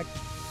attack.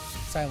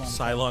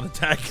 Cylon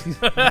attack.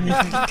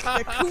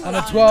 on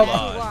the 12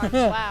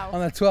 Wow. on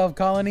the 12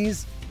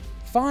 colonies.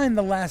 Find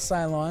the last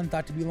Cylon,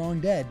 thought to be long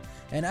dead.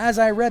 And as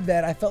I read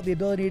that, I felt the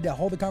ability to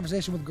hold the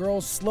conversation with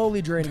girls slowly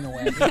draining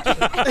away.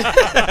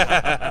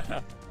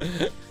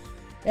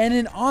 And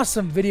in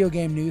awesome video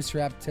game news to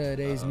wrap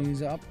today's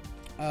news up,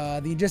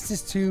 the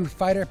Injustice 2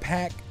 Fighter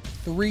Pack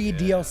 3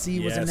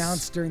 DLC was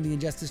announced during the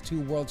Injustice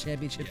 2 World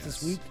Championships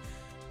this week.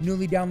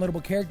 Newly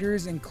downloadable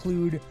characters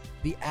include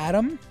the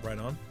Atom, Right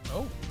on.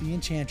 the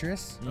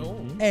Enchantress,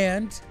 Oh.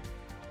 and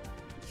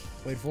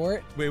wait for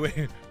it.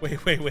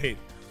 Wait.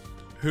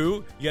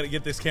 Who? You got to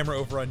get this camera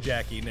over on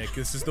Jackie, Nick.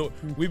 This is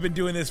we've been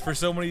doing this for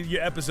so many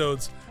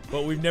episodes,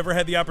 but we've never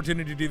had the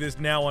opportunity to do this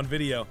now on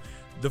video.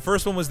 The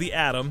first one was the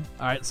Atom.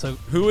 All right, so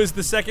who is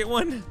the second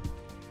one?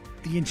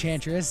 The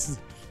Enchantress.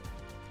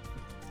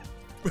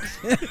 I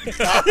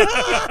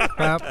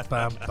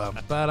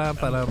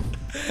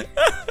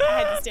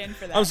had to stand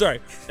for that. I'm sorry.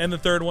 And the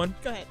third one?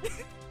 Go ahead.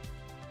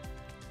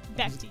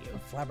 Back to you.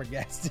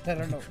 Flabbergasted. I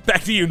don't know.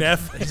 Back to you,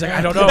 Neff. He's like,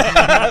 I don't know.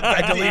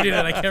 I deleted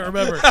it. I can't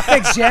remember.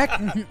 Thanks, Jack.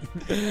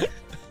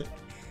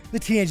 The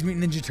Teenage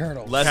Mutant Ninja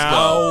Turtles. Let's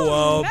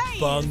go.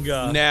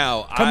 Cowabunga.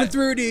 Now, Coming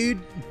through, dude.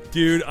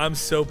 Dude, I'm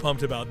so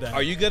pumped about that.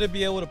 Are you going to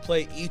be able to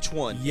play each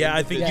one? Yeah,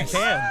 I think Yes. you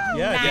can.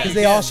 Yeah, Because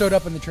they all showed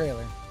up in the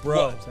trailer.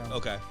 Bro. So.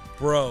 Okay.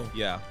 Bro.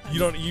 Yeah. You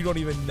don't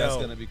even know. That's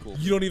gonna be cool.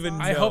 You don't even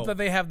know. I hope that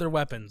they have their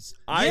weapons.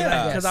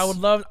 Because I would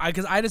love,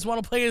 because I just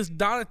want to play as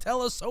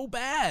Donatello so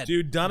bad.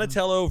 Dude,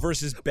 Donatello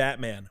versus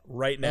Batman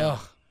right now.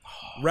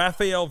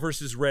 Raphael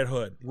versus Red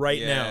Hood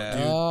right now,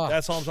 dude.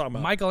 That's all I'm talking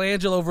about.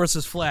 Michelangelo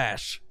versus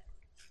Flash.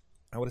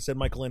 I would have said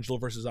Michelangelo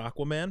versus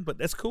Aquaman, but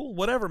that's cool.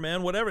 Whatever,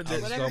 man. Whatever. Just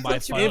There's go by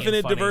funny infinite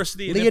and funny.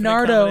 diversity and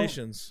Leonardo. infinite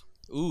combinations.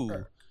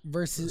 Ooh.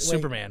 Versus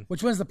Superman.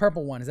 Which one's the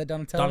purple one? Is that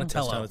Donatello?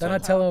 Donatello.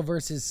 Donatello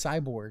versus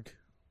Cyborg.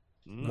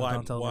 Why?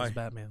 Donatello Why? versus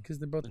Batman. Because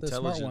they're both the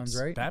smart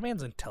ones, right?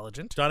 Batman's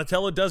intelligent.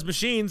 Donatello does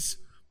machines.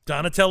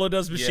 Donatello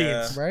does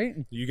machines. Right?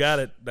 You got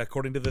it.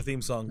 According to the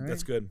theme song.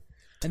 That's good.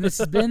 And this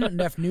has been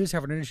Neff News.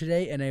 Have a good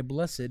today and a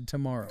blessed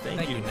tomorrow.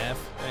 Thank you, Neff.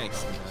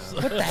 Thanks.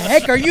 What the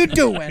heck are you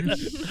doing?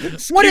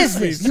 What is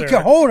me, this? You sir.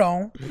 can hold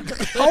on.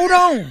 Hold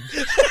on.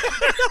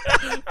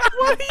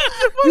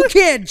 You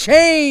can't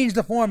change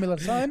the formula,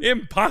 son.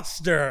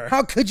 Imposter.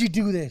 How could you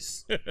do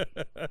this?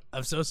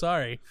 I'm so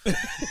sorry.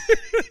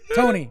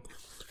 Tony,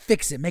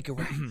 fix it. Make it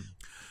right.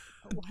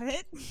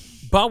 What?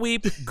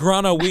 Baweep,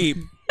 Grana Weep,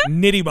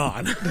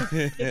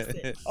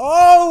 Nittybon.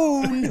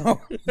 Oh,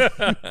 no.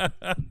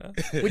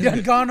 We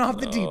done gone off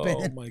the deep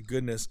end. Oh my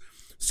goodness.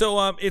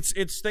 So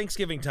it's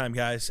Thanksgiving time,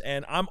 guys,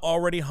 and I'm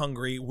already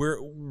hungry.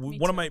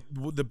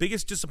 The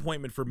biggest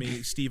disappointment for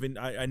me, Steven,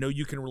 I know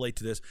you can relate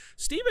to this.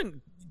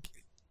 Steven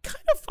kind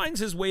of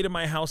finds his way to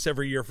my house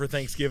every year for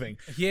Thanksgiving.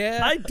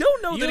 Yeah. I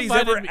don't know You that he's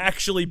invited ever me-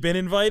 actually been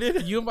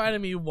invited. You invited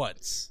me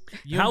once.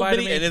 You How invited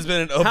many- me. It has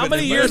been an open How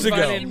many invite. years You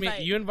ago? invited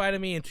me- You invited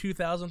me in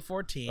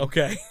 2014.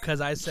 Okay. Because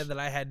I said that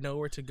I had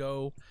nowhere to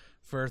go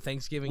for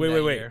Thanksgiving Wait.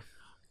 that year.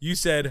 You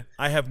said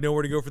I have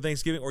nowhere to go for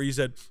Thanksgiving, or you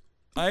said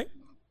I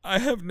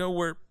have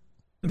nowhere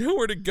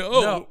Nowhere to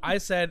go. No, I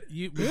said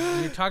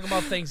you're talking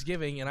about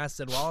Thanksgiving, and I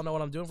said, well, I don't know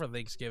what I'm doing for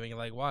Thanksgiving.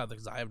 Like, why?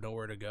 Because I have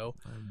nowhere to go.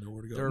 I have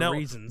nowhere to go. There are Now,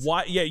 reasons.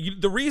 Why? Yeah,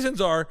 the reasons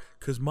are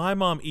because my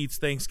mom eats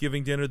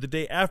Thanksgiving dinner the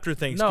day after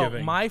Thanksgiving.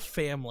 No, my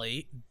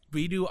family,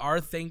 we do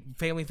our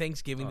family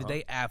Thanksgiving the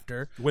day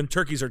after. When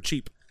turkeys are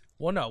cheap.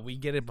 Well, no, we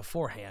get it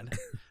beforehand.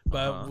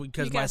 But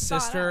because my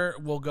sister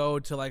will go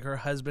to like her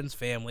husband's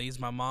families,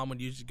 my mom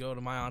would usually go to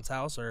my aunt's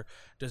house or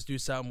just do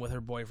something with her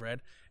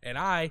boyfriend. And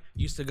I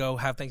used to go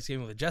have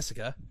Thanksgiving with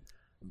Jessica.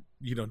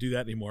 You don't do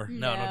that anymore.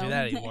 No, I don't do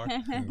that anymore.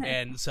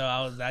 And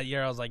so that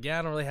year I was like, yeah,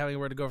 I don't really have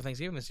anywhere to go for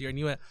Thanksgiving this year. And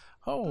you went,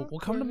 oh, well,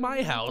 come to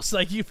my house.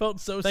 Like, you felt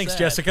so Thanks, sad.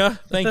 Jessica.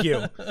 Thank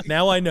you.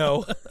 Now I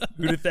know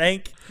who to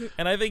thank.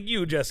 And I thank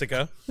you,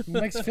 Jessica.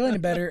 What makes you feel any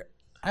better?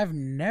 I've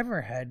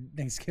never had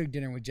Thanksgiving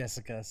dinner with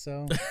Jessica,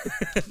 so.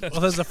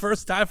 Well, there's the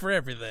first time for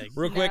everything.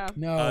 Real quick,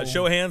 No.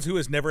 show of hands, who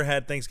has never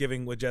had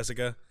Thanksgiving with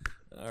Jessica?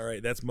 All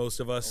right, that's most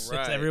of us.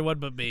 It's everyone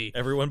but me.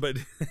 Everyone but.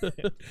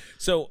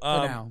 So,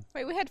 now.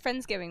 Wait, we had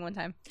Friendsgiving one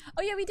time.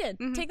 Oh yeah, we did.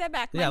 Take that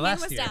back. Yeah, My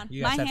hand last was year. down.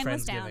 You My guys had hand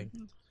was down.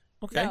 Friendsgiving.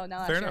 okay, No,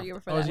 not fair last enough. year. You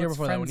were Oh, it was the year What's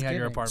before that when you had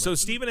your Friendsgiving? apartment. So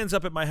Steven ends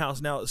up at my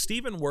house. Now,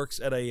 Steven works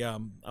at a,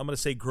 I'm going to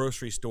say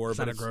grocery store. It's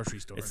but not a grocery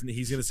store.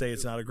 He's going to say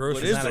it's not a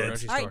grocery It's store. not a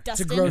grocery All store. right,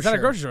 Dustin. It's not a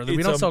grocery store. We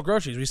It's don't a- sell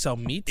groceries. We sell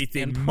meat It's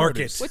a and market.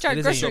 produce. Which are It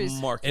is groceries?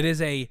 It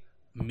is a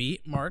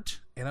meat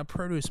mart and a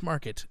produce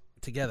market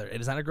together. It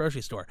is not a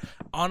grocery store.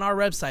 On our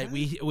website,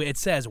 it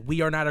says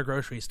we are not a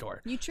grocery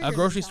store. You A triggered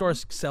grocery me, store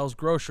sells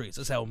groceries.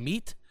 It sells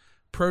meat,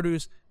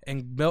 produce,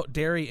 and milk,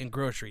 dairy, and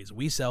groceries.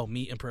 We sell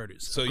meat and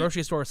produce. So a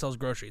grocery store sells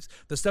groceries.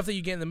 The stuff that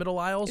you get in the middle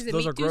aisles, Is it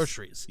those meat are juice?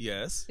 groceries.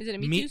 Yes. Is it a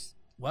meat, Meat- juice?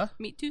 What?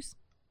 Meat juice?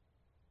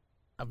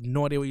 I have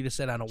no idea what you just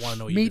said. I don't want to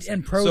know what you Meat just said.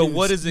 and produce. So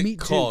what is it meat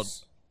called?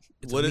 juice.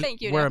 What is Thank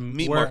you. We're Now. a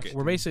Meat we're- market.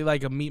 We're basically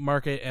like a meat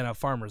market and a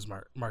farmer's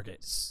market.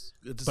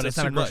 But it's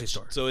not a grocery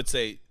store. So it's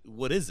a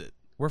what is it?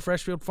 We're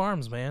Freshfield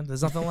Farms, man.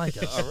 There's nothing like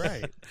us. All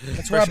right.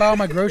 That's where I buy all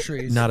my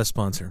groceries. Not a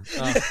sponsor.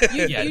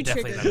 Yeah, You definitely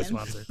triggered not a him.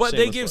 sponsor. But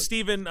they Shameless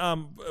give plug. Steven,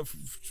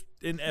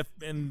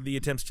 in the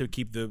attempts to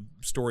keep the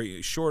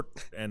story short,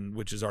 and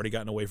which has already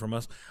gotten away from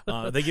us,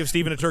 they give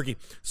Steven a turkey.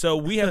 So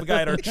we have a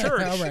guy at our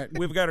church. All right.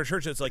 We have a guy at our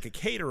church that's like a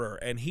caterer,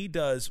 and he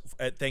does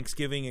at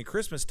Thanksgiving and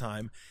Christmas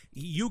time.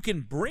 You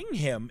can bring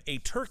him a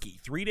turkey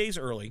 3 days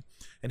early,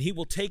 and he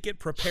will take it,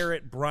 prepare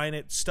it, brine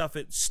it, stuff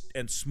it,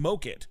 and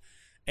smoke it.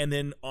 And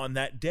then on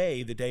that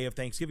day, the day of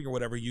Thanksgiving or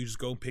whatever, you just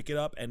go pick it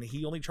up, and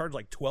he only charged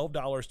like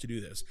 $12 to do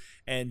this.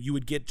 And you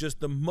would get just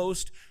the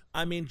most,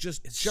 I mean,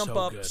 just jump so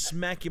up, good.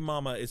 smack your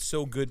mama. It's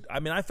so good. I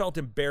mean, I felt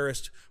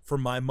embarrassed for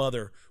my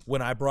mother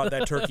when I brought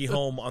that turkey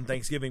home on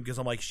Thanksgiving because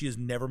I'm like, she has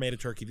never made a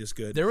turkey this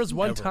good. There was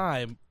one ever.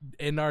 time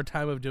in our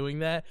time of doing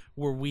that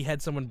where we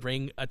had someone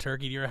bring a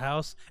turkey to your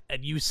house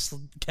and you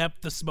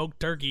kept the smoked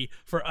turkey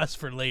for us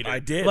for later. I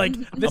did. Like,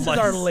 this I'm is like-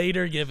 our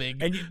later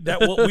giving. And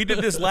we did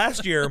this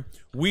last year.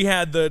 We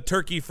had the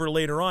turkey for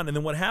later on, and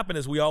then what happened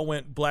is we all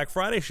went Black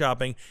Friday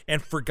shopping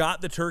and forgot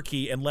the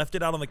turkey and left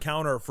it out on the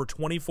counter for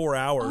 24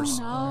 hours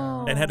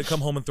and had to come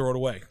home and throw it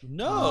away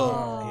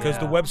No. because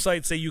the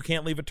websites say you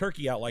can't leave a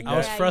turkey out like I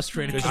was that.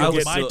 frustrated Because because you'll it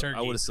was get my I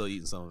turkey. would have still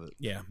eaten some of it.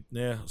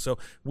 Yeah. So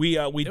we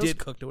If it was did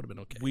cooked, it would have been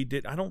okay. we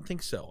did. I don't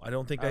think so. I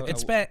don't think that.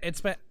 It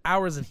spent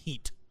hours in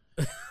heat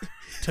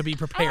to be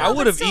prepared. I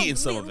would have Still, eaten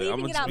some of it. I'm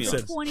leaving it gonna out be for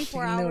honest.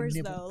 24 No hours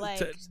nibble. though.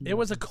 Like, It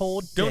was a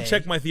cold Don't day.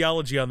 check my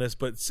theology on this,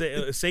 but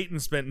Satan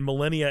spent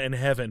millennia in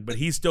heaven, but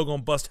he's still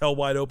gonna bust hell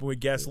wide open with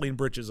gasoline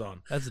britches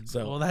on. That's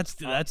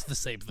that's the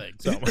same thing.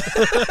 So.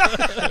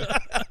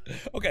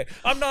 Okay,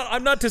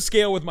 I'm not to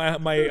scale with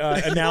my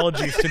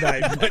analogies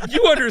tonight, but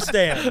you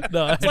understand.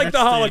 No, I it's like the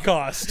understand.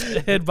 Holocaust.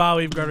 And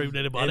Bobby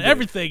Garden about Indeed.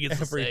 everything is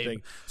the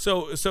Everything.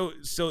 same.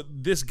 So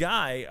this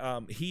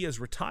guy, he has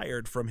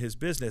retired from his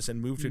business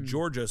and moved to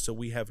Georgia, so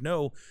we have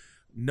no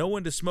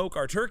one to smoke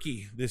our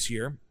turkey this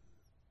year.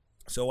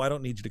 So I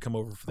don't need you to come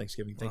over for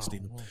Thanksgiving. Thanks,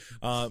 Stephen.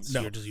 So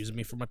No, you're just using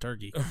me for my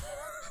turkey.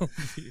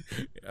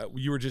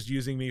 you were just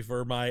using me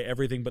for my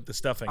everything but the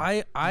stuffing.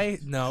 I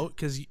know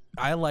because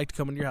I liked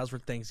coming to your house for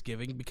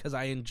Thanksgiving because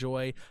I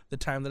enjoy the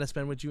time that I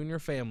spend with you and your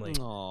family.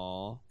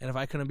 Aww. And if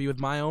I couldn't be with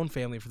my own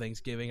family for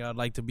Thanksgiving, I'd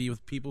like to be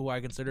with people who I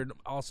considered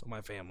also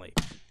my family.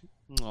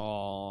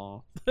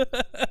 Aww.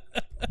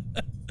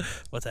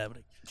 What's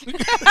happening?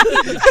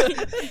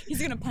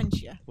 he's gonna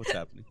punch you. What's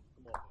happening?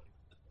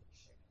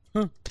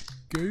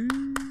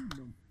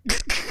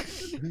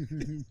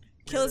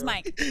 Kill his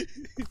mic.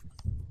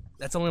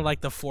 That's only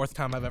like the fourth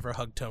time I've ever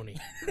hugged Tony.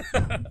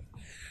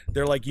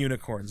 They're like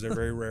unicorns. They're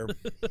very rare.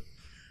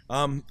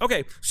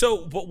 Okay,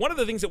 so but one of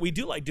the things that we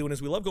do like doing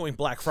is we love going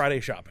Black Friday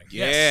shopping.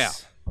 Yeah.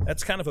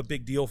 That's kind of a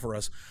big deal for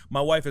us. My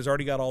wife has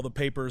already got all the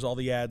papers, all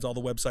the ads, all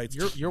the websites.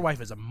 Your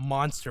wife is a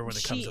monster when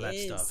it comes She to that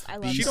is. stuff. I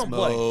love She her. don't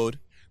play. Mode.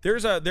 There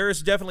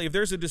is definitely, if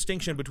there's a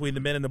distinction between the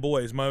men and the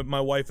boys, my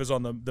wife is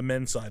on the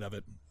men's side of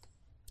it.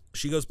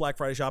 She goes Black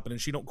Friday shopping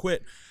and she don't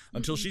quit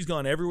until she's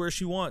gone everywhere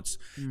she wants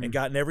and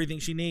gotten everything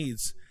she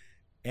needs.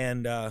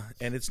 and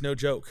it's no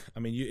joke. I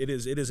mean, it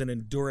is an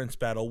endurance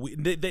battle.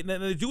 They're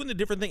doing the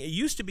different thing. It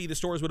used to be the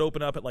stores would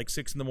open up at like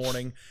 6 a.m,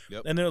 and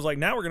then it was like,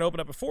 now we're gonna open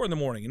up at 4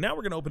 a.m, and now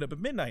we're gonna open up at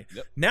midnight.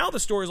 Now the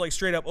stores like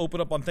straight up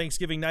open up on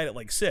Thanksgiving night at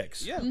like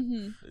 6. Yeah.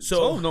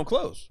 So don't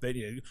close. They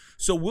do.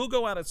 So we'll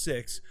go out at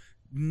 6.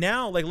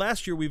 Now, like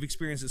last year, we've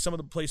experienced that some of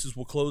the places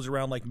will close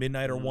around like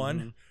midnight or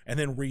 1, and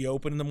then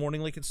reopen in the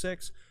morning like at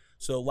 6.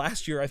 So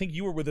last year, I think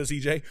you were with us,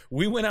 EJ.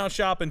 We went out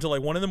shopping until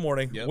like 1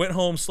 a.m, went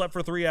home, slept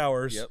for 3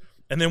 hours,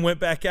 and then went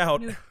back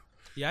out.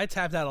 Yeah, I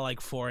tapped out at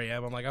like 4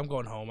 a.m. I'm like, I'm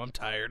going home. I'm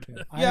tired.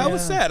 Yeah, I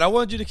was sad. I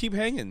wanted you to keep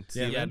hanging.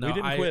 Yeah, no, we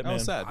didn't quit, man. I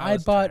was sad. I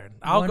bought.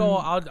 I'll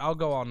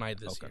go all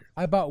night this year.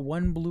 I bought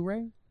 1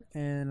 Blu-ray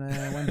and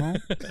I went home.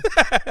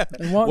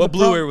 What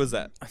Blu-ray was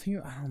that? I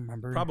don't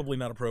remember. Probably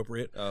not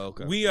appropriate. Oh,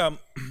 okay. We I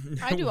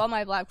do all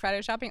my Black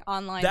Friday shopping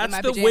online. That's in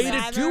my the pajamas. way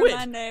to do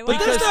it. But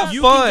Because that's not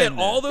you fun. can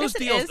get all those Yes, it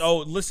deals. is. Oh,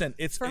 listen,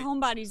 it's For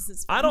homebodies,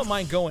 it's fun. I don't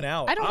mind going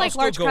out. I don't I'll like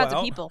still large go crowds of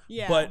out, people.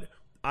 Yeah. But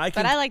I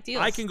like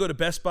deals. I can go to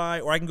Best Buy,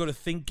 or I can go to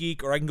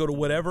ThinkGeek, or I can go to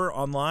whatever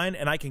online,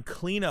 and I can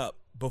clean up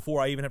before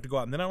I even have to go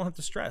out, and then I don't have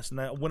to stress.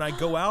 And when I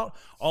go out,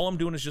 all I'm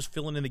doing is just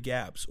filling in the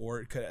gaps,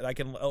 or I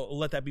can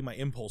let that be my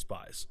impulse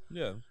buys.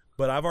 Yeah.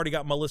 But I've already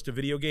got my list of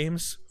video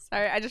games.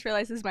 Sorry, I just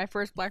realized this is my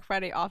first Black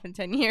Friday off in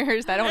 10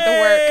 years. I don't have to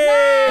work.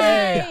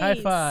 Hey, high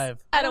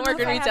five. I don't work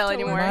in retail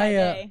anymore.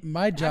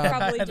 My job.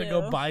 I had to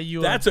go buy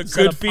you. That's a set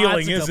good of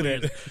feeling, pots a couple isn't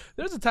it? years.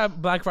 There's a time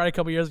Black Friday a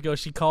couple years ago.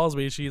 She calls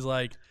me. She's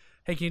like,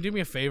 "Hey, can you do me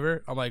a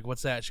favor?" I'm like,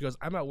 "What's that?" She goes,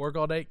 "I'm at work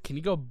all day. Can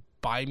you go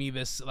buy me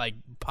this like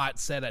pot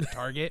set at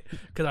Target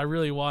because I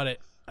really want it."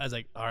 I was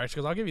like, all right. She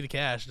goes, I'll give you the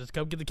cash. Just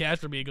come get the cash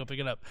for me and go pick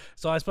it up.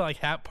 So I spent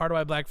like part of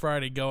my Black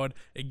Friday going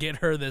and get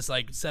her this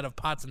like set of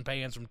pots and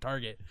pans from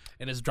Target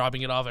and just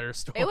dropping it off at her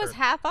store. It was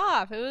half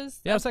off. It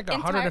was it's like a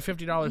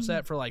 $150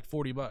 set for like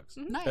 $40.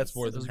 Nice. That's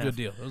more It than was a half. good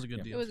deal. It was a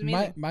good deal. It was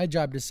amazing. My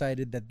job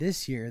decided that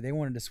this year they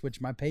wanted to switch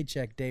my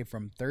paycheck day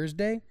from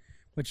Thursday,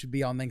 which would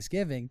be on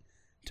Thanksgiving,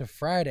 to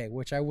Friday,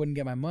 which I wouldn't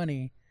get my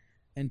money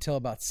until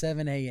about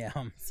 7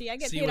 a.m. See, I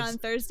get paid on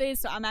Thursdays,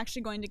 so I'm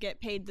actually going to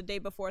get paid the day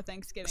before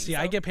Thanksgiving. See, so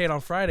I get paid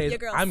on Fridays. your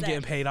girl's I'm set.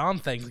 getting paid on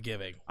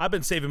Thanksgiving. I've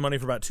been saving money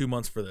for about 2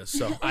 months for this,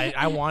 so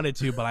I wanted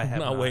to, but I have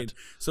not. wait.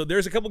 So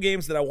there's a couple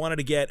games that I wanted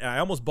to get, and I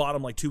almost bought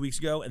them like 2 weeks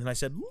ago, and then I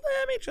said,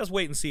 let me just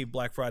wait and see.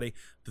 Black Friday,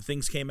 the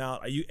things came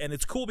out, and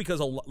it's cool because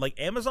like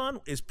Amazon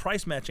is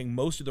price matching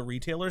most of the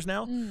retailers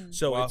now.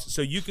 So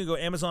so you can go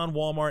Amazon,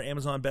 Walmart,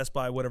 Amazon, Best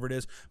Buy, whatever it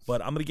is.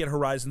 But I'm gonna get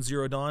Horizon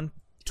Zero Dawn,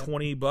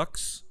 $20.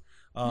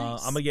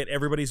 Nice. I'm gonna get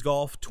Everybody's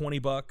Golf,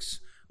 $20.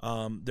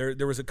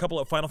 There was a couple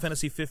of Final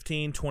Fantasy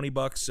 15,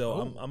 $20. So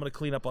I'm gonna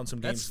clean up on some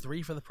games. That's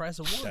 3 for the price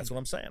of 1. That's what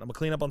I'm saying. I'm gonna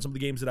clean up on some of the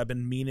games that I've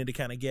been meaning to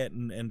kind of get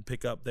and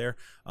pick up there.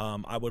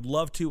 I would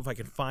love to if I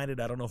can find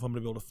it. I don't know if I'm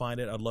gonna be able to find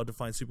it. I'd love to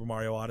find Super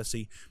Mario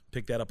Odyssey.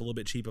 Pick that up a little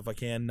bit cheap if I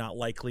can. Not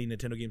likely.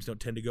 Nintendo games don't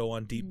tend to go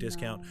on deep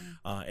discount.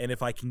 And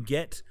if I can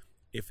get,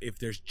 if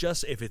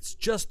it's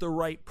just the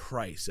right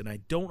price, and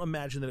I don't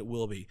imagine that it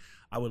will be,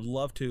 I would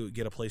love to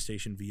get a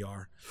PlayStation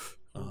VR.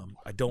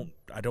 I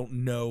don't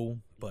know,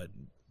 but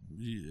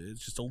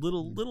it's just a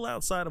little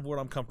outside of what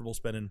I'm comfortable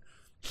spending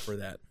for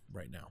that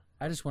right now.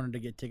 I just wanted to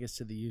get tickets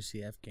to the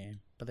UCF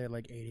game, but they're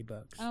like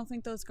 $80. I don't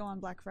think those go on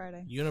Black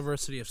Friday.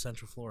 University of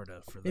Central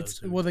Florida for those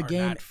who the are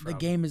game not from. the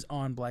game is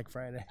on Black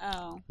Friday.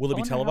 Oh. Will it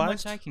be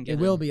televised? It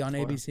will be on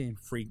ABC.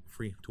 Free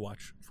to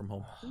watch from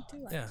home.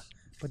 Yeah.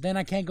 But then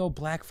I can't go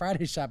Black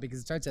Friday shopping because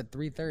it starts at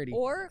 3:30.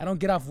 Or I don't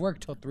get off work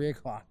till 3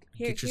 o'clock.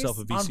 Get yourself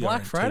a VCR on Black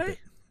and tape Friday? it.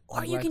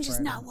 Or you can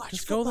just not watch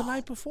Just football. go the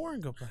night before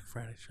and go Black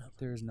Friday shop.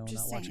 There is no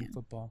Just not watching saying.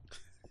 football.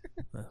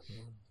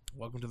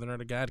 Welcome to the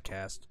Nerd of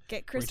Godcast.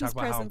 Get where we Christmas talk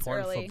about how presents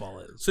important early. football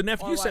is. So,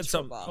 Neff, Or you said watch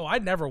something. football. Oh, I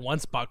never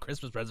once bought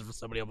Christmas presents for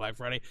somebody on Black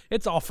Friday.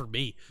 It's all for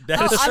me.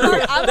 That is I'm true.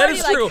 already- I'm That already,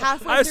 is like, true.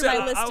 halfway through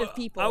my list of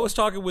people. I was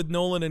talking with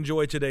Nolan and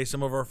Joy today,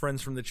 some of our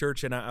friends from the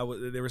church, and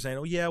they were saying,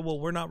 "Oh yeah, well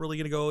we're not really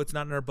going to go. It's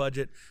not in our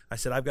budget." I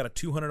said, "I've got a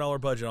 $200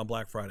 budget on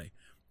Black Friday,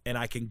 and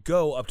I can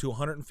go up to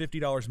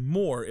 $150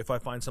 more if I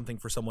find something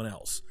for someone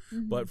else."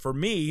 But for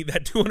me,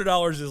 that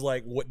 $200 is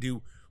like,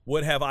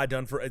 what have I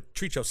done for?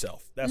 Treat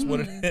yourself. That's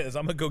what it is.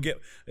 I'm gonna go get.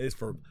 It's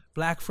for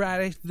Black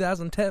Friday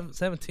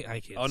 2017. I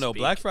can't. Oh no,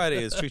 speak. Black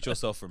Friday is treat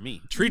yourself for me.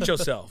 treat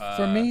yourself.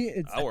 For me,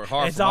 it's I work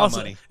hard It's for also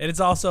my money. and it's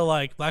also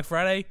like Black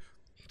Friday.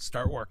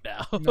 Start work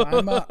now.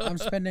 no, I'm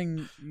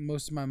spending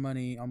most of my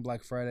money on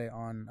Black Friday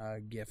on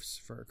gifts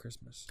for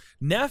Christmas.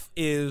 Neff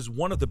is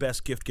one of the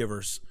best gift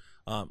givers.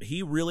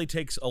 He really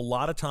takes a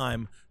lot of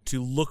time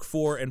to look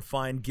for and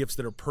find gifts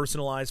that are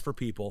personalized for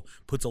people,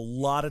 puts a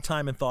lot of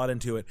time and thought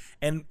into it,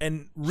 and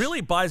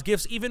really buys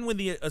gifts even when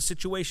a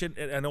situation,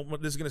 and I don't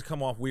want this is going to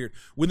come off weird,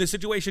 when the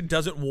situation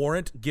doesn't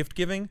warrant gift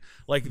giving.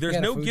 Like there's Yeah,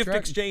 no food gift truck.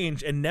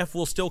 exchange, and Neff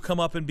will still come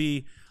up and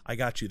be, I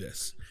got you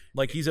this.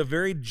 Like he's a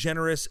very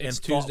generous and It's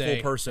thoughtful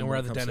Tuesday, person. and we're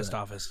when at it the comes to dentist that.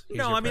 office. Here's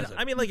No, your I mean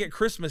present. like at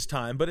Christmas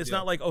time, but it's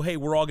not like, oh hey,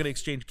 we're all going to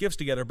exchange gifts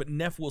together. But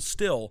Neff will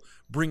still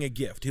bring a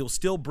gift. He'll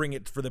still bring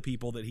it for the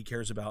people that he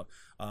cares about.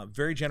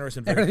 Very generous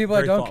and And very for the people I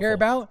very don't thoughtful. care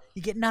about,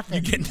 you get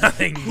nothing. You get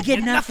nothing. You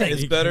get nothing.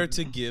 It's better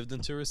to give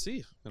than to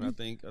receive, and I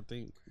think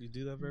you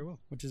do that very well.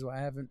 Which is why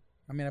I haven't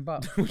I mean, I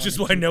bought. Which is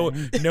one or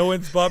why two no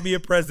one's bought me a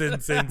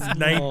present since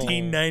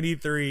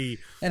 1993.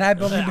 And I've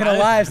only been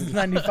alive since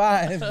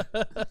 95.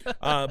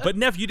 But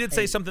Neff, you did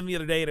say something the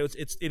other day, and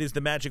it is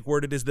the magic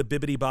word. It is the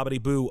bibbity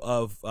bobbity boo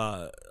of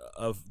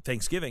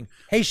Thanksgiving.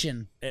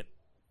 Haitian.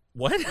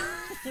 What?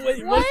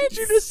 Wait, what did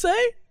you just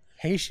say?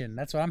 Haitian.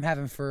 That's what I'm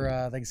having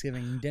for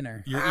Thanksgiving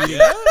dinner. You're eating.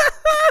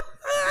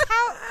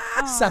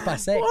 Ça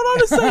passe. Hold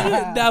on a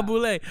second.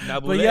 Naboule.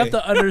 But you have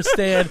to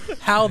understand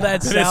how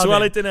that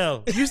sounded.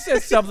 You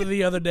said something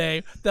the other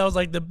day that was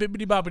like the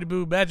bibbity bobbity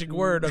boo magic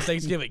word of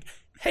Thanksgiving.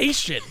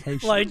 Haitian.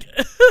 Like, what?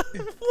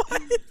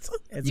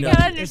 You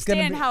gotta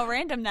understand how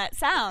random that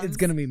sounds. It's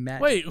gonna be mad.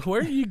 Wait,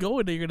 where are you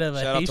going? You're gonna have a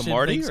Shout out Haitian to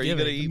Marty. Are you Thanksgiving?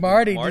 gonna eat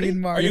Marty, Marty? dude,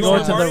 Marty. Are you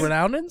going to the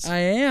Renownans? I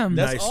am.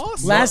 That's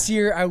awesome. Last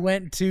year, I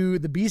went to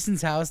the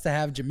Beeson's house to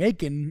have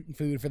Jamaican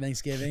food for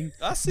Thanksgiving.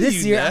 I see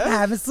This you, year, Neff. I'm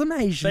having some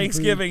Haitian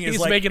Thanksgiving food. is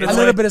He's like making a it's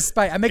little like- bit of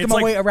spice. I'm making it's my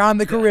like- way around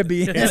the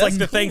Caribbean. It's like the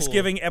cool.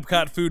 Thanksgiving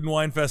Epcot Food and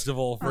Wine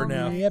Festival for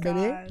now. Yeah,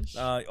 baby.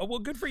 Well,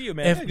 good for you,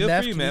 man. If good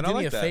Neff, for you, can man. you do I me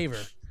like a that. favor?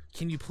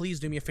 Can you please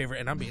do me a favor?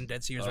 And I'm being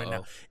dead serious right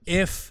now.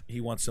 If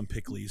He wants some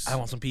pickles. I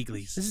want some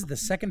peeklies. This is the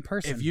second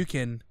person If you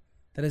can,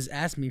 that has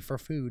asked me for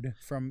food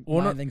from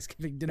Well, my no-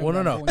 Thanksgiving dinner. well, no,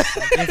 when I'm no. going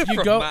to. If you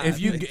From go, mine.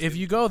 if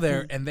you go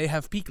there and they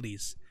have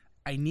peeklies,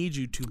 I need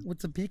you to.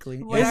 What's a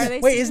peekly? What are they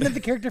Wait, saying? isn't it the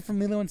character from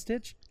Lilo and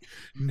Stitch?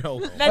 No,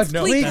 That's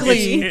no.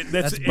 Pleakley.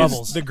 That's That's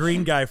Bubbles. the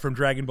green guy from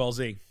Dragon Ball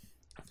Z.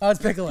 Oh, it's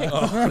Piccolo.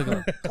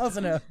 Piccolo. Close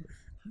enough.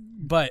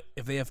 But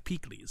if they have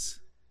peeklies,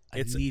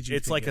 I need you.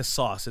 It's to like get- a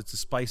sauce. It's a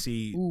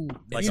spicy, Ooh,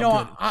 like you a know,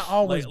 good- I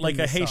always like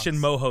bring a the Haitian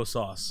sauce. mojo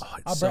sauce. Oh,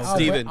 it's I'll so bring- I'll good.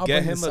 Steven, I'll get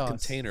bring the him a sauce.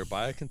 container.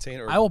 Buy a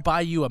container. I will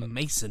buy you a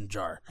mason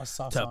jar A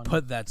sauce to on.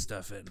 put that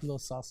stuff in. A little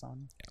sauce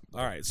on.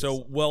 All right,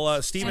 so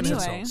Steven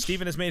Anyway.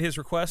 has made his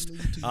request.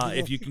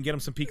 If you can get him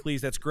some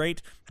peeklies, that's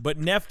great. But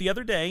Neff, the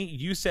other day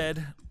you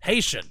said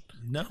Haitian.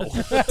 no.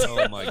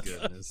 Oh my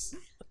goodness.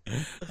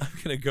 I'm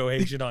gonna go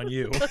Haitian on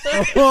you.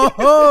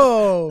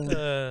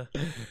 Oh,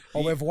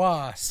 au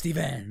revoir,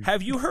 Steven.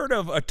 Have you heard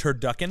of a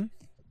turducken?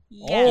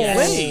 Yes.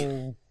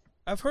 Wait.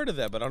 I've heard of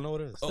that, but I don't know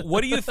what it is.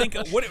 What do you think?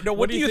 What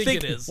do you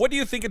think it is? What do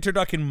you think a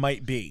turducken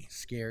might be?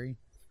 Scary.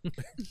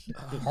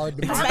 Hard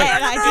to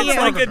Bad It's idea.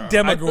 like a I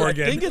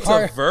demogorgon. think it's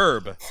Hard- a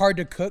verb. hard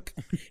to cook.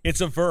 It's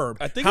a verb.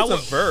 I think it's a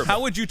verb.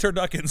 How would you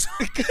turduckens?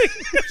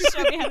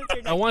 Show me how to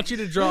turn I want you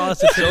to draw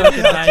us a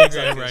turducken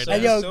diagram right Hey,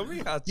 now. yo, Show me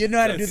how to you know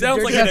how to It do the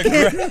sounds like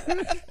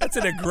turducken. that's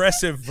an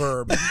aggressive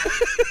verb.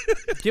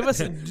 Give us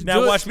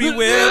Now watch me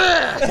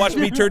whip. Watch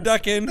me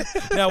turducken.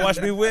 Now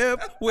watch me whip.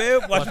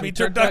 Watch me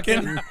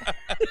turducken.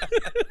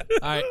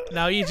 All right,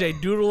 now EJ,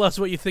 doodle us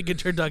what you think a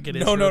turducken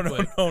is. No. real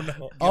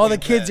quick. All the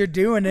kids are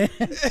doing it.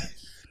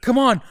 Come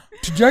on,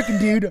 turducken,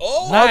 dude.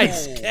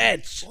 Nice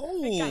catch.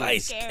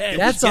 Nice catch.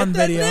 That's on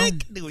that, video.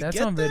 Nick? Did we That's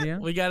get on that? video.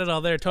 We got it all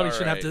there. Tony All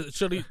should have right. to.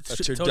 Tony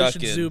should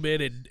turducken. zoom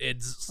in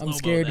and slow-mo I'm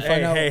scared to that.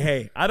 find out.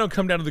 Hey! I don't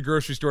come down to the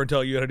grocery store and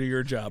tell you how to do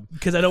your job.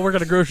 Because I don't work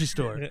at a grocery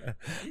store.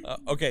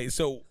 Okay,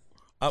 so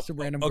It's a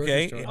random grocery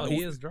okay, store. Oh,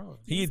 he is drawing.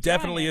 he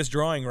definitely is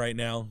drawing right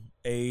now.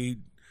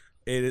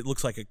 It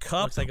looks like a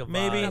cup, Looks like a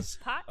maybe. vase.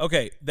 pot?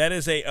 Okay, that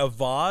is a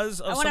vase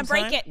of I some want to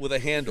break kind. it. With a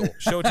handle.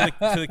 Show it to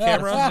the Do you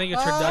camera. think a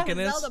turducken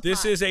is? Zelda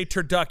This pot. is a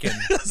turducken.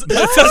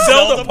 That's a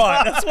Zelda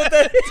pot. That's what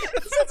that is.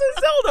 That's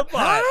a Zelda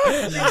pot.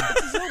 It's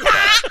a Zelda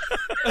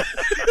pot.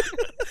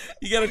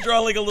 You got to draw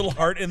like a little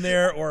heart in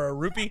there or a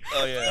rupee.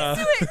 Oh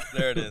yeah.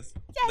 There it is.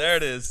 There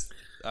it is.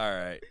 All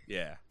right.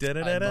 Yeah.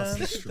 Da-da-da-da.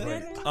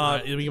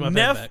 Let me get my pen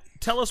Neff, back.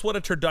 tell us what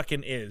a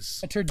turducken is.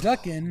 A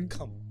turducken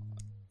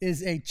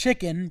is a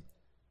chicken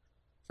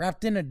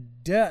wrapped in a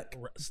duck.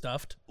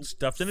 Stuffed.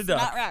 Stuffed in a Not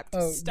duck. wrapped.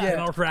 Oh, Stuffed.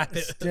 yeah. I'll wrap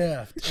it.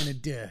 Stuffed in a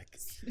duck.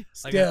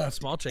 Like a Stuffed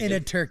small chicken. in a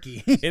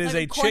turkey. It is Like a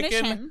a Cornish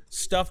chicken hen.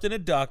 stuffed in a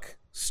duck,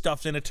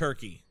 stuffed in a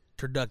turkey.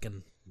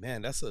 Turducken.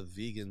 Man, that's a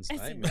vegan's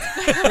nightmare.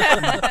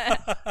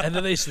 And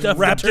then they stuff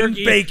Wrapped the in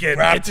turkey bacon.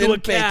 into a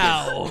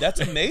cow. That's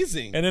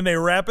amazing. And then they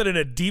wrap it in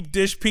a deep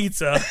dish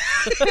pizza.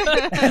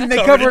 And they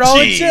Covered covered in all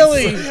the cheese.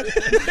 chili.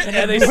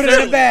 And they Put it in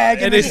serve a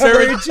bag and they serve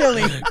cover it- it in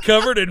chili.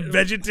 covered in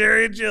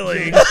vegetarian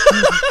chili.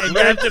 And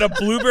wrapped in a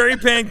blueberry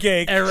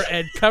pancake.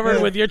 and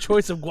covered with your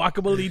choice of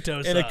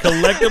guacamolito In a sauce.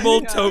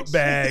 collectible tote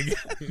bag.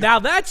 Now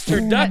that's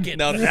turducken.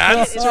 Now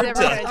that's It's never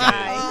gonna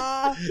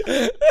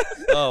die.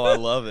 Oh, I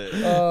love it.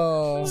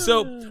 Oh.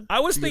 So I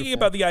was thinking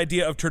about the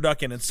idea of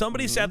turducken, and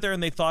somebody sat there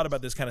and they thought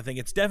about this kind of thing.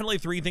 It's definitely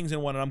three things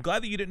in one, and I'm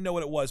glad that you didn't know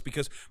what it was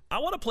because I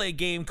want to play a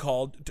game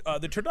called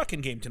the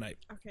turducken game tonight.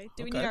 Okay.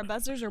 Do we need our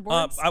buzzers or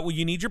boards? Well,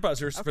 you need your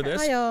buzzers for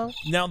this.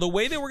 Now, the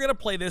way that we're going to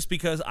play this,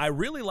 because I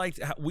really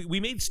liked how we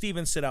made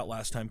Steven sit out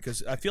last time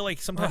because I feel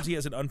like sometimes he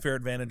has an unfair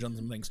advantage on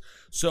some things.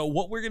 So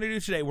what we're going to do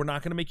today, we're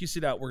not going to make you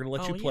sit out. We're going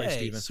to let you play, yay,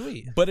 Steven.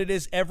 sweet. But it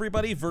is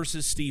everybody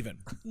versus Steven.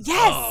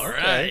 Yes. All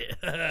right.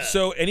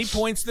 So any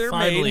points that are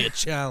Finally made, a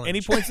challenge.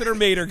 any points that are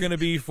made are going to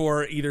be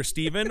for either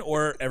Steven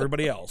or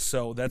everybody else.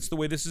 So that's the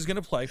way this is going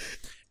to play.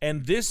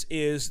 And this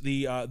is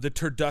the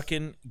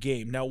turducken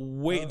game. Now,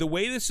 the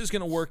way this is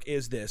going to work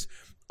is this.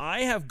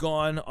 I have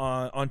gone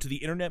onto the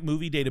Internet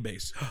Movie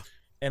Database,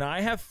 and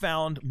I have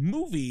found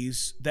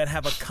movies that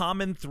have a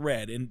common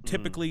thread, and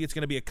typically it's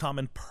going to be a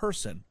common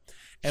person.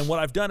 And what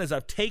I've done is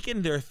I've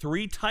taken their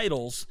 3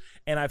 titles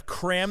and I've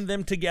crammed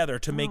them together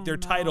to make their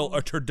title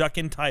a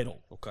turducken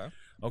title.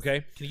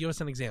 Okay. Can you give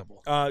us an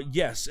example?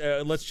 Yes.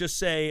 Let's just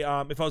say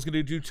if I was going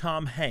to do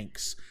Tom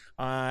Hanks,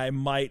 I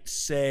might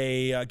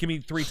say, give me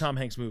 3 Tom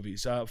Hanks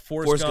movies: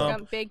 Forrest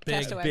Gump, Big,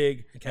 Castaway.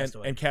 Big,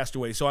 and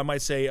Castaway. So I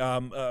might say,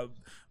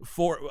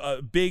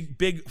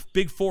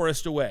 Big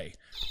Forest Away,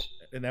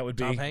 and that would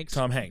be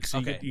Tom Hanks.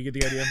 You get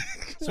the idea.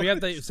 So you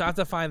have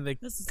to find the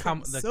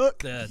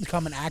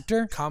common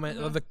actor,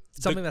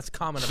 something that's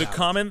common.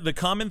 The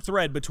common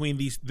thread between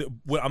these. I'm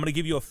going to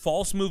give you a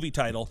false movie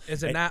title.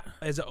 Is it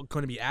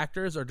going to be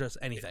actors or just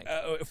anything?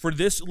 For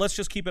this, let's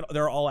just keep it.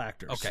 They're all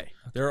actors. Okay.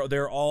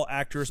 They're all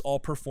actors, all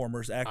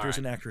performers, actors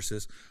and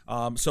actresses.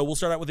 So we'll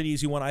start out with an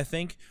easy one. I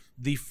think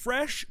The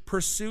Fresh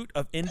Pursuit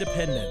of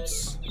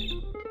Independence.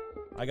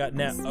 I got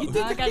now. I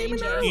got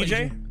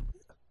EJ.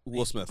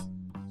 Will Smith.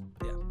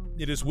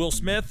 It is Will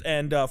Smith,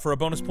 and for a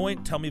bonus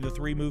point, tell me the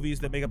 3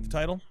 movies that make up the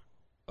title,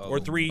 or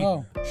 3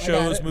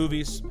 shows,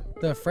 movies.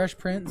 The Fresh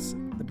Prince,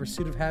 The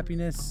Pursuit of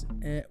Happiness.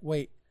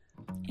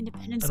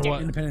 Independence Day.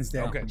 Independence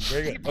Day. Okay,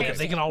 very good. Okay,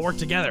 they can all work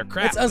together.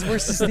 Crap. It's Us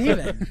versus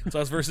Steven. It's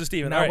Us versus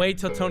Steven. Now wait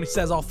till Tony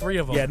says all 3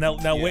 of them. Yeah.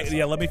 Now wait.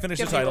 Yeah. Let me finish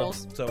the title.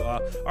 So,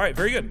 all right.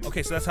 Very good.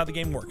 Okay. So that's how the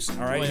game works.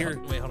 All right.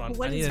 Wait, hold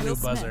on. I need a new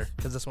buzzer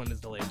because this one is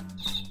delayed.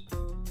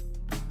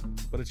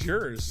 But it's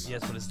yours.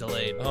 Yes, but it's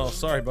delayed. Oh,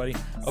 sorry, buddy.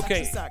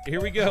 Okay, here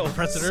we go.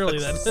 Press it early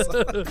then.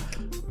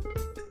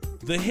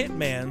 The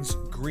Hitman's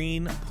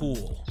Green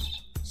Pool.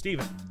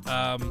 Steven.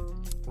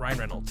 Ryan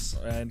Reynolds.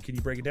 And can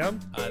you break it down?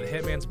 The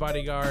Hitman's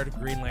Bodyguard,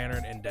 Green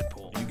Lantern, and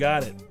Deadpool. You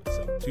got it.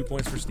 So 2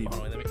 points for Steven.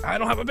 I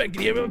don't have a pen.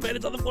 Can you hand me a pen?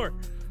 It's on the floor.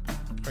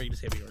 Or you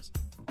just hand me yours.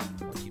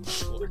 I'll keep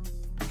it on the floor.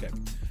 Okay.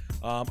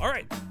 All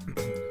right.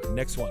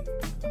 Next one.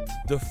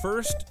 The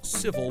First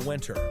Civil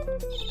Winter.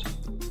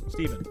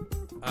 Steven.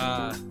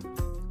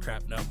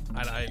 Crap, no.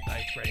 I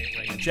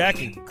right.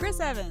 Jackie.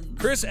 Chris Evans.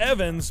 Chris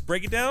Evans.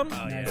 Break it down.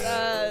 Oh,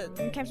 yeah.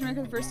 Captain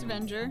America: The First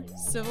Avenger,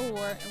 Civil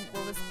War, and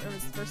what was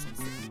first?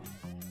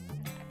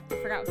 I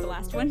forgot what the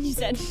last one you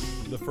said.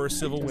 The First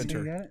Civil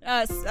Winter.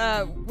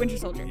 Winter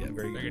Soldier. Yeah,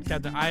 very good.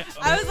 Captain, I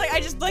was like, I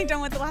just blanked on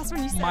what the last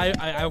one you said.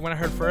 When I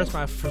heard first,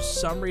 for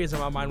some reason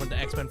my mind went to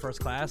X-Men First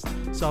Class,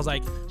 so I was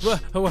like,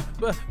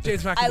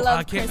 James McAvoy. I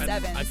love Chris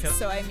Evans,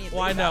 so I immediately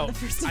I know. the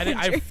First Avenger.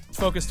 I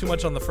focused too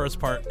much on the first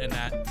part and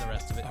not the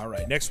rest of it. All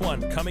right, next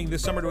one. Coming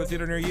this summer to a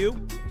theater near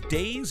you,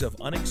 Days of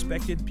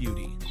Unexpected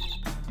Beauty.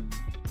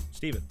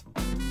 Steven.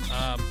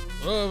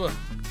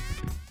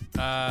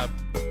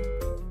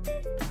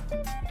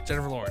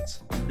 Jennifer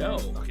Lawrence. No.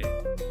 Okay.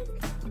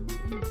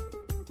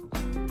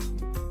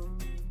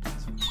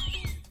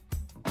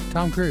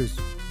 Tom Cruise.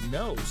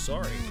 No,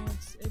 sorry.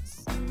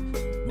 It's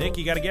Nick,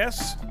 you got a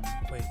guess?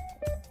 Wait.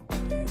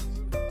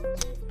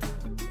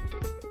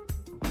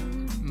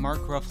 Mark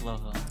Ruffalo.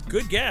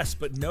 Good guess,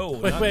 but no.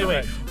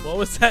 Wait. What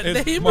was that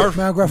name? Mark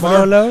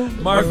Ruffalo.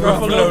 Mark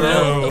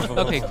Ruffalo.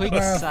 Okay, quick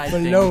side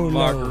thing.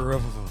 Mark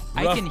Ruffalo.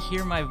 I can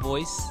hear my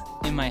voice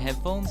in my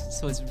headphones,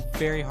 so it's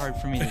very hard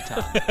for me to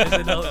talk. Is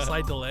it a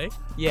slight delay?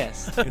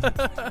 Yes.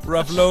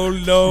 Ruffalo,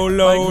 low.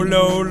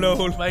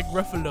 Like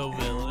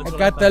Ruffalo-ville. I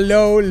got the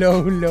low.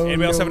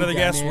 Anybody else have another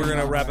guess? We're going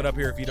to wrap it up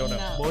here if you don't know.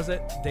 What was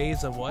it?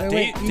 Days of what?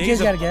 Wait, you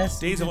just got a guess.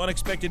 Days of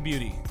Unexpected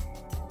Beauty.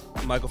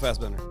 Michael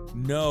Fassbender.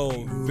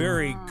 No,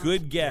 very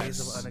good guess. Days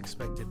of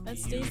Unexpected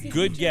That's Beauty. Days of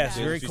Good Future guess, Past.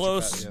 very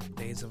close.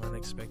 Days of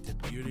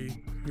Unexpected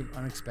Beauty.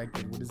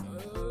 Unexpected. What is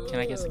that? Can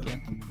I guess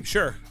again?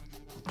 Sure.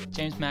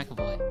 James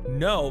McAvoy.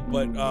 No,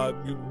 but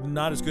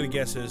not as good a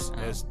guess as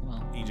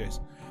well. EJ's.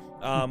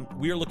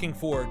 We are looking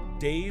for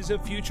Days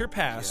of Future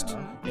Past,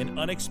 An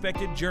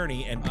Unexpected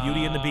Journey, and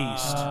Beauty and the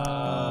Beast.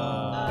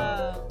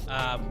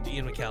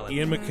 Ian McKellen.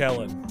 Ian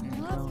McKellen.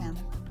 I love him.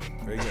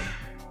 Very good.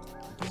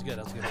 That's good.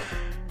 That's good.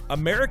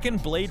 American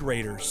Blade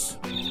Raiders.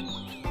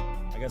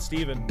 I got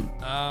Steven.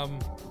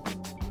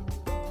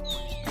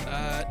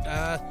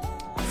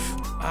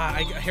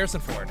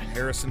 Harrison Ford.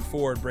 Harrison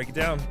Ford. Break it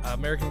down.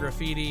 American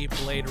Graffiti,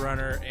 Blade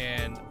Runner,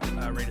 and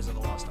Raiders of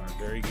the Lost Ark.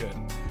 Very good.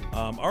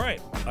 All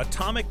right.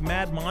 Atomic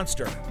Mad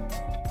Monster.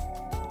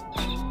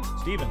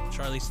 Steven.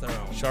 Charlize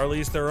Theron.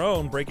 Charlize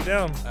Theron. Break it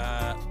down.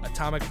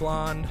 Atomic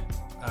Blonde,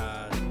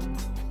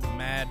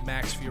 Mad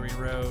Max Fury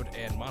Road,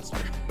 and Monster.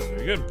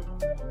 Very good.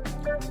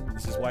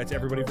 This is why it's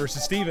everybody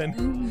versus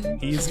Steven.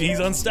 He's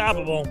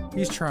unstoppable.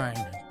 He's trying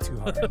too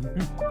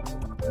hard.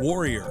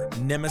 Warrior,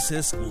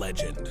 Nemesis,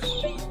 Legend.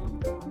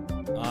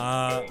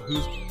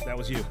 That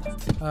was you.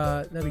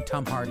 That'd be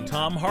Tom Hardy.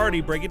 Tom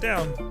Hardy, break it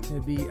down.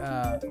 It'd be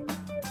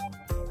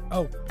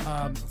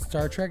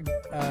Star Trek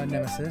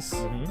Nemesis,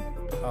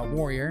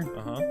 Warrior,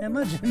 and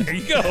Legend. There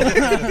you go.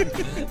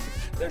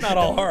 They're not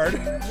all hard.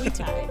 We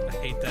tied. I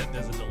hate that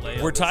there's a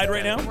delay. We're tied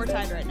right now? We're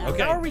tied right now.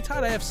 Okay. How are we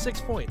tied? I have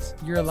 6 points.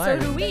 You're a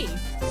liar. So do we.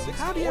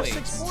 How do you have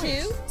 6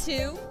 points?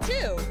 2, 2, 2.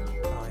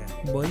 Oh,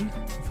 yeah. Boy.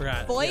 I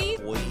forgot. Boy.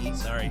 Yeah,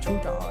 sorry.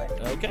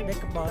 Okay.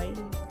 Boy.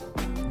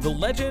 The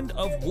Legend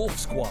of Wolf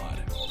Squad.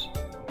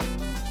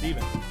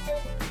 Steven.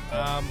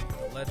 The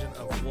Legend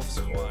of Wolf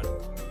Squad.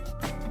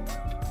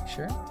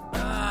 Sure. No,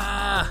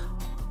 I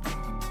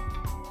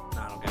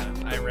don't got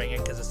it. I ring it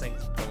because this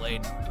thing's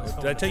delayed.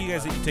 Did I tell you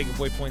guys that you take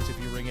away points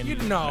if you ring in? You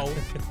know.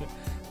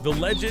 The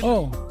Legend.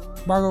 Oh,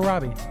 Margot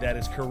Robbie. That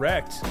is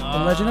correct. The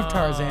Legend of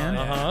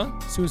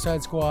Tarzan.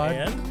 Suicide Squad.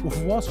 And Wolf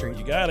of Wall Street.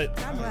 You got it.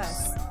 God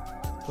bless.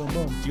 Boom,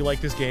 boom. Do you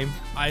like this game?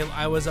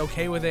 I was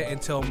okay with it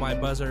until my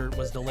buzzer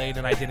was delayed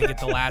and I didn't get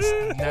the last,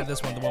 not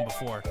this one, the one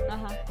before.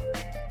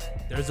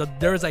 There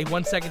was a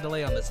 1 second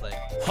delay on this thing.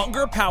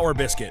 Hunger Power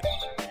Biscuit.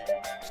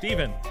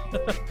 Steven.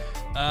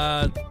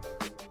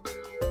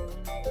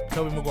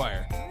 Tobey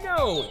Maguire.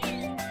 No.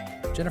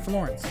 Jennifer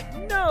Lawrence.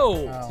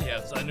 No. Oh.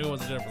 Yes, I knew it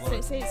was Jennifer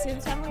Lawrence. Say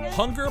the title again.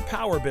 Hunger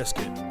Power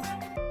Biscuit.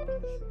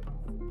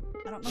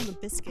 I don't know the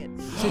biscuit.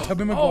 Say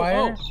Tobey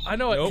Maguire. Oh, I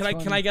know it.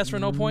 Nope. Can I guess for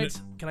no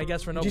points? Can I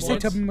guess for no Did you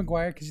points? say Tobey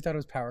Maguire because you thought it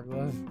was Power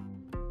Glove?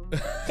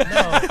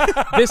 No.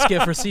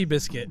 Biscuit for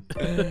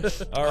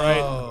Seabiscuit. All right.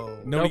 Oh.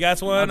 Nobody Nope.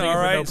 got one? I'll take it All for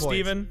right, no points.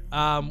 Steven.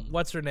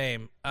 What's her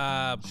name?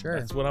 Sure.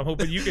 That's what I'm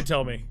hoping you can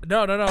tell me.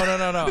 No.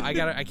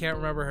 I can't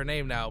remember her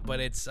name now, but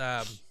it's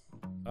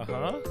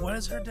What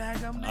is her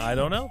daggum name? I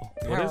don't know.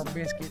 What Power is it?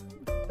 Biscuit.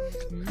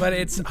 But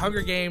it's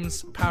Hunger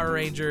Games, Power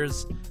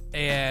Rangers,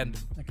 and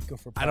I could go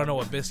for. I don't know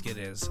what biscuit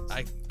is.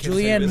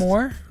 Julianne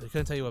Moore. I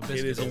couldn't tell you what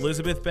biscuit It is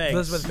Elizabeth Banks.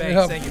 Elizabeth Banks.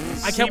 Nope. Thank you.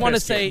 I kept wanting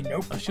to say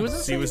she was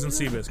in She was in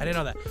Seabiscuit. I didn't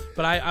know that,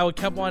 but I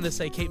kept wanting to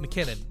say Kate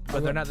McKinnon,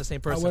 but they're not the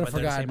same person. I would have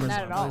but they're the same forgotten.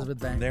 person. Not at all. Elizabeth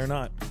Banks. They're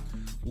not.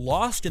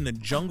 Lost in the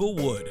Jungle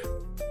Wood.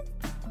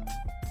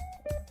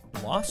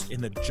 Lost in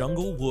the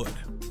Jungle Wood.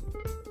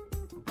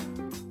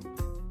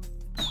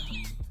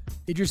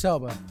 Idris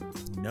Elba.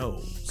 No,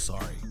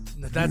 sorry.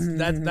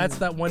 That's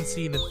that one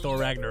scene in Thor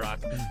Ragnarok.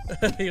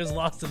 He was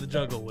lost in the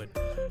jungle wood.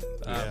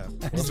 Yeah. I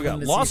What just we got? wanted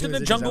to see Lost who in was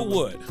the Idris Jungle Elba.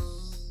 Wood.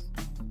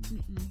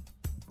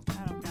 I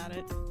don't got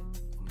it.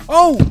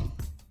 Oh.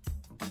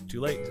 Too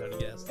late. Is that a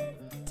guess?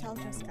 Tell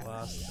Jessica.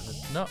 Lost in the,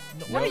 no.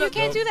 No, you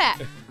can't do that.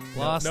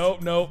 Lost. No, I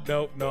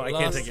can't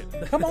Lost. take it.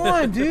 Come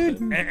on,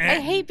 dude. I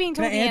hate being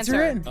Can told I the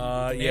answer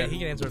answer. it? Yeah, he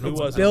can answer it. Who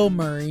was Bill it?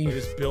 Murray. It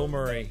is Bill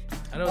Murray.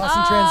 I know. Lost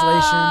in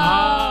Translation.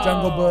 Oh.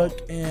 Jungle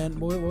Book, and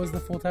what was the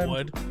full title?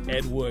 Wood.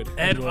 Ed Wood.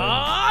 And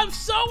I'm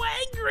so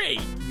angry.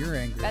 You're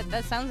angry.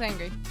 That sounds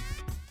angry.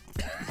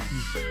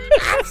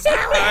 I'm so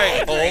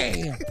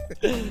angry.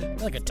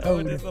 Like a I'm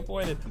toad.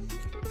 disappointed.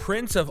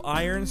 Prince of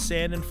Iron,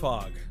 Sand, and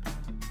Fog.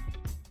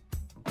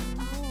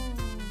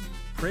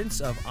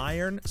 Prince of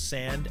Iron,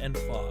 Sand, and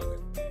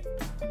Fog.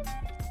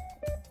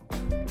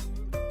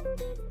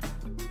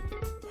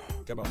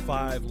 Got about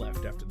 5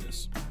 left after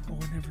this. Oh,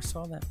 I never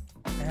saw that.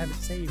 I have it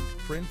saved.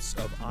 Prince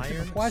of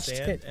Iron, watched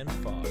Sand, it. and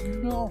Fog.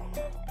 No.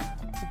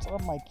 It's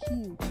on my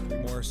queue. 3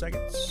 more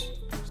seconds.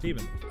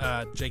 Steven.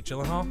 Jake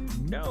Gyllenhaal.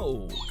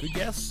 No. Good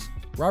guess.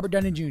 Robert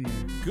Downey Jr.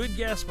 Good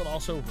guess, but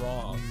also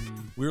wrong.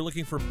 We were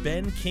looking for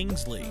Ben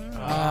Kingsley.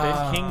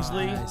 Ah, Ben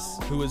Kingsley, nice.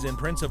 who was in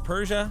Prince of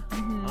Persia,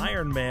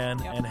 Iron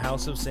Man, and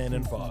House of Sand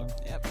and Fog.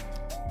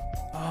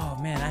 Oh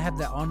man, I have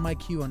that on my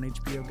queue on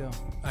HBO Go.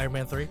 Iron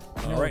Man 3.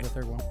 No, All right, the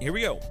third one. here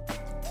we go.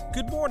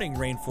 Good morning,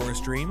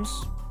 Rainforest Dreams.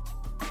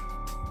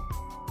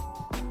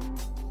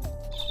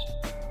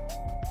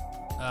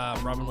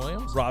 Robin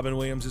Williams. Robin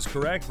Williams is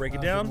correct. Break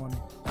it down. Good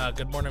one.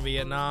 Good Morning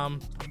Vietnam.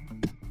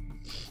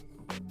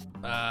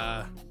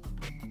 I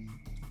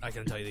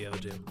couldn't tell you the other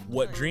two.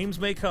 What Dreams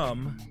May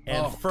Come,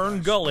 and Oh,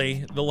 Fern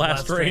Gully, The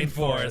Last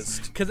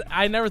Rainforest. Because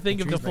I never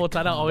think of the Dreams full May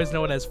title. I always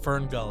know it as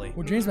Fern Gully.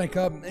 What Dreams May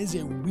Come is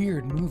a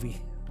weird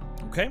movie.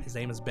 Okay, His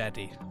name is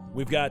Betty.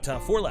 we've got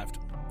 4 left.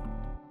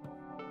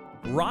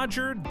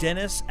 Roger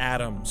Dennis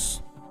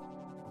Adams.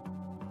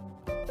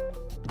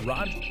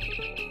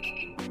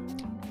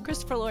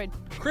 Christopher Lloyd.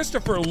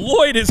 Christopher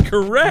Lloyd is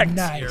correct.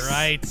 Nice. You're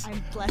right.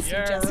 I'm blessed You're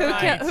with Jessica.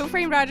 right. Who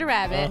Framed Roger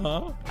Rabbit?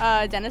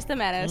 Uh-huh. Dennis the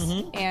Menace,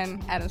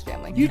 and Adam's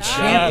Family. You God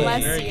champion.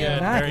 bless Very you.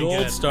 good. Nice. Very Gold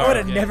good. star. I would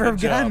have Good. never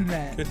have Good gotten job.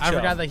 that. Good I job.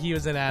 forgot that he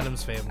was in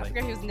Adam's I Family.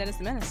 forgot he was in Dennis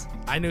the Menace.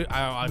 I knew. Me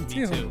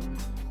too. too.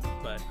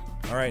 But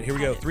All right, here we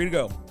go. 3 to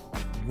go.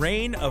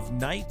 Reign of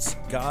Knights,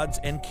 Gods,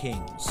 and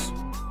Kings.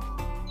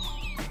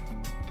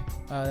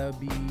 That would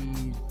be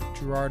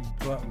Gerard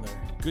Butler.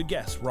 Good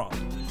guess. Wrong.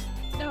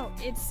 No,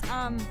 it's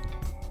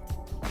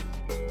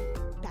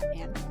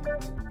Batman.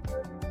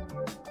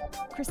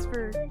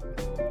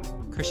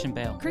 Christian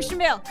Bale. Christian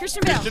Bale.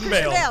 Christian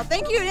Bale.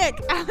 Thank you, Nick.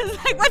 I was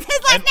like, what's his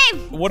last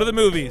name? What are the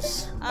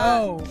movies?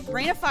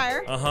 Reign of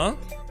Fire. Uh-huh.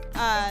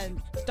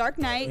 Dark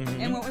Knight.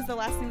 And what was the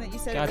last thing that you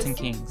said? Gods it and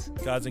was? Kings.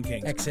 Gods and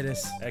Kings.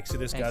 Exodus.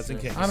 Exodus, Gods and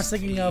Kings. I was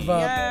thinking of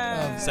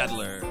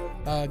Settler.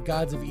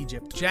 Gods of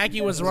Egypt.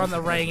 Jackie was the one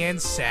that rang in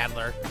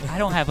Sadler. I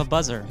don't have a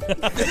buzzer.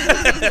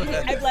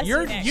 I bless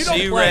You're you, Nick. you don't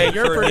She play. rang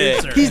You're for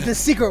producer. Nick. He's the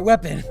secret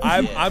weapon.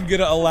 I'm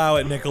gonna allow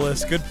it,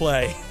 Nicholas. Good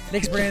play.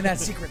 Nick's bringing that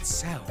secret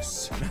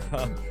sauce.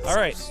 All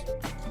right.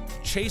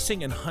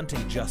 Chasing and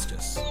Hunting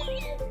Justice.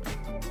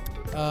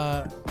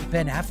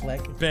 Ben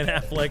Affleck. Ben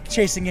Affleck.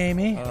 Chasing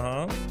Amy.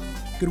 Uh-huh.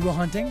 Good Will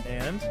Hunting.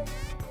 And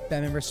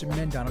Batman vs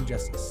Superman. Dawn of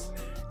Justice.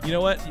 you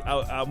know what?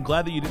 I'm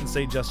glad that you didn't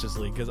say Justice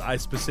League because I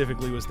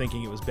specifically was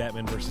thinking it was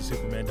Batman versus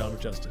Superman: Dawn of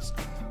Justice.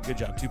 Good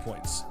job. 2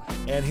 points.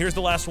 And here's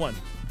the last one.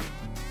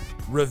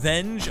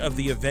 Revenge of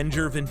the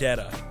Avenger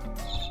Vendetta.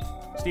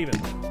 Steven.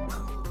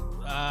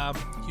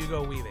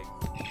 Hugo Weaving.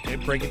 Okay,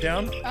 break it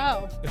down.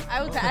 Oh,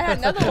 I had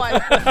another one.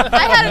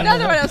 I had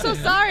another one. I'm so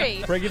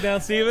sorry. Break it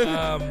down,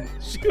 Steven.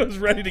 She was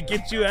ready to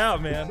get you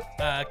out, man.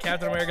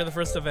 Captain America: The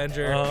First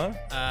Avenger.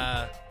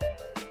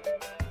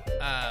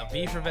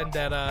 V for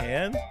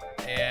Vendetta.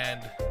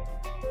 And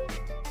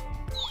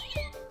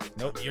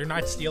nope, you're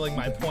not stealing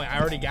my point. I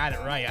already got it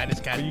right. I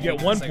just got. But you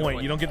get 1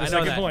 point. You don't get the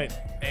second point.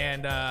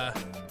 And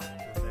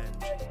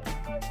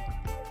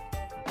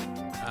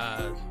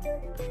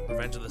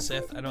Revenge of the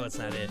Sith. I know that's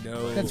not it.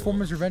 No.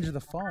 Transformers: Revenge of the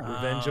Fallen.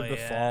 Revenge of the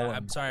Fallen.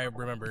 I'm sorry, I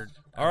remembered.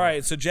 All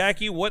right, so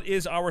Jackie, what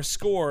is our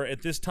score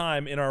at this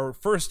time in our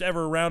first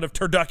ever round of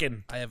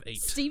Turducken? I have 8.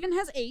 Steven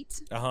has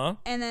 8.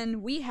 And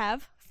then we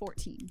have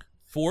 14.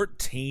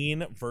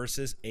 14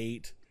 versus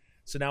 8.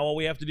 So now all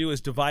we have to do is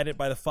divide it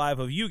by the 5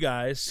 of you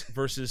guys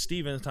versus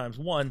Steven times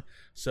 1.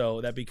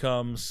 So that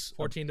becomes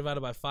 14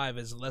 divided by 5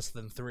 is less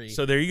than 3.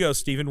 So there you go.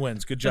 Steven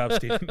wins. Good job,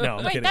 Steven. No,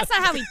 I'm Wait, kidding. that's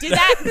not how we did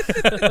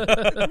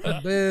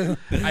that.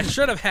 I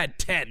should have had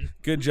 10.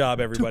 Good job,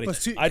 everybody.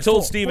 I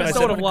told Steven, I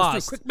still would have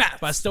lost.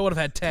 But I still would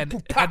have had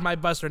 10 had my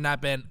buster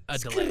not been a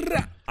delay.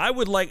 I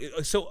would like,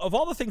 so of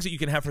all the things that you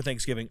can have for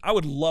Thanksgiving, I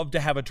would love to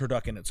have a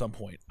turducken at some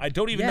point. I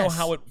don't even know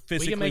how it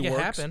physically works. We can make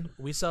it happen.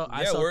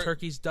 I sell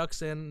turkeys,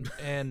 ducks, and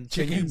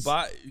chickens.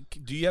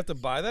 Do you have to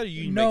buy that, or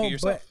you No, make it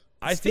yourself?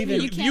 I think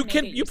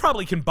Steven, you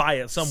probably can buy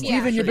it somewhere.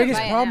 Steven, your sure, biggest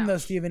buy it problem now. though,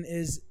 Steven,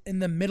 is in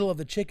the middle of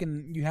the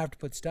chicken. You have to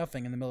put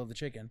stuffing in the middle of the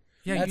chicken.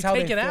 Yeah, That's you how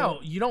take they it fill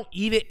out. You don't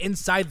eat it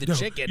inside the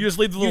chicken. You just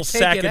leave the little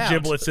take sack it of out.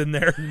 giblets in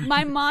there.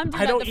 My mom did I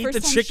that don't the eat first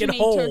the time chicken she made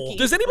whole. turkey.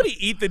 Does anybody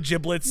eat the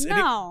giblets?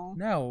 No.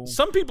 No.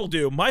 Some people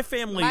do. My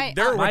family, My-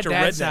 they're a my bunch of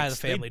dad's side rednecks.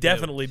 of the family They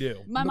definitely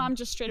do. My mom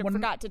just straight up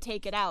forgot to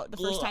take it out the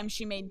first time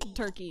she made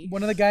turkey.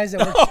 One of the guys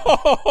that works.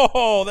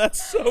 Oh,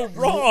 that's so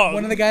wrong.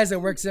 One of the guys that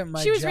works at my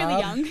job. She was really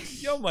young.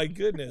 Oh my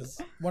goodness.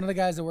 One of the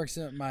guys that works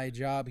at my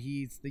job, he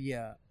eats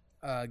the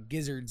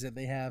gizzards that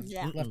they have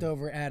left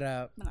over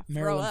at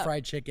Maryland up.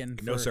 Fried Chicken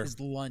for No, sir. his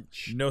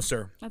lunch. No,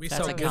 sir. We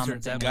That's sell a common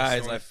gizzards thing. at my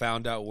Guys, store. I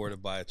found out where to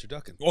buy a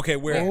turducken. Okay,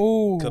 where?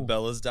 Oh.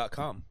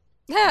 Cabela's.com.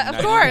 Yeah,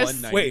 of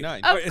course. Wait,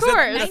 $91.99. Of is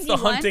course. that's the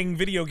 91? hunting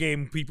video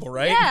game people,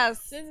 right?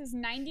 Yes. This is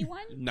 91?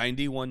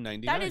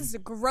 $91.99. That is a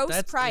gross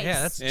price.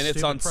 Yeah, that's and it's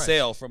stupid on price.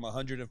 sale from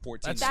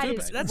 $114. That's That stupid.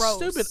 is That's gross.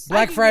 stupid.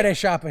 Black Friday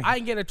shopping. I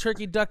can get a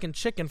turkey, duck, and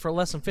chicken for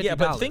less than $50. Yeah,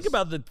 but think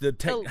about the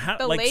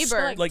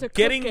labor like to cook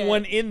getting it.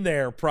 one in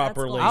there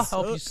properly. I'll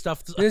help you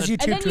stuff. There's And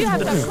then YouTube you have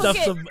to tutorials. cook stuff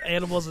it. some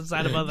animals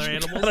inside of other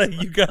animals.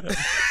 You gotta.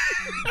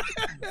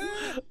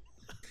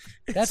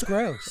 That's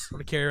gross. I'm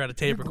gonna carry around a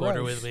tape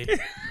recorder with me.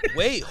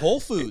 Wait, Whole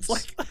Foods.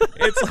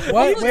 It's like,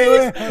 What?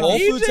 Wait. Whole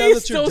Foods has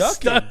a still turducken.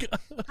 stuck.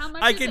 How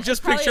much I is can it? just It's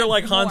probably picture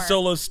like Han more.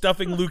 Solo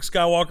stuffing Luke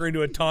Skywalker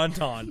into a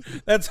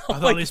tauntaun. That's I all.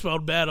 thought they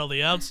smelled bad on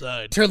the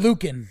outside.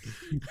 Terlukin.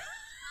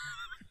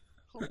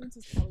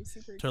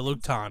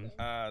 Terlukton.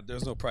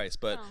 There's no price,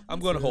 but I'm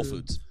going to Whole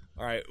Foods.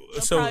 All right,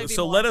 probably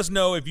so be let more. us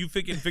know if you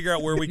can figure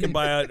out where we can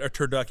buy a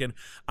turducken.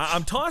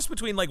 I'm tossed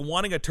between like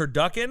wanting a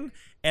turducken,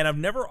 and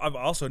I've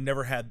also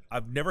never had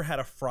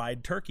a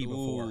fried turkey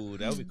before. Ooh,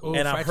 that would be cool. Ooh,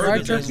 And I've fried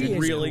heard turkey that that's is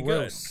really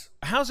gross.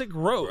 good. How's it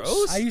gross?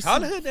 Gross? I used How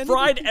to- did anything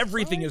Fried be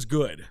everything fried? is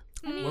good.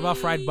 What about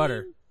fried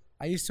butter?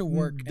 I used to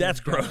work. in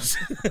That's a deli. gross.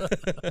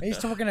 I used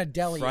to work in a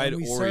deli Fried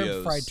and we served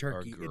Oreos fried are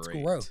turkey. It's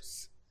great.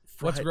 gross.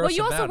 What's Fried- gross Well,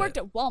 you also about worked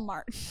it? at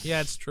Walmart.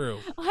 Yeah, it's true.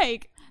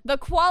 Like, the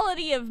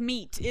quality of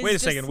meat is Wait a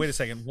just-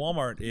 second.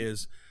 Walmart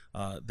is.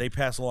 They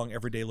pass along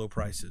everyday low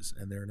prices,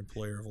 and they're an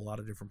employer of a lot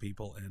of different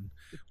people, and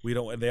we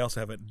don't. And they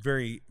also have a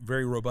very,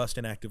 very robust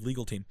and active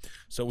legal team.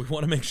 So we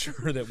want to make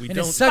sure that we And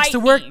don't. it sucks Fight to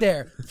work me.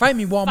 there. Fight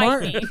me,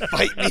 Walmart.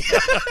 Fight me.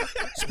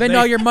 Spend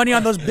all your money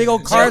on those big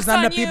old cars, Joke's not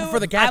on enough people you. for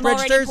the cash I'm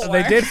already registers. poor.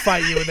 They did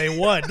fight you and they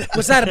won.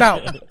 What's that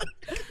about?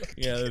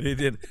 Yeah, they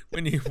did.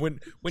 When you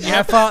I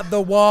have fought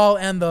the wall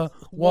and the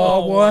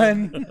wall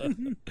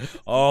won.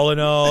 all in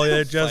all,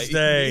 it's just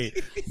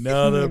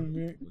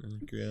another.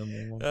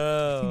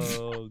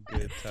 Oh,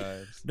 good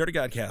times.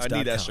 NerdyGodcast.com, I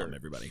need that shirt.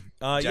 everybody.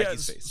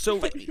 Jackie's face.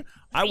 So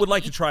I would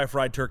like to try a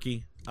fried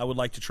turkey. I would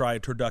like to try a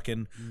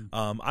turducken.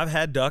 I've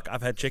had duck.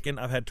 I've had chicken.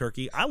 I've had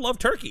turkey. I love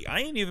turkey. I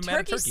ain't even mad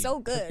at Turkey's turkey. so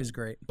good. It's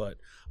great. But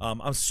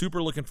I'm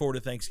super looking forward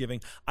to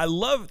Thanksgiving. I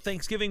love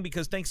Thanksgiving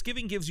because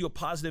Thanksgiving gives you a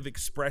positive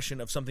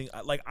expression of something.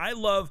 Like, I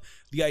love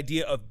the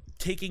idea of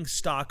taking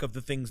stock of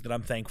the things that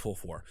I'm thankful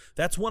for.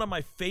 That's one of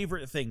my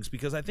favorite things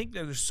because I think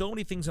that there's so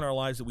many things in our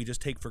lives that we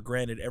just take for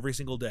granted every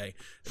single day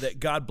that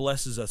God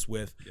blesses us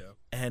with. Yeah.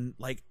 And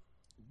like,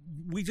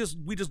 we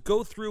just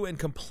go through and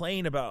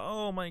complain about,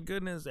 oh my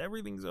goodness,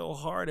 everything's so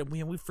hard, and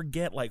we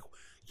forget, like,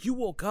 you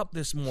woke up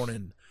this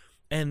morning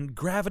and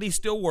gravity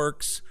still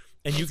works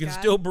and you can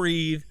still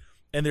breathe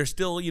and there's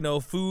still,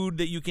 food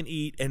that you can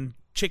eat, and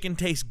chicken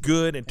tastes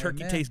good and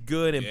turkey tastes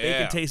good and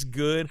bacon tastes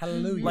good.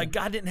 Hallelujah. Like,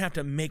 God didn't have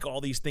to make all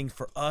these things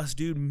for us,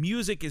 dude.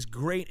 Music is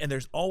great, and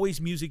there's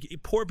always music.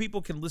 Poor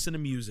people can listen to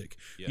music.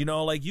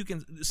 Like,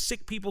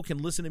 sick people can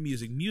listen to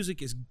music. Music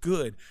is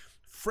good.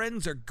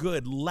 friends are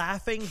good.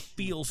 Laughing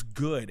feels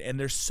good, and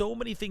there's so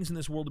many things in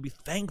this world to be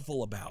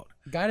thankful about.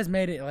 God has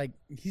made it like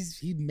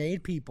he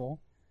made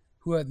people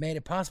who have made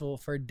it possible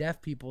for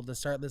deaf people to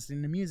start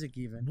listening to music.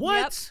 Even what?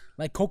 Yep.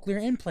 Like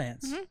cochlear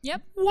implants. Mm-hmm.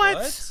 Yep.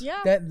 What? Yeah.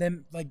 That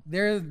them like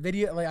their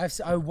video like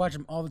I watch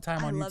them all the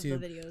time on love the YouTube.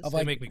 videos. Of They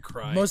like make me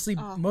cry.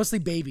 Mostly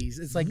babies.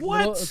 It's like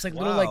What?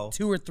 little like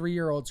 2 or 3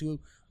 year olds who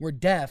were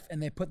deaf,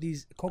 and they put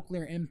these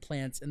cochlear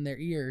implants in their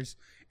ears,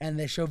 and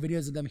they show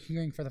videos of them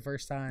hearing for the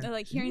first time. They're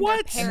like hearing their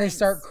parents. And they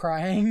start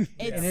crying,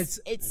 and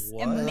it's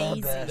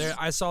amazing.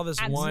 I saw this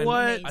Absolutely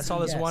one. amazing. I saw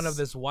this one of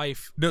this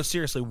wife. No,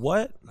 seriously,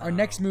 what? Our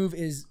next move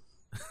is.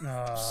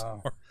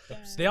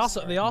 They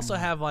also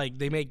have like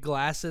they make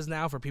glasses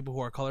now for people who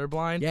are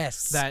colorblind.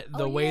 Yes, that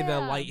the way the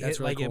light That's hit,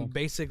 really like cool. it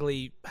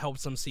basically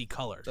helps them see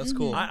color. That's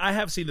cool. I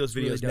have seen those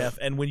really videos, dope. Neff,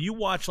 and when you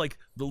watch like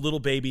the little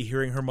baby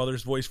hearing her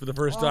mother's voice for the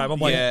first time, I'm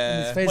like,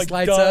 Yeah. His face like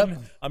lights done.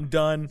 up. I'm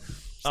done.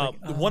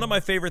 One of my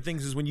favorite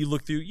things is when you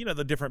look through,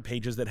 the different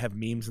pages that have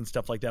memes and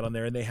stuff like that on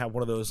there, and they have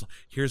one of those.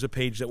 Here's a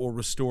page that will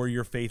restore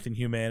your faith in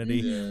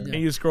humanity, and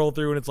you scroll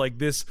through, and it's like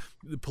this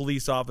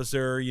police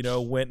officer,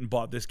 went and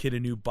bought this kid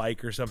a new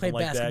bike or something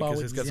Played like that basketball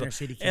because with it's got these some. inner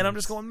city And I'm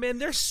kids. just going, man,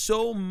 there's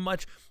so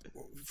much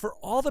for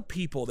all the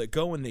people that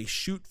go and they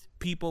shoot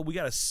people. We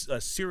got a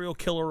serial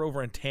killer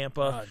over in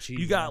Tampa.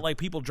 You got like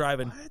people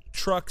driving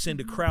trucks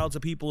into crowds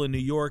of people in New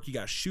York. You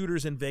got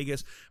shooters in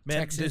Vegas. Man,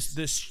 Texas.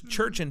 this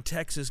church in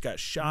Texas got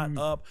shot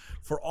up.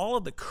 For all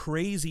of the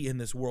crazy in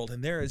this world,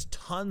 and there is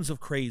tons of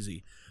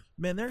crazy.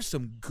 Man, there's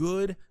some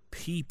good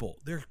people.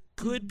 There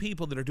good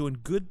people that are doing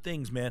good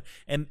things, man.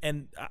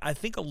 And I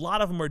think a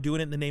lot of them are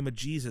doing it in the name of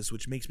Jesus,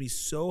 which makes me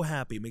so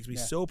happy, makes me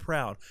so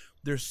proud.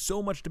 There's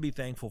so much to be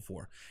thankful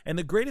for. And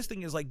the greatest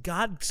thing is, like,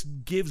 God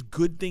gives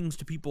good things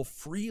to people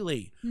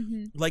freely.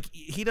 Like,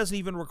 he doesn't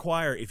even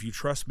require, if you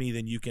trust me,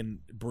 then you can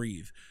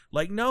breathe.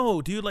 Like,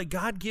 no, dude, like,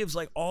 God gives,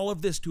 like, all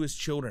of this to his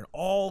children,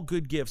 all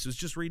good gifts. I was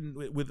just reading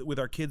with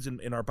our kids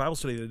in our Bible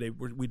study the other day.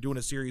 We're doing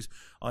a series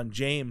on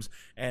James,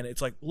 and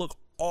it's like, look,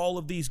 all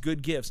of these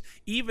good gifts,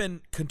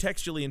 even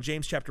contextually in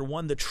James chapter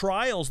 1, the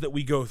trials that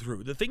we go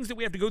through, the things that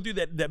we have to go through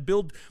that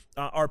build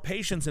our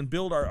patience and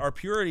build our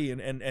purity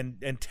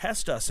and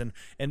test us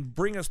and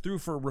bring us through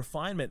for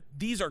refinement.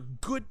 These are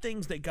good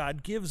things that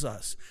God gives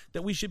us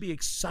that we should be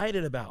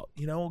excited about.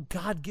 You know,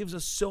 God gives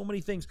us so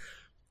many things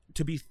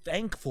to be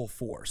thankful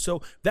for.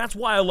 So that's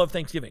why I love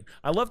Thanksgiving.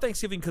 I love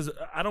Thanksgiving because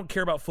I don't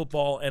care about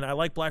football, and I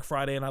like Black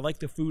Friday, and I like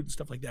the food and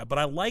stuff like that. But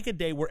I like a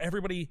day where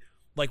everybody,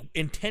 like,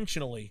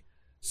 intentionally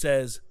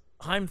says,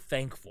 I'm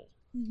thankful.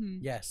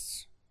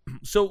 Yes.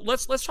 So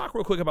let's talk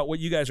real quick about what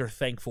you guys are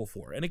thankful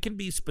for. And it can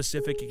be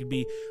specific. It can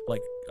be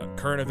like a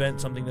current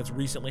event, something that's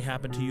recently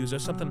happened to you. Is there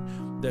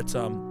something that's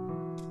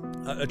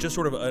just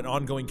sort of an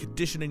ongoing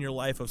condition in your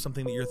life of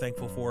something that you're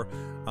thankful for?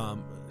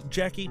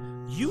 Jackie,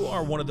 you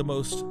are one of the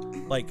most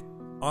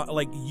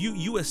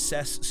you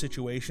assess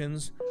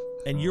situations,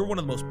 and you're one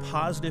of the most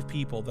positive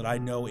people that I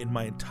know in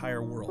my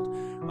entire world.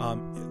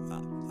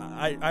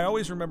 I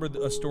always remember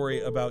a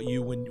story about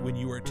you when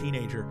you were a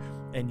teenager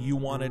and you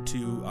wanted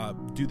to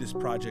do this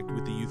project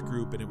with the youth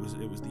group, and it was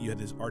you had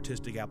this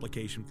artistic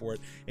application for it,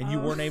 and you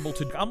weren't able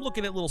to. I'm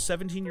looking at little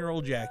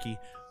 17-year-old Jackie,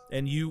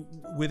 and you,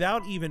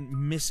 without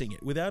even missing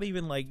it, without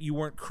even, like, you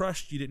weren't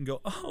crushed, you didn't go,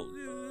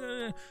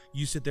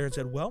 you sit there and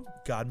said, well,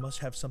 God must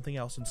have something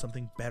else and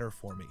something better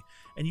for me.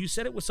 And you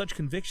said it with such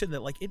conviction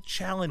that, like, it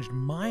challenged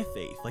my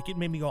faith. Like, it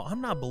made me go,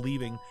 I'm not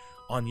believing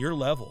on your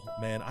level,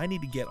 man. I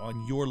need to get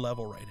on your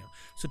level right now.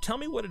 So tell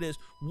me what it is.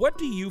 What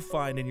do you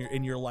find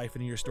in your life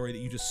and in your story that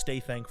you just stay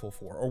thankful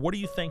for? Or what are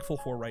you thankful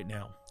for right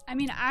now? I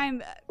mean,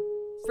 I'm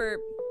for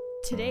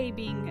today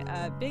being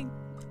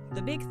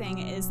the big thing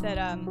is that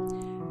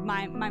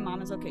my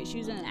mom is okay. She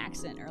was in an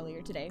accident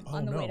earlier today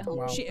on the way to home.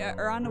 Wow.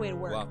 Or on the way to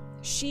work. Wow.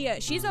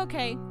 She's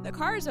okay. The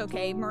car is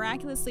okay.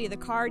 Miraculously, the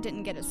car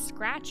didn't get a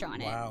scratch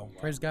on it. Wow.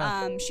 Praise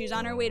God. She was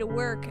on her way to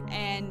work,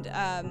 and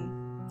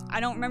I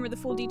don't remember the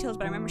full details,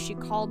 but I remember she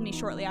called me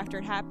shortly after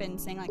it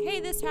happened saying, like, hey,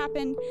 this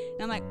happened.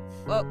 And I'm like,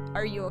 well,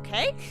 are you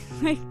okay?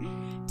 Like,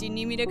 do you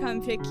need me to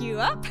come pick you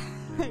up?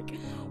 Like,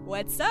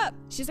 what's up?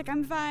 She's like,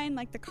 I'm fine.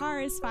 Like, the car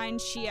is fine.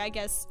 She, I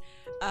guess,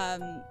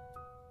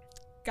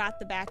 got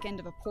the back end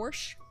of a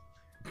Porsche.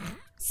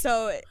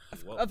 So,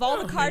 of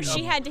all the cars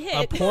she had to hit...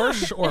 A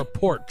Porsche or a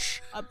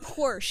porch? A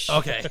Porsche.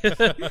 Okay.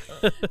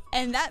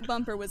 And that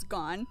bumper was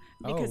gone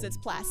because it's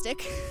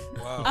plastic.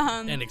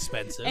 Wow. And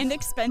expensive. And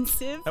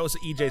expensive. That was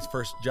EJ's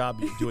first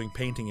job doing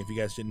painting, if you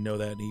guys didn't know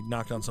that. He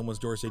knocked on someone's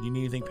door, said, you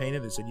need anything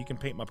painted? They said, you can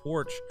paint my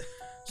porch.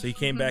 So he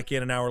came back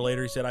in an hour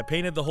later. He said, I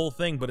painted the whole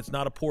thing, but it's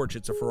not a porch,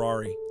 it's a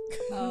Ferrari.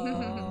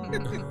 Oh.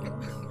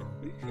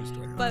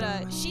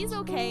 But she's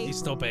okay. He's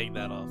still paying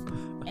that off.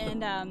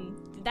 And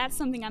that's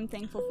something I'm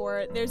thankful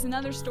for. There's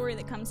another story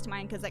that comes to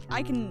mind because, like,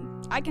 I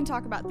can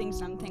talk about things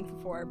that I'm thankful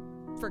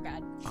for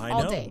God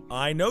all day.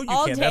 I know you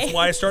all can. Day. That's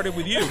why I started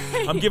with you.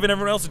 I'm giving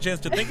everyone else a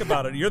chance to think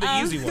about it. You're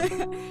the easy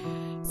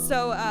one.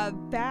 So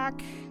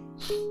back,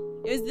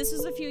 this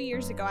was a few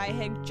years ago. I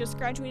had just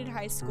graduated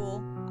high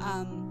school.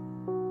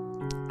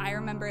 I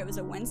remember it was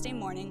a Wednesday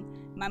morning.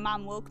 my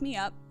mom woke me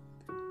up,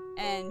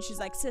 and she's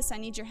like, "Sis, I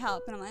need your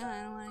help." And I'm like, "Oh,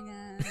 I don't want to get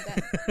out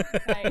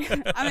of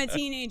bed." Like, I'm a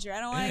teenager. I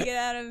don't want to get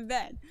out of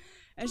bed.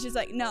 And she's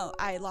like, "No,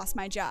 I lost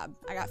my job.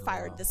 I got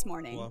fired this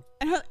morning." Well.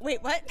 And I'm like,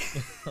 "Wait, what?"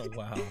 Oh,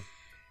 wow.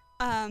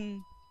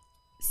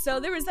 So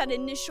there was that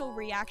initial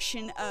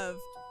reaction of,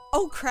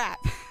 "Oh crap!"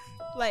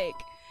 Like,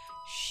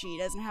 she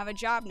doesn't have a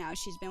job now.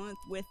 She's been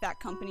with that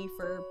company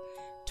for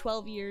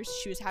 12 years.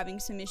 She was having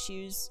some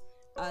issues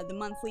the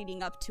month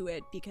leading up to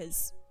it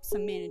because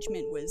some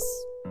management was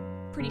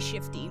pretty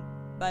shifty.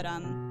 But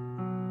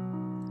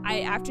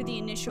after the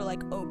initial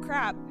like, "Oh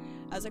crap,"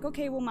 I was like,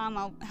 "Okay, well, Mom,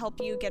 I'll help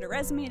you get a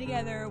resume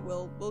together.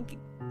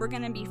 We're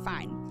gonna be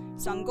fine."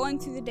 So I'm going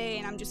through the day,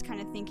 and I'm just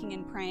kind of thinking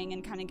and praying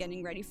and kind of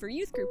getting ready for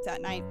youth group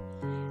that night.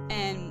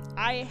 And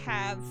I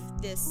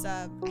have this,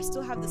 I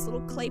still have this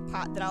little clay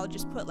pot that I'll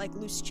just put like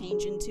loose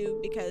change into,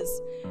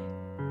 because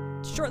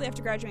shortly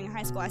after graduating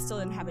high school, I still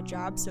didn't have a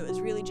job. So it was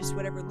really just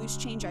whatever loose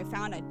change I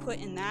found, I'd put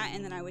in that,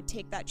 and then I would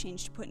take that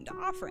change to put into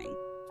offering.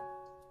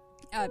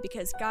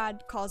 Because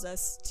God calls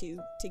us to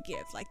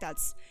give. Like,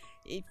 that's,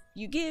 if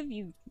you give,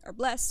 you are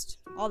blessed,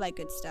 all that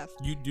good stuff.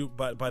 You do,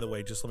 by the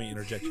way, just let me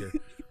interject here.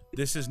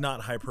 This is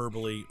not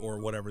hyperbole or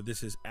whatever.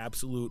 This is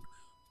absolute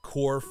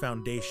core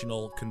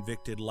foundational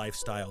convicted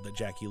lifestyle that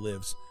Jackie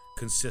lives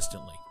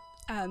consistently.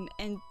 And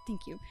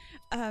thank you.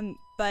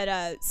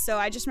 So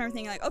I just remember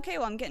thinking like, okay,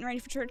 well, I'm getting ready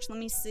for church. Let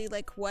me see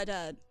like what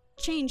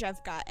change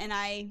I've got. And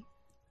I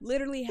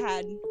literally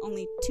had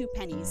only 2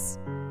 pennies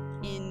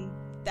in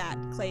that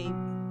clay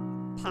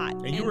pot.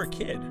 And you were a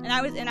kid. And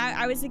I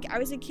was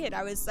a kid.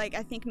 I was like,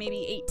 I think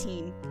maybe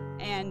 18.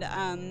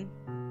 And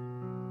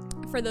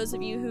for those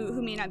of you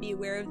who may not be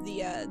aware of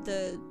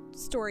the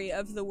story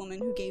of the woman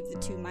who gave the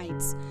 2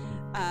 mites,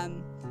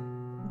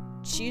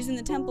 she was in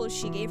the temple,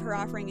 she gave her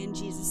offering, and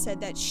Jesus said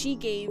that she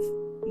gave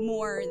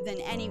more than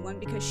anyone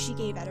because she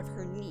gave out of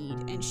her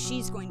need, and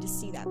she's going to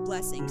see that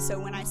blessing. So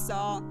when I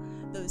saw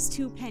those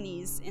 2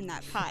 pennies in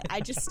that pot,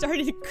 I just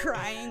started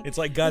crying. It's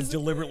like God's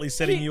deliberately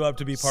setting you up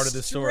to be part of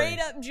this story.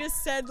 Straight up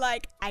just said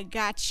like, "I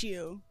got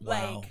you."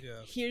 Wow. Like,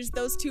 here's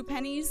those 2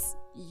 pennies,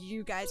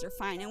 you guys are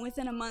fine. And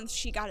within a month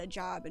she got a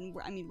job, and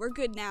we're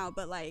good now,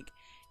 but like,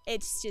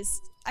 it's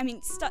just,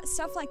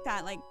 stuff like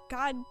that. Like,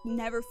 God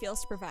never fails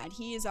to provide.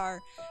 He is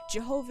our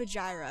Jehovah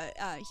Jireh.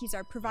 He's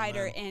our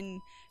provider in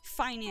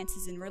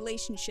finances and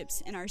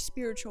relationships and our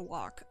spiritual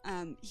walk.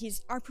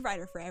 He's our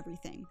provider for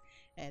everything.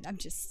 And I'm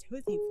just so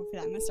thankful for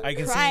that. I'm going to start crying.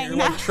 I can see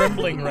you're like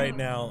trembling right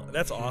now.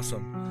 That's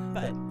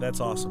awesome.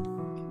 That's awesome.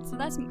 So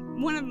that's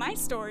one of my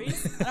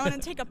stories. I don't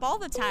want to take up all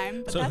the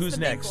time, but so that's who's the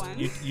next?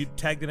 Big one. You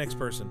tag the next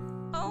person.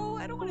 Oh,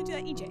 I don't want to do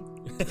that, EJ.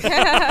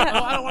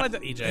 Oh, I don't want to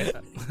do EJ.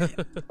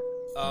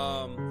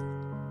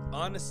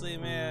 Honestly,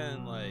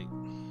 man, like,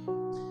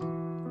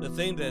 the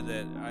thing that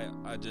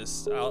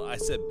I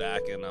sit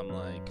back and I'm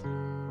like,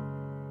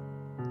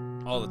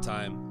 all the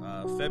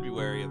time,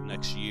 February of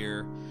next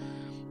year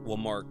will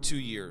mark 2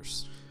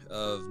 years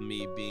of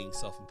me being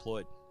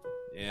self-employed,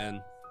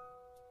 and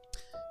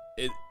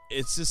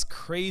it's just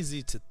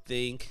crazy to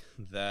think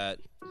that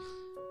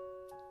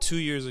 2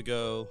 years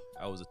ago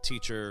I was a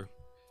teacher,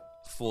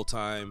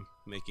 full-time,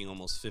 making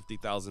almost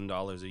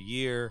 $50,000 a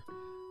year,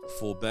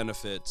 full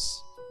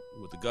benefits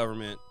with the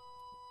government.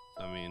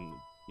 I mean,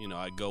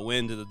 I go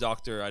into the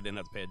doctor, I didn't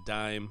have to pay a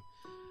dime.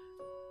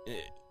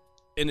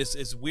 And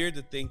it's weird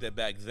to think that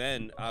back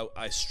then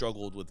I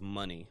struggled with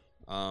money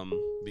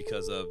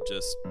because of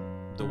just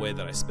the way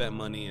that I spent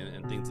money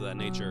and things of that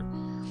nature.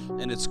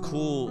 And it's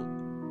cool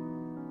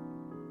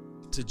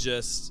to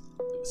just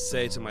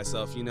say to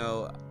myself,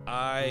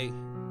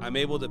 I'm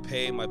able to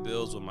pay my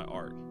bills with my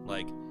art.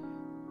 Like,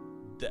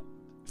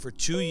 for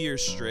 2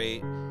 years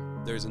straight,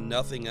 there's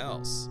nothing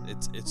else.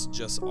 It's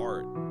just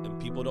art, and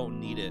people don't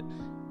need it.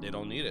 They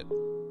don't need it.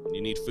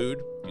 You need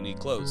food, you need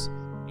clothes,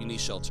 you need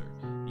shelter.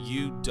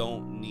 You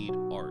don't need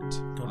art.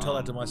 Don't tell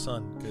that to my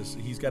son, because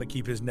he's got to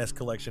keep his Nest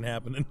collection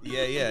happening.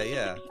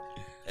 Yeah.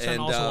 Son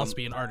also wants to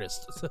be an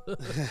artist.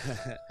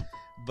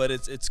 But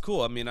it's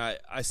cool. I mean,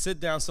 I sit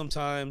down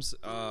sometimes.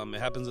 It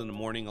happens in the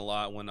morning a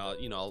lot when I'll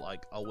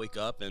wake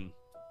up, and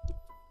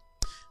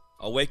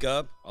I'll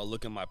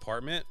look in my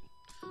apartment,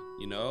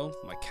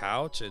 my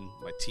couch and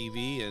my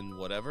TV and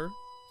whatever,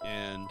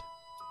 and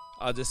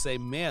I'll just say,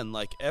 man,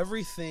 like,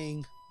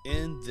 everything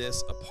in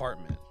this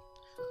apartment,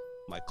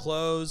 my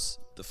clothes,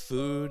 the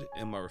food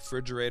in my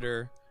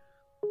refrigerator,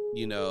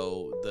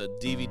 the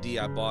DVD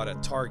I bought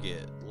at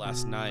Target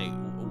last night,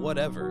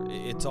 whatever,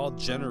 it's all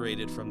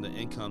generated from the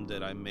income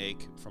that I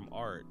make from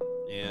art.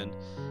 And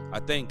I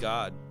thank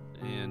God.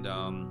 And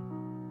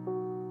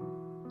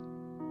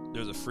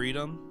there's a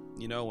freedom.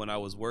 When I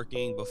was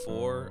working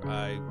before,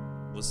 I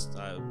was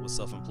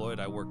self-employed.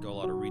 I worked a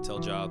lot of retail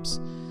jobs.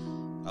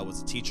 I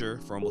was a teacher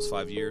for almost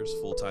 5 years,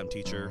 full-time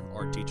teacher,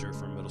 art teacher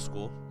from middle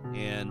school,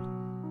 and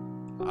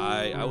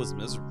I was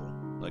miserable.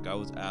 Like, I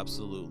was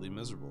absolutely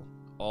miserable.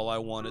 All I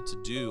wanted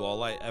to do,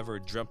 all I ever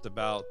dreamt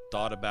about,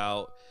 thought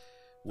about,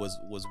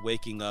 was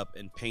waking up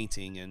and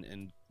painting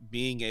and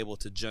being able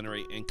to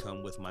generate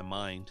income with my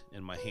mind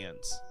and my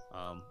hands.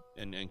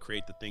 and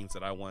create the things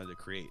that I wanted to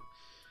create.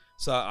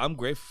 So I'm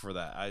grateful for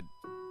that.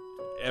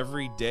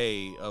 Every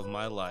day of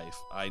my life,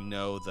 I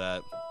know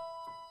that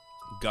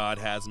God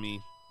has me,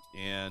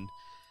 and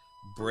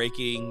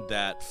breaking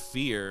that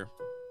fear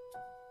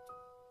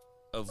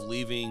of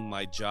leaving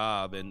my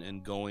job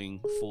and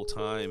going full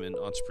time in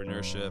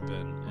entrepreneurship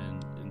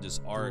and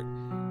just art,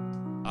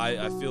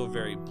 I feel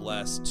very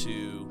blessed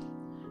to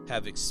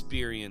have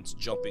experienced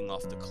jumping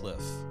off the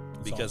cliff.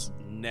 Because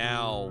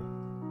now,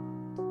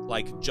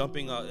 like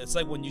jumping off, it's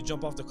like when you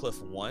jump off the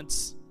cliff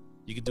once,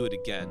 you can do it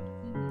again.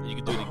 You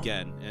can do it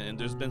again. And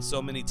there's been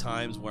so many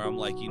times where I'm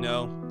like,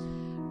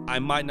 I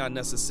might not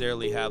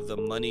necessarily have the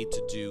money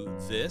to do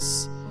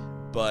this,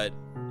 but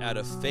out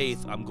of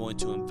faith, I'm going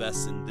to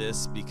invest in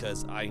this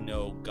because I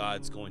know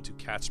God's going to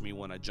catch me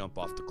when I jump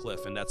off the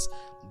cliff. And that's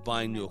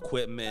buying new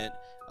equipment,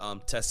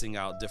 testing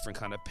out different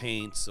kind of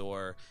paints,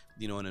 or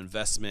an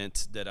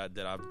investment that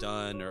I've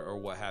done or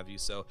what have you.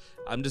 So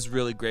I'm just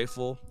really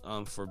grateful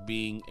for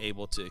being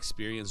able to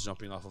experience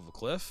jumping off of a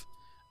cliff.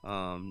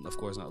 Of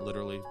course, not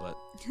literally, but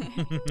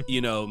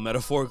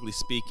metaphorically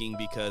speaking,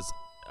 because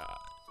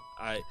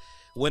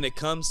when it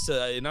comes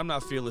to, and I'm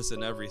not fearless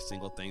in every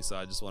single thing, so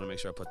I just want to make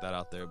sure I put that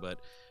out there, but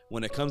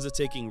when it comes to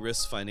taking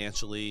risks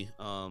financially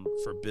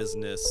for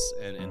business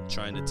and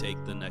trying to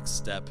take the next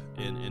step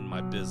in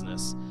my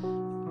business,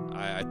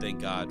 I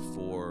thank God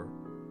for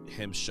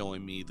him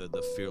showing me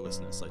the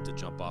fearlessness, like to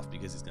jump off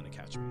because he's going to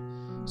catch me.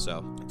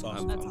 So that's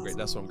awesome. I'm great.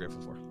 That's what I'm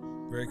grateful for.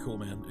 Very cool,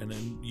 man. And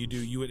then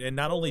and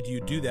not only do you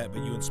do that,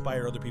 but you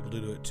inspire other people to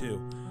do it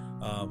too,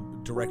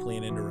 directly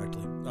and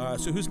indirectly.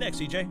 So who's next,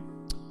 EJ?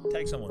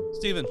 Tag someone.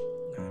 Steven.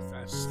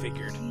 I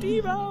figured.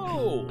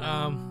 Devo!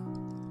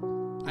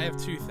 I have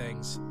two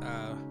things.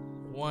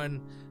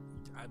 One,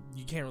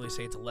 you can't really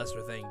say it's a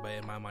lesser thing, but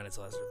in my mind it's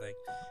a lesser thing,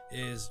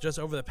 is just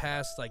over the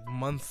past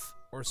month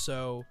or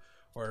so,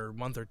 or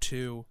month or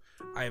two,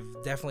 I've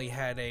definitely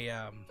had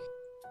a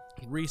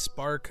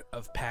re-spark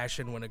of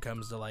passion when it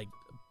comes to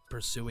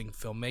pursuing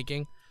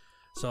filmmaking.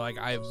 So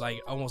I've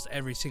almost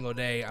every single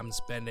day I'm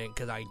spending,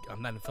 because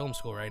I'm not in film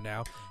school right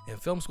now,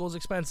 and film school is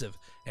expensive,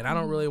 and I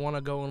don't really want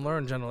to go and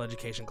learn general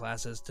education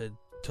classes to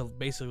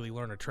basically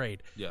learn a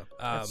trade. Yeah,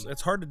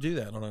 it's hard to do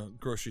that on a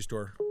grocery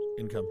store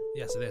income.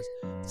 Yes, it is.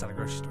 It's not a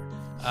grocery store.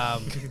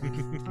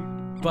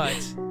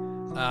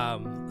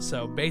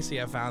 So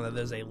basically I found that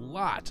there's a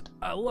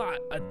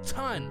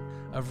ton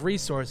of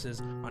resources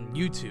on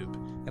YouTube,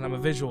 and I'm a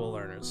visual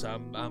learner,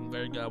 so I'm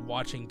very good at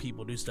watching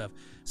people do stuff.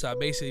 So I've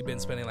basically been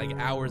spending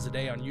hours a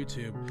day on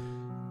YouTube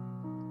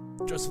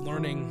just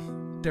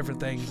learning different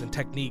things and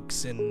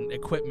techniques and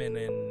equipment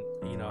and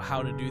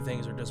how to do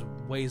things, or just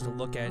ways to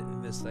look at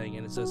this thing,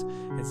 and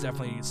it's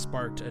definitely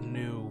sparked a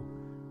new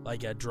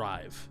a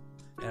drive,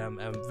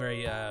 and I'm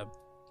very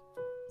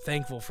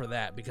thankful for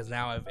that, because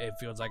now it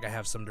feels like I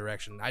have some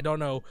direction. I don't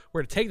know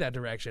where to take that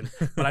direction,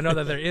 but I know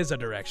that there is a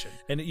direction.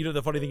 And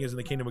the funny thing is, in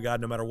the kingdom of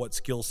God, no matter what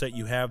skill set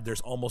you have,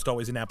 there's almost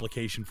always an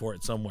application for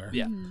it somewhere.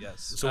 Yeah. Mm-hmm.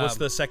 Yes. So what's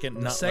the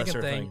second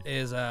lesser thing?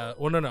 Is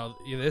no,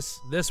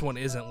 this one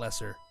isn't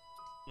lesser.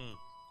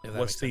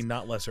 What's the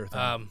not lesser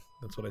thing?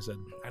 That's what I said.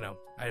 I know.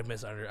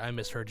 I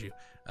misheard you.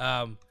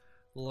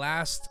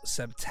 Last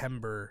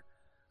September,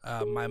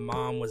 my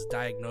mom was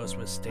diagnosed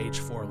with stage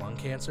 4 lung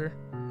cancer.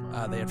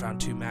 They had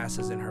found 2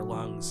 masses in her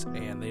lungs,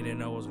 and they didn't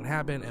know what was going to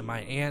happen. And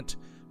my aunt,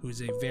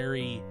 who's I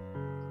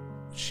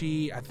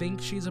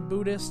think she's a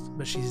Buddhist,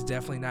 but she's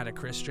definitely not a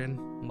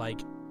Christian.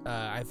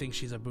 I think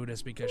she's a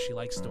Buddhist because she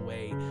likes the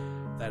way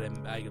that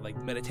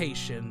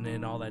meditation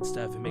and all that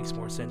stuff. It makes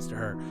more sense to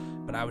her.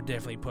 But I would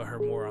definitely put her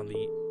more on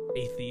the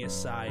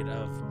atheist side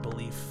of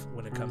belief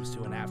when it comes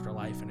to an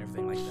afterlife and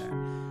everything like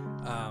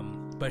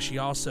that. But she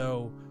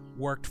also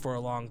worked for a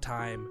long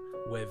time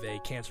with a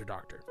cancer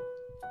doctor.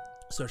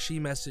 So she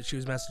was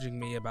messaging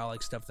me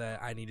about stuff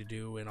that I need to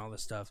do and all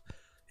this stuff,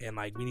 and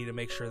we need to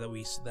make sure that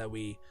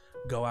we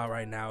go out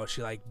right now.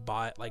 She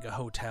bought a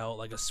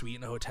hotel, a suite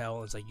in a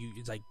hotel, and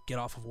it's get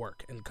off of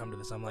work and come to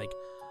this. I'm like,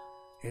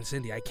 and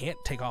Cindy, I can't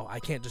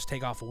just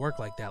take off of work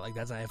like that.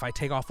 That's not, if I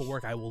take off of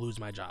work, I will lose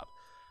my job.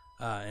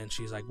 And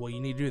she's like, well, you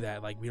need to do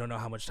that. We don't know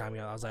how much time you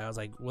have. I was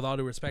like, with all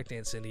due respect,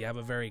 Aunt Cindy, I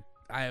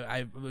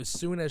as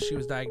soon as she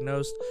was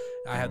diagnosed,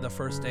 I had the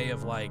first day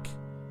of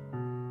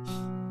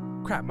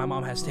crap, my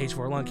mom has stage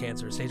 4 lung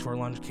cancer. Stage 4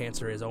 lung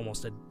cancer is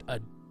almost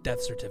a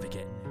death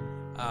certificate.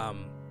 Wow.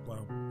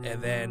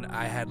 And then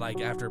I had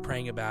after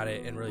praying about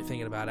it and really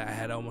thinking about it, I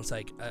had almost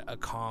a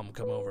calm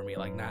come over me.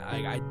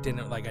 I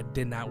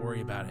did not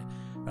worry about it.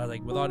 I was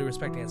like, with all due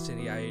respect, Aunt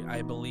Cindy,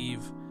 I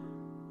believe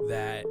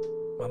that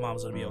my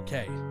mom's gonna be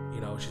okay.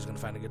 She's gonna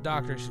find a good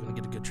doctor, she's gonna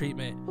get a good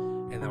treatment,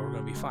 and that we're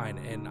gonna be fine.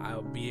 And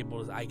I'll be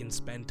I can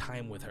spend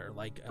time with her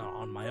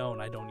on my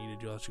own. I don't need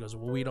to do that. She goes,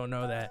 well, we don't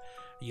know that,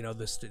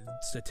 the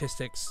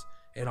statistics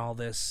and all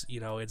this,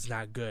 it's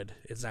not good.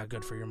 It's not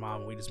good for your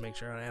mom. We just make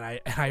sure.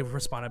 And I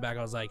responded back.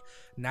 I was like,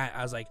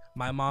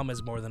 my mom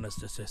is more than a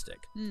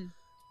statistic.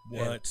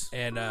 What?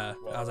 And I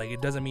was like,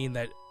 it doesn't mean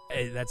that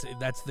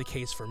that's the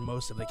case for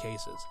most of the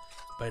cases,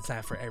 but it's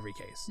not for every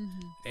case.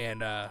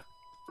 And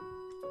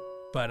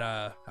But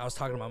I was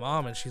talking to my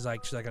mom, and she's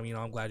like,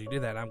 I'm glad you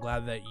did that. And I'm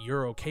glad that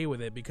you're okay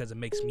with it because it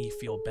makes me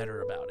feel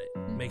better about it.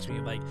 It makes me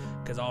like,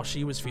 because all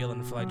she was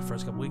feeling for like the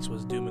first couple weeks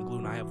was doom and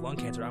gloom. I have lung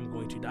cancer. I'm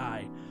going to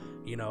die.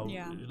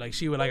 Like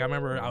she would like. I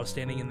remember I was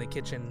standing in the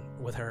kitchen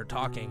with her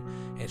talking,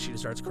 and she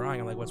just starts crying.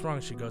 I'm like, "What's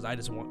wrong?" She goes, "I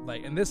just want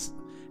like," and this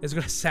is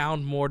gonna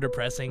sound more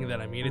depressing than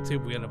I mean it to.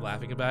 But we end up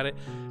laughing about it.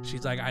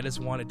 She's like, "I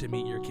just wanted to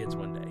meet your kids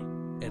one day."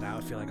 And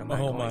I feel like I'm not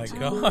going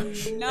to. Oh my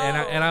gosh! No.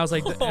 And I was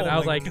like,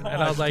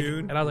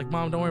 dude.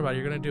 Mom, don't worry about it.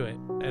 You're gonna do it.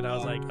 And I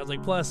was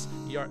like, plus,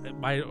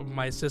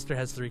 my sister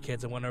has 3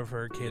 kids, and one of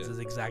her kids is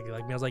exactly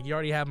like me. I was like, you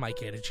already have my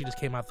kid, and she just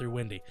came out through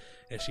Wendy,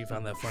 and she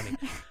found that funny.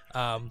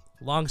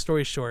 Long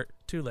story short,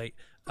 too late.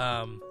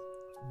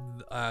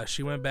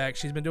 She went back.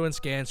 She's been doing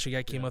scans. She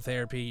got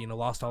chemotherapy.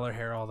 Lost all her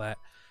hair, all that.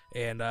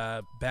 And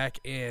back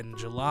in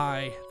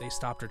July, they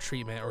stopped her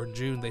treatment, or in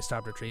June, they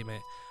stopped her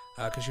treatment.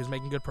 Because she was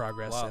making good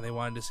progress, and they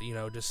wanted to see,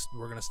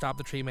 we're going to stop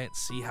the treatment,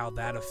 see how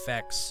that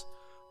affects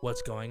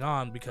what's going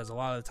on, because a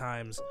lot of the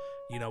times,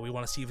 we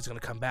want to see if it's going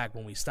to come back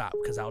when we stop,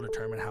 because that'll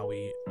determine how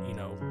we,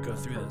 go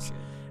through this.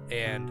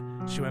 And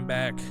she went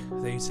back,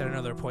 they set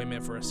another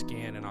appointment for a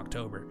scan in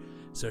October.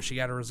 So she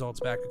got her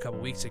results back a couple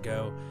weeks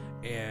ago,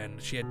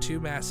 and she had 2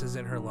 masses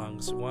in her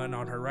lungs, one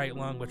on her right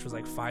lung, which was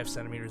like 5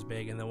 centimeters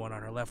big, and then one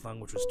on her left lung,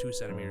 which was 2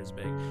 centimeters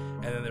big.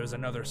 And then there was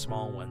another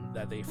small one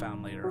that they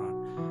found later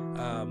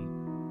on.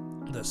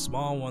 The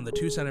small one, the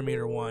 2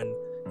 centimeter one,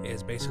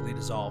 is basically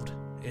dissolved.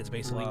 It's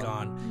basically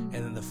gone.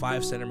 And then the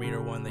 5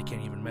 centimeter one, they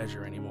can't even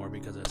measure anymore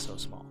because it's so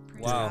small.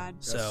 Wow.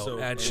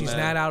 So she's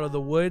not out of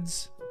the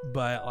woods,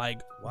 but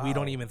like we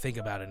don't even think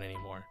about it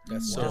anymore.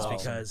 That's so just awesome.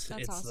 because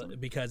That's it's awesome.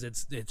 because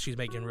it's she's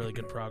making really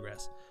good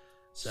progress.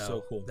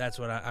 So cool. That's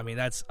what I mean.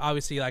 That's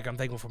obviously like I'm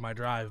thankful for my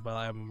drive, but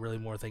I'm really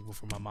more thankful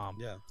for my mom.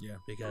 Yeah.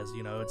 Because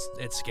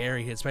it's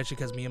scary, especially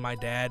because me and my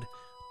dad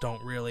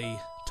don't really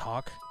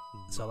talk.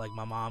 So like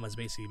my mom has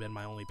basically been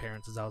my only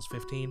parent since I was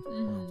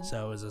 15.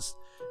 So it was just,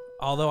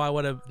 although I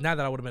would have, not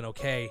that I would have been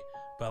okay,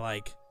 but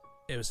like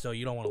it was still,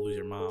 you don't want to lose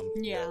your mom.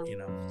 Yeah.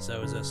 So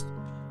it was just,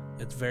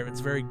 it's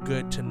very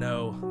good to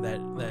know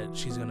that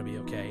she's gonna be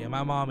okay. And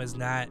my mom is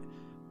not,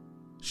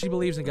 she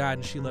believes in God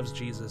and she loves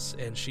Jesus,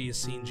 and she has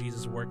seen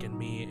Jesus work in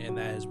me, and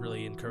that has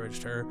really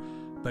encouraged her.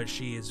 But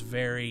she's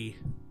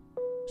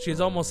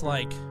almost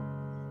like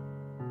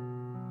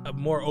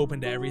more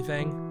open to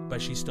everything,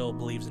 but she still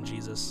believes in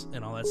Jesus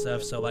and all that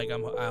stuff. So like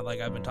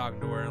I've been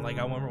talking to her, and like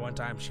I remember one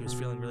time she was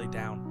feeling really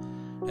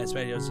down,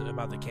 especially it was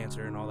about the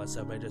cancer and all that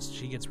stuff. But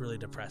she gets really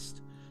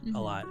depressed a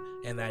lot,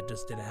 and that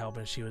just didn't help.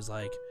 And she's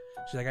like,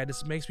 it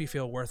just makes me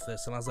feel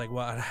worthless. And I was like,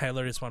 well, and I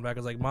literally responded back. I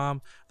was like,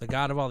 Mom, the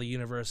God of all the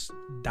universe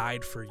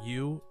died for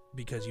you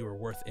because you were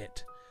worth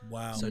it.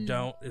 Wow.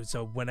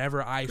 So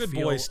whenever I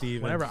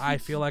whenever I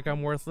feel like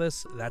I'm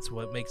worthless, that's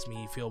what makes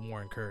me feel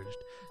more encouraged.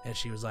 And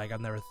she was like,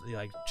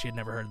 she had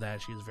never heard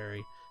that. She was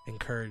very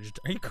encouraged.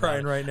 Are you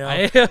crying right now? I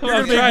am. You're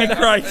gonna make me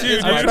cry too.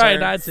 I'm trying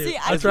not to. See,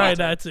 I'm trying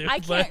not to. I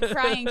can't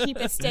cry and keep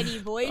a steady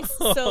voice,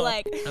 so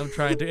like I'm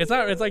trying to. It's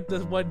like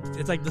the one.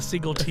 It's like the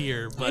single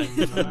tear, but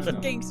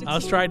Gangster I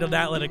was tear. trying to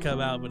not let it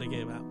come out, but it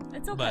came out.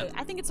 It's okay. But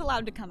I think it's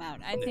allowed to come out.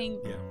 I think.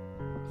 Yeah.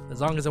 as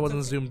long as it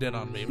wasn't zoomed in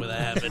on me when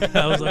that happened,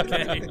 I was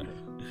okay.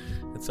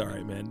 It's all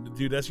right, man.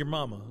 Dude, that's your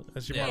mama.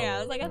 That's your mama. Yeah, I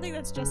was like, I think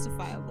that's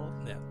justifiable.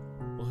 Yeah.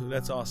 Well,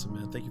 that's awesome,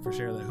 man. Thank you for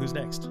sharing that. Who's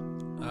next?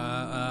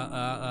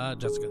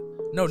 Jessica.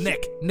 No,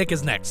 Nick. Nick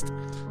is next.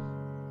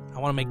 I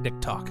want to make Nick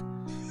talk.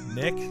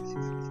 Nick,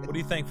 what are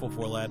you thankful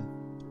for, lad?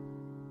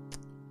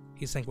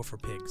 He's thankful for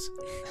pigs.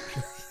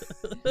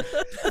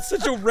 That's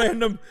such a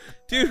random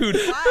dude.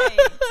 Why?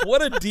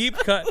 What a deep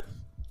cut.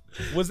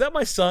 Was that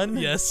my son?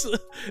 Yes.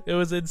 It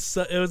was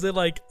in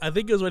like, I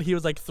think it was when he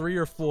was like 3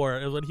 or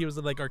 4. It was when he was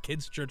in like our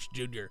kids' church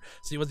junior.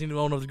 So he wasn't even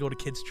old enough to go to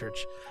kids'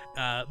 church.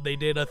 They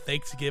did a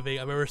Thanksgiving.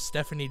 I remember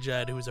Stephanie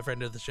Judd, who was a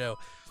friend of the show,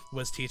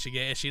 was teaching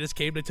it, and she just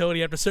came to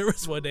Tony after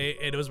service one day,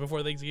 and it was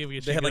before Thanksgiving.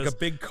 And They had like a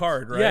big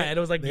card, right? Yeah, and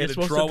it was like, They you're had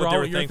supposed to draw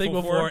what you're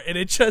thankful for, and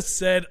it just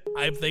said,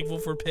 I'm thankful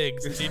for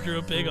pigs, and she drew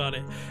a pig on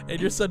it. And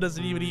your son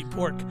doesn't even eat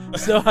pork,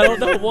 so I don't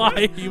know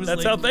why he was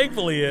That's like, how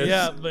thankful he is.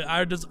 Yeah, but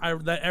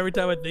every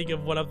time I think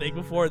of what I'm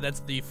thankful for, that's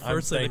the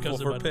first thing that comes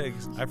to for mind.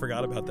 pigs. I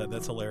forgot about that.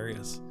 That's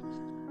hilarious.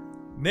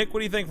 Nick, what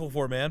are you thankful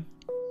for, man?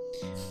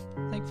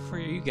 Thankful for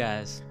you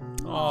guys.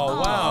 Oh,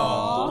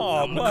 wow. Oh,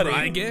 I'm gonna buddy.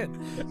 cry again.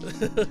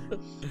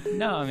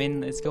 No, I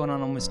mean, it's going on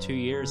almost 2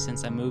 years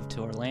since I moved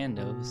to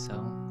Orlando, so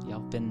y'all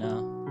been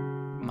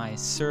my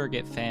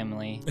surrogate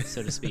family,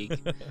 so to speak.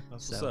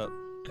 What's up?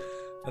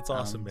 That's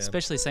awesome, man.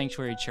 Especially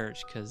Sanctuary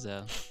Church, because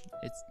it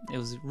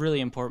was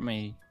really important to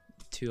me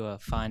to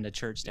find a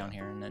church down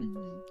here, and then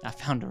I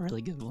found a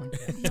really good one.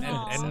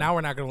 And now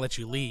we're not going to let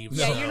you leave.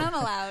 Yeah, so. you're not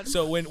allowed.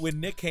 So when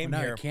Nick came Well,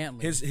 now here, he can't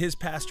leave. his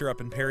pastor up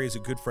in Perry is a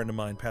good friend of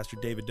mine, Pastor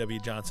David W.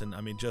 Johnson.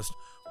 I mean, just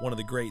one of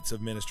the greats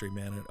of ministry,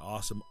 man. An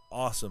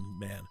awesome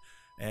man.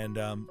 And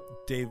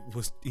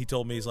he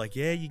told me, he's like,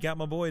 yeah, you got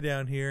my boy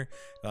down here.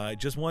 I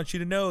just want you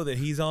to know that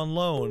he's on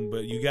loan,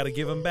 but you got to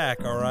give him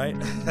back, all right?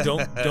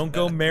 Don't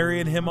go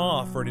marrying him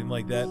off or anything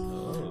like that.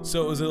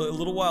 So it was a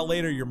little while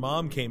later. Your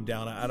mom came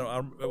down. I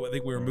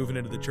think we were moving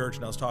into the church,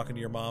 and I was talking to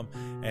your mom,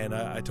 and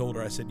I told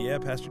her, I said, "Yeah,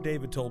 Pastor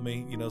David told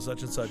me,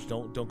 such and such.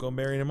 Don't go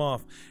marrying him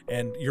off."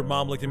 And your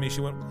mom looked at me.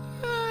 She went,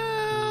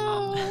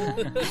 "Well."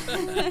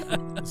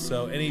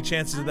 So, any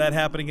chances of that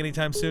happening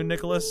anytime soon,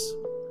 Nicholas?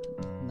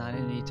 Not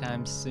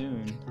anytime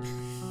soon.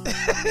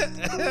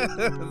 I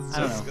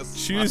don't know.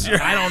 Choose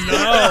your. I don't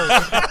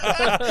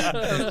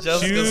know.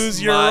 Jessica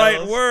Choose your right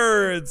smiles.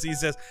 words. He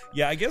says,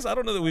 "Yeah, I guess I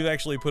don't know that we've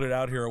actually put it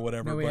out here or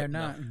whatever." No, we but, have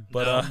not.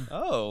 But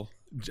Oh,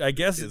 I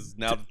guess is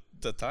now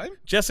the time?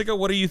 Jessica,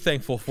 what are you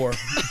thankful for?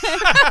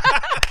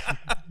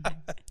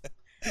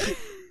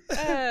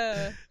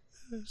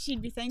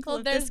 She'd be thankful Well,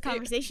 if this there's-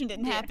 conversation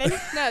didn't happen.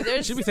 No,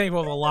 there's should be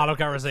thankful for a lot of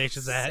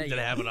conversations that Say didn't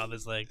it. happen on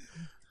this thing.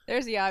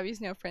 there's the obvious,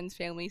 friends,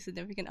 family,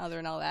 significant other,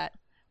 and all that.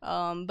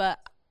 But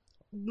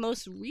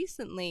most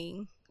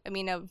recently, I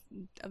mean, of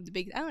the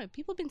big, I don't know,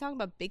 people have been talking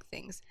about big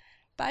things,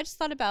 but I just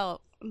thought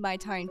about my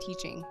time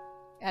teaching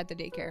at the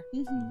daycare,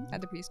 at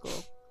the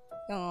preschool.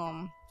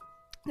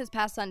 This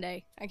past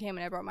Sunday, I came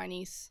and I brought my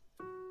niece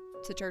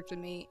to church with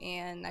me,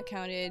 and I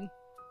counted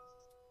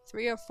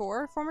 3 or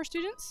 4 former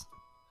students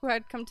who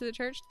had come to the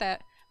church.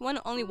 That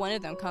only one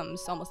of them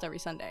comes almost every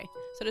Sunday.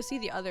 So to see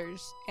the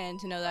others and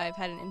to know that I've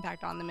had an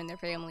impact on them and their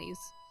families,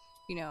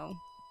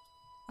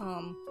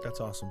 That's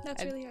awesome.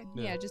 That's really good.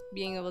 yeah, just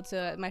being able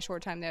to, my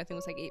short time there, I think it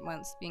was like 8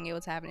 months, being able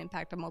to have an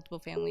impact on multiple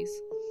families.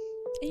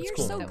 And you're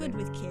cool. so good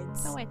with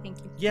kids. Oh, I thank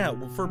you. Yeah,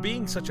 well, for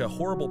being such a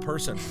horrible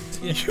person,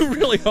 you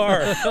really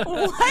are.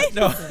 What?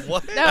 No,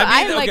 What? No,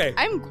 I mean, I'm okay.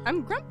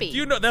 I'm grumpy.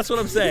 You know, that's what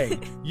I'm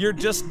saying. You're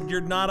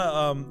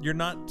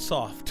not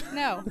soft.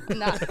 No, I'm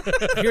not.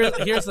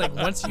 Here's like,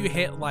 once you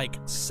hit like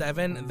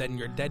 7, then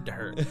you're dead to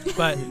her.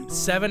 But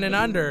 7 and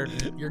under,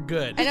 you're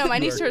good. I know, my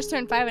niece just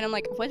turned 5, and I'm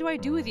like, what do I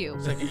do with you?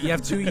 It's like, you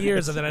have 2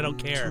 years, and then I don't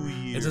care. 2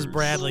 It's just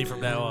Bradley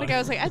from now on. Like, I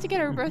was like, I have to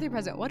get her a birthday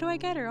present. What do I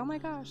get her? Oh my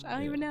gosh, I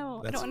don't even know.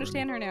 I that's don't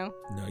understand her now.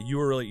 No,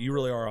 you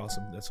really are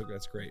awesome. That's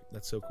great.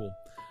 That's so cool.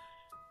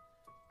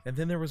 And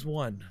then there was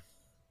one.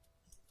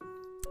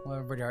 Well,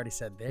 everybody already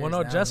said theirs. Well,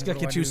 no, now. Jessica What do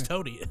can I choose do?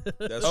 Tony.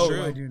 That's Oh, What do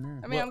true. I do now?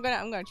 I mean, I'm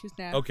gonna choose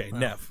now. Okay,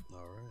 Neff. All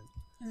right.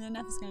 And then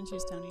Neff is going to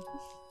choose Tony.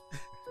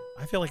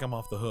 I feel like I'm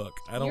off the hook.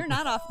 I don't. You're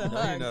not off the No,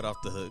 hook. you're not off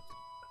the hook.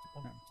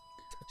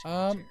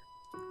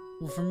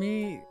 Well, for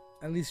me,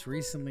 at least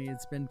recently,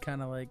 it's been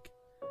kind of like,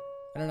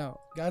 I don't know.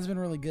 God's been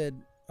really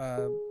good.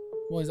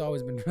 Well, he's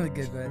always been really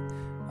good, but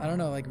I don't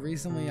know. Like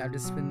recently, I've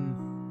just been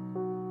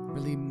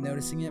really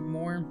noticing it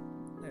more.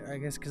 I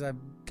guess because I've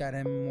got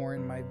him more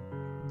in my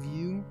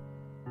view.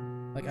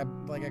 I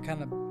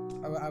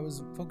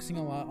was focusing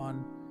a lot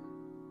on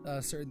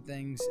certain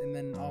things, and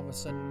then all of a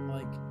sudden,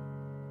 like,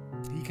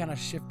 he kind of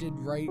shifted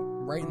right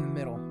in the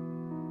middle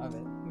of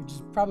it, which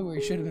is probably where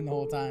he should have been the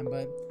whole time.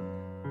 But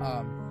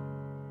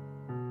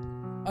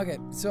okay,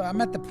 so I'm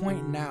at the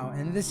point now,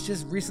 and this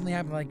just recently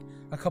happened like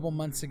a couple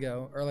months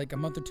ago, or like a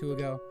month or 2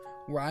 ago,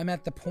 where I'm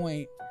at the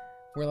point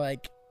where,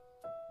 like,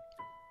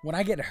 when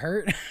I get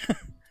hurt,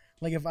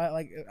 like if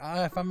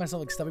I find myself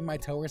like stubbing my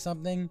toe or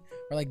something,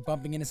 or like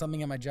bumping into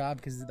something at my job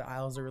because the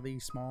aisles are really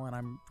small and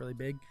I'm really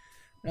big,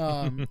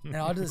 and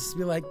I'll just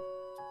be like,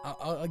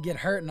 I'll get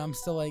hurt, and I'm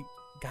still like,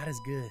 God is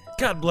good.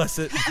 God bless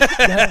it.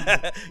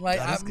 Like,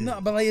 God is good. no,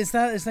 but like it's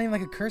not even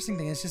like a cursing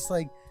thing. It's just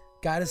like,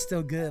 God is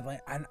still good. Like,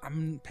 I'm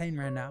in pain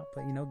right now,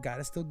 but God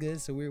is still good.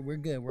 So we're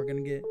good. We're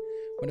gonna get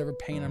whatever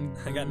pain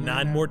I got in 9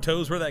 right more now.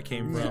 toes where that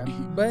came Yeah.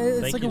 from. But it's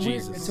Thank like you, a weird.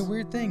 Jesus. It's a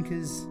weird thing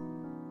because,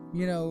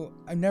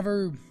 I've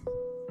never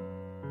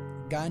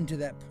gotten to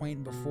that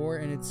point before,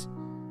 and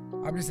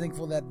I'm just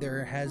thankful that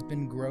there has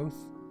been growth,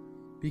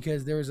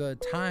 because there was a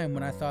time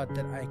when I thought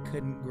that I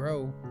couldn't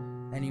grow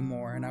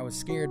anymore, and I was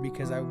scared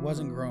because I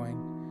wasn't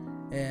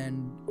growing,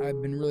 and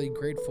I've been really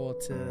grateful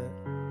to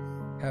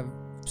have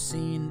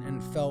seen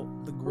and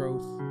felt the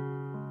growth,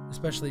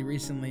 especially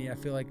recently. I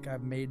feel like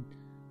I've made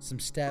some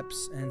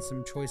steps and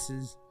some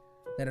choices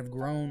that have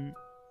grown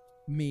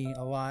me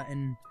a lot,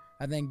 and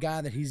I thank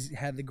God that he's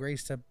had the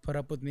grace to put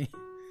up with me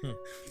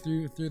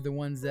through the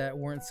ones that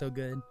weren't so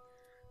good.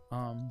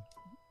 And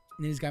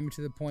he's got me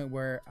to the point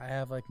where I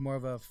have like more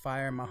of a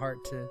fire in my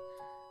heart to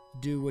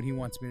do what he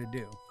wants me to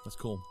do. That's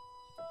cool.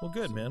 Well,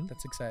 good, man.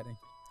 That's exciting.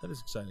 That is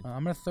exciting.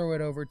 I'm gonna throw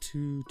it over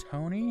to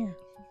Tony.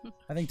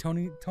 I think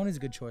Tony's a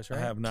good choice, right?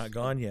 I have not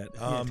gone yet. Yeah,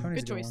 Tony's Good a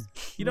good choice. one.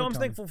 You know, I'm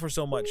Tony. thankful for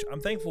so much. I'm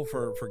thankful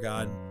for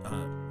God.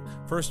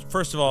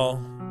 First of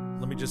all,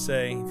 let me just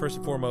say, first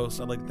and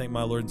foremost, I'd like to thank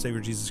my Lord and Savior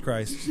Jesus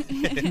Christ.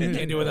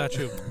 Can't do without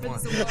you.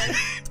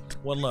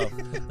 One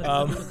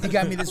love. He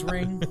got me this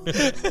ring.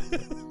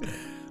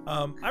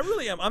 I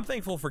really am. I'm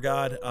thankful for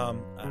God.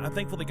 I'm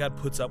thankful that God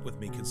puts up with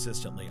me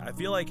consistently. I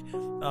feel like,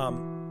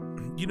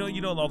 you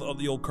know, all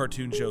the old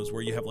cartoon shows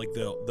where you have like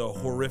the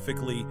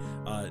horrifically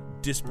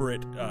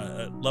disparate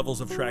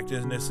levels of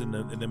attractiveness in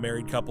the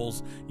married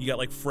couples. You got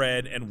like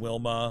Fred and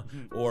Wilma,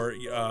 or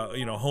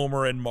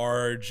Homer and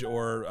Marge,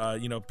 or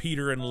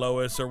Peter and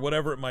Lois, or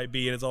whatever it might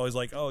be. And it's always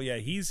like, oh yeah,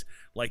 he's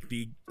like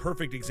the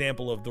perfect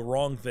example of the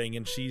wrong thing,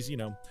 and she's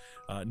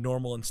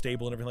normal and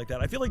stable and everything like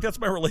that. I feel like that's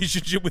my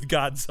relationship with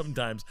God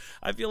sometimes.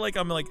 I feel like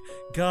I'm like,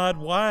 God,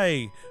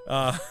 why?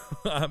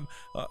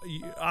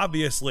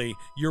 Obviously,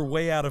 you're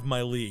way out of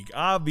my league,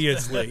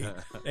 obviously.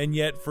 And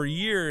yet for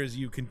years,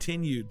 you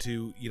continued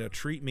to,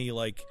 treat me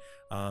like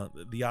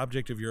the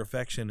object of your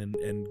affection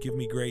and give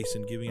me grace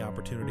and give me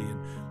opportunity. And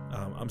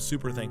I'm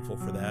super thankful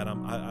for that.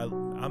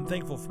 I'm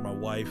thankful for my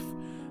wife.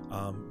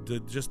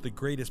 Just the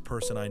greatest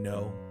person I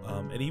know,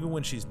 and even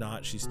when she's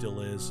not, she still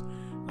is.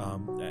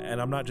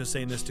 And I'm not just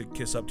saying this to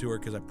kiss up to her,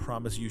 because I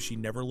promise you she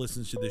never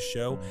listens to this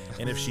show,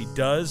 and if she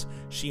does,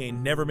 she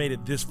ain't never made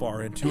it this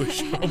far into a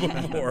show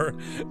before.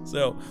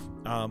 So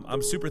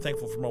I'm super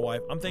thankful for my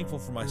wife. I'm thankful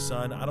for my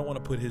son. I don't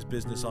want to put his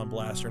business on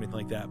blast or anything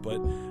like that, but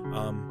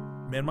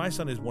man, my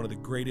son is one of the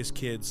greatest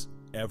kids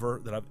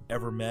ever that I've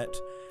ever met.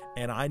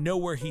 And I know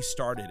where he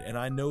started, and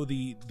I know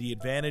the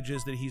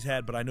advantages that he's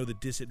had, but I know the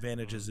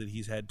disadvantages that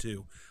he's had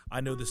too. I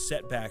know the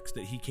setbacks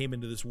that he came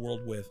into this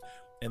world with,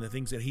 and the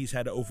things that he's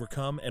had to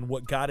overcome, and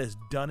what God has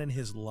done in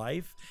his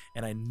life.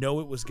 And I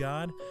know it was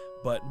God,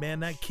 but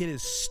man, that kid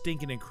is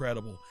stinking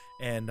incredible,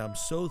 and I'm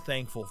so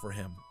thankful for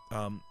him.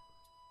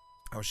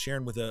 I was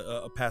sharing with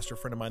a pastor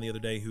friend of mine the other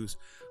day who's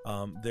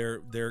they're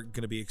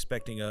going to be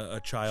expecting a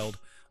child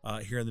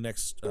here in the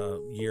next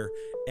year,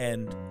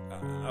 and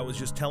I was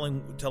just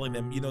telling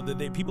them,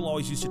 that people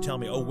always used to tell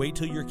me, oh, wait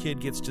till your kid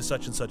gets to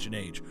such and such an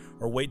age,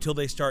 or wait till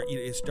they start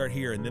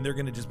here, and then they're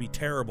going to just be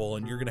terrible,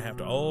 and you're going to have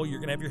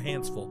your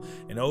hands full,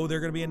 and they're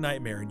going to be a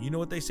nightmare. And you know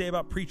what they say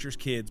about preachers'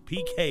 kids,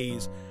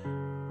 PKs.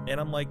 And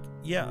I'm like,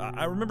 yeah,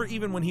 I remember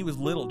even when he was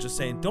little just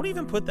saying, don't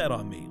even put that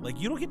on me. Like,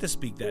 you don't get to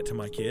speak that to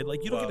my kid.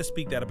 Like, you don't get to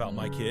speak that about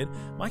my kid.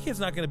 My kid's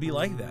not going to be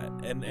like that.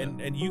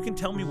 And you can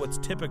tell me what's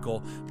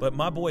typical, but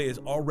my boy is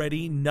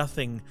already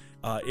nothing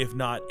if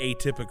not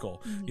atypical,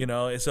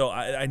 So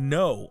I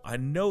know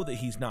that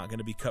he's not going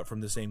to be cut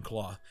from the same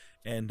cloth.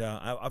 And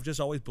I've just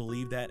always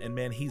believed that. And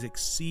man, he's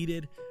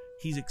exceeded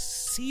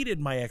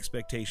my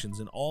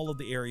expectations in all of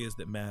the areas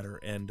that matter.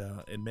 And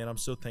man, I'm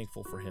so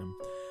thankful for him.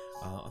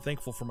 I'm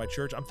thankful for my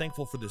church. I'm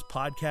thankful for this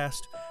podcast.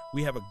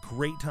 We have a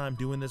great time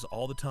doing this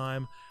all the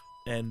time.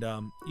 And,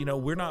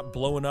 we're not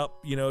blowing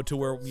up, to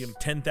where,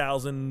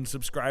 10,000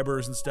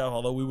 subscribers and stuff,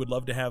 although we would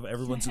love to have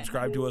everyone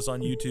subscribe to us on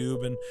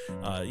YouTube and,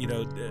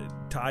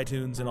 to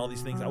iTunes and all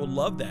these things. I would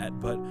love that.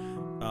 But,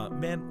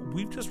 man,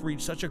 we've just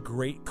reached such a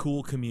great,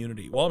 cool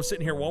community. While I'm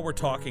sitting here, while we're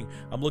talking,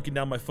 I'm looking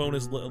down, my phone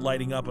is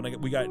lighting up, and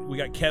we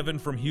got Kevin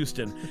from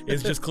Houston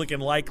is just clicking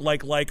like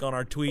on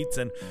our tweets,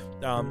 and,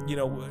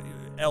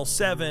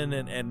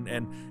 L7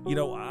 and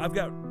I've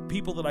got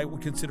people that I would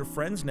consider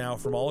friends now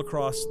from all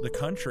across the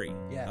country.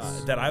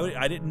 Yes. That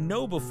I didn't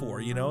know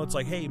before. It's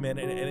like, hey man,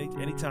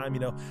 anytime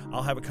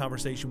I'll have a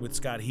conversation with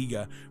Scott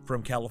Higa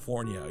from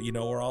California,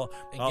 or I'll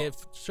give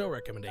show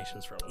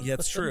recommendations from him. Yeah,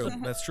 that's true.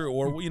 That's true.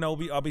 Or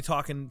I'll be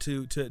talking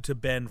to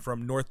Ben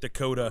from North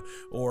Dakota,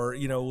 or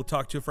we'll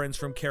talk to friends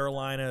from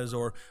Carolinas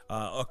or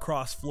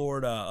across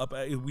Florida.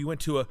 We went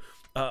to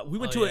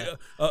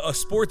a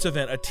sports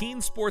event, a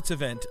teen sports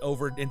event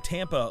over in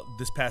Tampa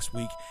this past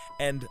week,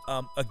 and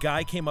a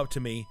guy came up to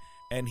me,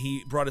 and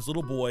he brought his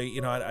little boy.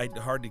 I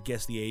hard to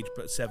guess the age,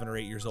 but 7 or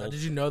 8 years old.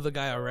 Did you know the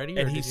guy already,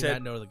 or did you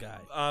not know the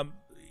guy?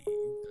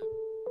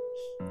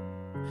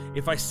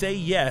 If I say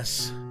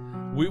yes,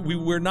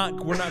 we're not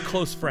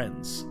close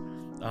friends.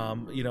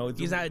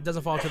 He's not. It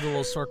doesn't fall into the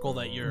little circle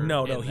that you're.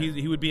 No.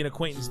 He would be an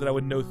acquaintance that I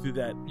would know through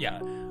that.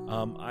 Yeah.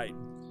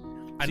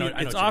 I know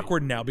it's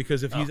awkward now,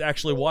 because if he's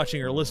actually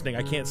watching or listening,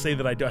 I can't say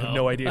that I have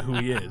no idea who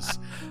he is.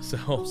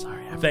 So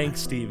sorry.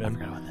 Thanks, Steven. I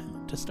forgot about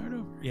that. To start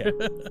over. Yeah.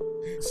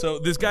 So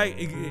this guy,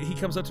 he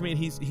comes up to me, and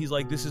he's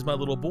like, this is my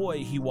little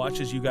boy. He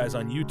watches you guys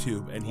on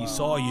YouTube, and he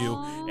saw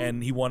you,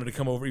 and he wanted to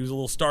come over. He was a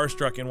little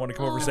starstruck and wanted to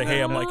come over and say,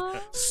 hey. I'm like,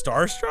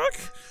 starstruck?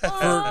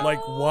 For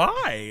like,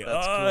 why?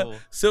 That's cool.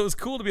 So it was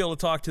cool to be able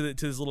to talk to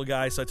this little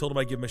guy. So I told him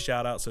I'd give him a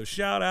shout out. So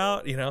shout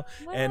out,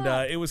 and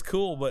it was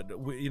cool. But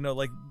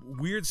like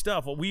weird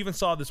stuff. We even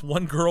saw this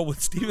one girl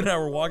with Steven and I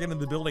were walking in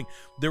the building.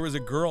 There was a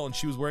girl, and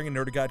she was wearing a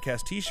Nerd of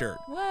Godcast t-shirt.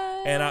 What?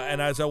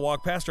 And as I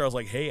walked past her, I was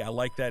like, hey, I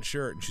like that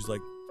shirt. And she's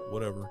like,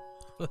 whatever.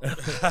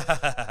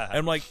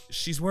 I'm like,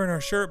 she's wearing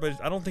our shirt,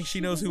 but I don't think she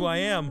knows who I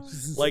am.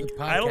 Like,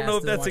 I don't know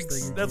if that's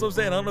what I'm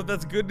saying. I don't know if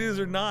that's good news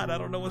or not. I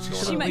don't know what's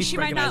going on. She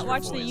might not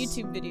watch the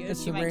YouTube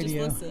videos. She might just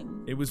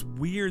listen. It was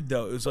weird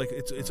though. It was like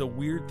it's a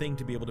weird thing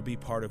to be able to be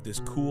part of this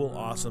cool,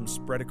 awesome,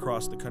 spread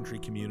across the country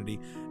community.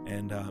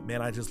 And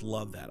man, I just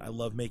love that. I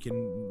love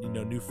making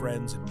new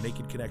friends and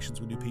making connections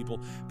with new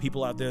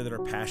people out there that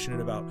are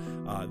passionate about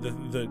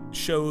the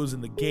shows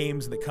and the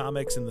games and the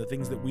comics and the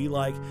things that we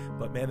like,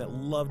 but man, that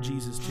love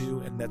Jesus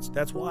too. and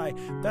that's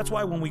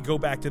why when we go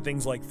back to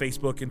things like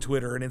Facebook and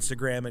Twitter and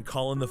Instagram and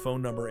call in the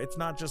phone number, it's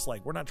not just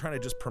like we're not trying to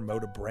just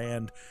promote a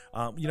brand.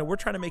 We're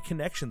trying to make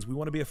connections. We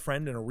want to be a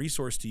friend and a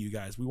resource to you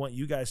guys. We want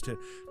you guys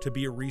to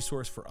be a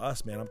resource for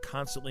us, man. I'm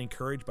constantly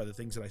encouraged by the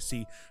things that I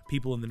see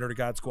people in the Nerd of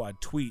God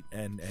Squad tweet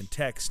and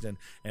text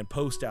and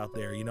post out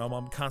there.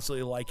 I'm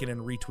constantly liking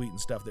and retweeting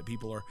stuff that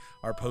people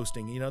are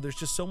posting. There's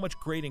just so much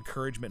great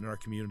encouragement in our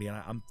community, and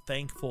I'm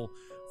thankful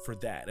for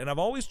that. And I've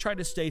always tried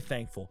to stay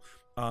thankful.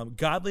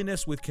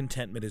 Godliness with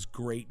contentment is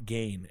great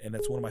gain, and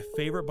that's one of my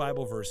favorite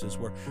Bible verses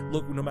where,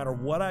 look, no matter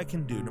what I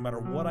can do, no matter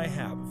what I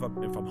have,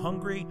 if I'm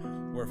hungry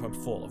or if I'm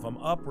full, if I'm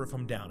up or if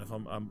I'm down, if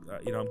I'm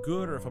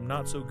good or if I'm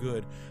not so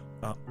good,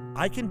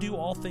 I can do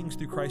all things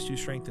through Christ who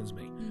strengthens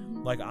me.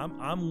 Like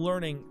I'm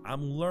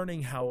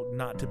learning how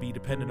not to be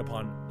dependent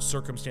upon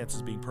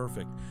circumstances being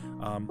perfect.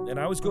 And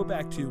I always go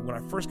back to when I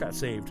first got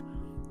saved,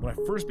 when I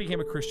first became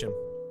a Christian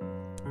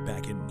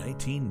back in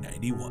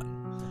 1991.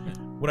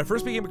 When I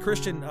first became a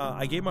Christian,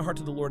 I gave my heart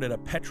to the Lord at a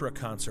Petra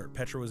concert.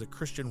 Petra was a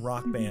Christian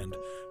rock band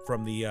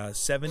from the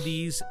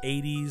 70s,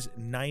 80s,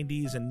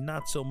 90s, and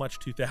not so much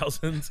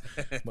 2000s.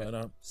 But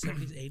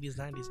 70s, 80s,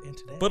 90s, and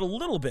today. But a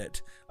little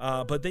bit.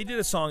 But they did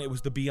a song. It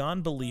was the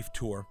Beyond Belief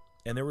tour.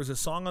 And there was a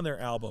song on their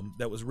album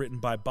that was written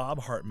by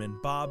Bob Hartman,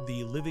 Bob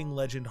the living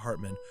legend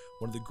Hartman,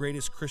 one of the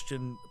greatest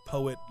Christian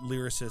poet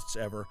lyricists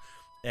ever.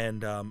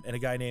 And a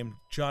guy named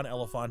John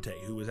Elefante,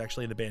 who was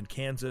actually in the band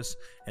Kansas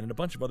and in a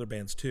bunch of other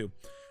bands too.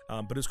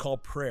 But it's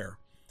called Prayer.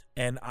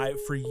 And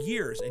for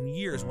years and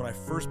years, when I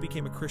first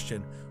became a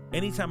Christian,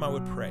 anytime I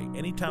would pray,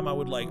 anytime I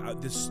would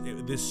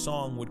this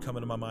song would come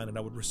into my mind, and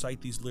I would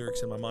recite these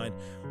lyrics in my mind,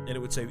 and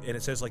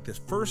it says like this: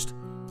 first,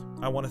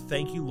 I want to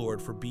thank you,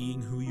 Lord, for being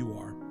who you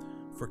are,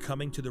 for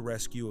coming to the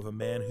rescue of a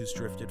man who's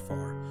drifted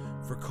far,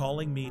 for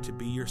calling me to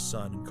be your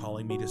son and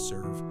calling me to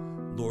serve.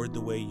 Lord,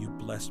 the way you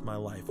blessed my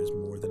life is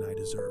more than I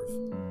deserve.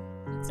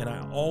 And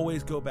I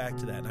always go back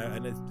to that.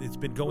 And it's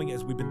been going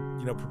as we've been,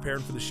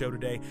 preparing for the show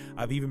today.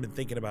 I've even been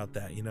thinking about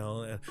that,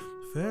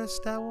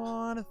 First, I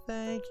want to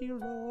thank you,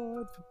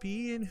 Lord, for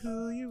being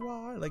who you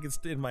are. Like it's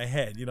in my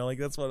head,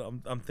 that's what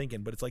I'm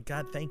thinking. But it's like,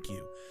 God, thank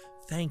you.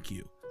 Thank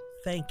you.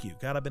 Thank you.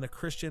 God, I've been a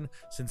Christian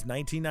since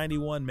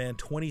 1991, man,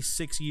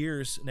 26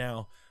 years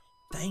now.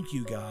 Thank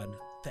you, God.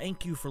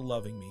 Thank you for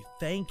loving me.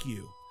 Thank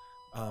you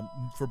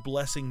for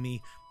blessing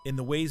me in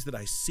the ways that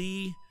I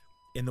see,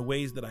 in the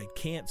ways that I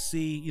can't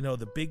see,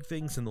 the big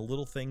things and the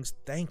little things.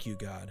 Thank you,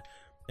 God.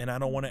 And I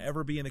don't want to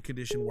ever be in a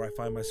condition where I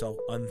find myself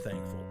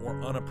unthankful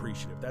or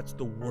unappreciative. That's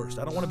the worst.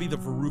 I don't want to be the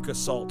Veruca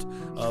Salt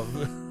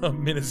of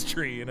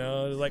ministry,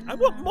 like, I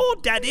want more,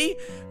 Daddy,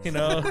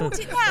 I want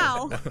it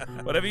now.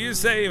 Whatever you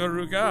say,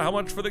 Veruca. How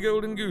much for the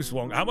golden goose,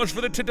 Wonka? How much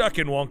for the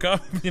turducken, Wonka?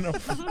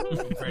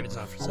 Afraid it's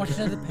not for How much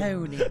for the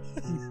pony?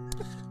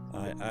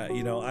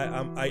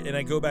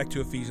 I go back to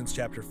Ephesians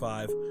chapter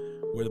 5,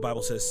 where the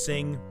Bible says,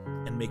 sing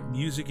and make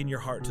music in your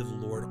heart to the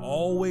Lord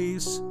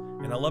always.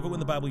 And I love it when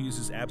the Bible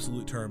uses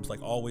absolute terms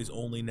like always,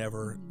 only,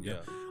 never. Yeah.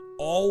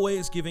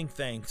 Always giving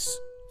thanks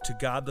to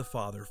God the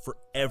Father for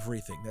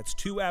everything. That's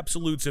two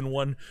absolutes in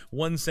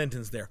one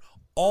sentence there.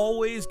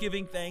 Always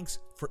giving thanks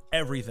for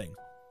everything.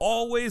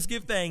 Always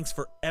give thanks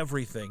for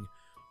everything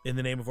in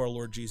the name of our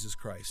Lord Jesus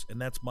Christ.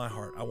 And that's my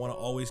heart. I want to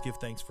always give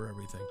thanks for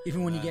everything.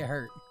 Even when you get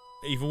hurt.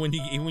 Even when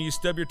you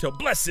stub your toe.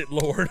 Bless it,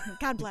 Lord.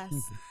 God bless.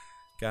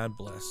 God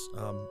bless.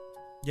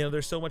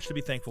 There's so much to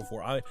be thankful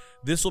for.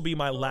 This will be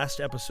my last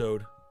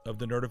episode of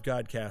the Nerd of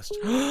Godcast.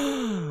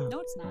 No,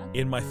 it's not.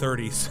 In my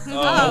 30s.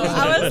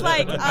 I was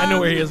like, I know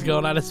where he is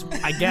going. I guess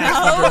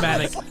how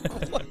dramatic.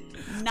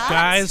 Not.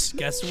 Guys,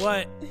 guess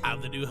what? I'm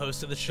the new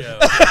host of the show.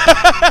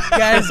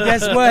 Guys,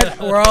 guess what?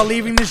 We're all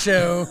leaving the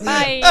show.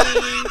 Bye.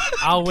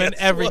 I'll win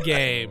every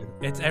game.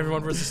 It's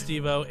everyone versus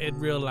Steve-O in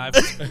real life.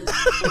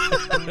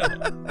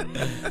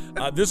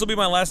 This will be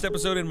my last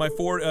episode in my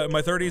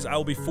 30s. I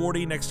will be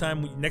 40 next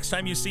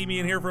time you see me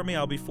and hear from me.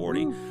 I'll be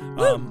 40.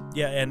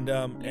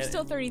 You're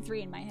still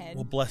 33 in my head.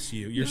 Well, bless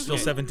you. You're still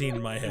 17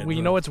 in my head. Well,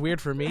 you know what's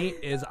weird for me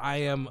is I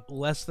am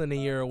less than a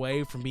year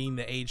away from being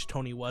the age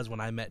Tony was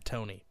when I met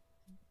Tony.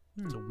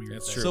 It's a weird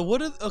That's thing. true.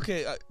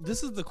 So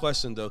this is the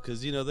question though,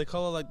 because they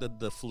call it like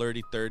the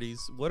flirty 30s.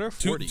 What are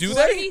 40s? Do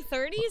Flirty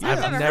 30s?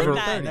 I've never heard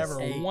that. Never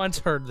once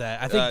heard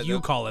that. I think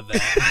you call it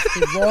that.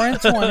 You're in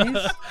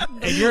 20s.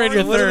 And you're in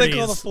your 30s. What do they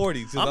call the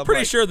 40s? I'm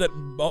pretty sure that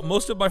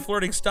most of my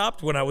flirting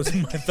stopped when I was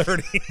in my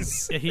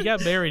 30s. Yeah, he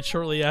got married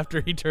shortly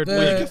after he turned. You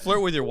can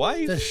flirt with your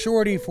wife. The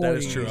shorty 40s. That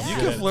is true. You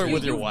can flirt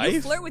with your wife.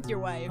 You flirt with your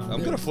wife.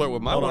 I'm gonna flirt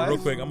with my Hold wife. on, real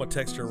quick. I'm gonna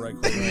text her right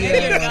quick.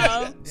 There you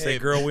go. Say,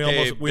 girl, we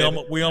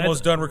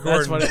almost done That's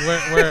recording. funny.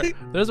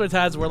 Those are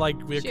times where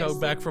we're coming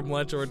back from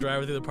lunch or we're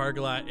driving through the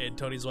parking lot, and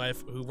Tony's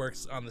wife, who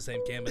works on the same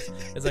campus,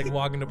 is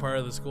walking to part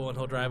of the school, and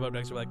he'll drive up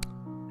next to her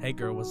hey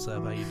girl, what's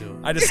up? How you doing?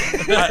 I just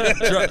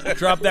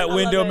drop that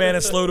window, man,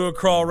 and slow to a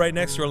crawl right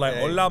next to her, like,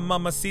 hola,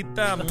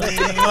 mamacita.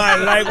 I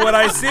like what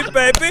I see,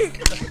 baby.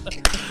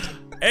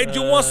 Hey,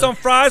 do you want some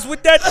fries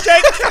with that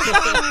shake?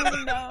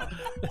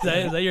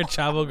 Is that your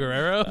Chavo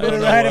Guerrero?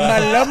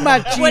 I love my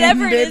chin,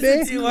 Whatever it is,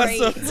 baby.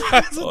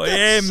 it's great.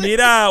 Oye,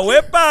 mira,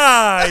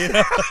 whippa! You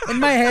know? In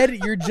my head,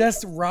 you're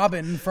just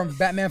Robin from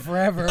Batman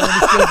Forever when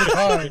he steals the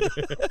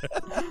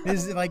car.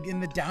 Is it like in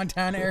the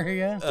downtown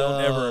area?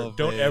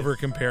 Don't ever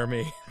compare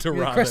me to You're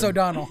Robin. Chris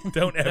O'Donnell.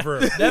 Don't ever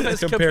Dev has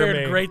compare compared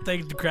me. great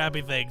things to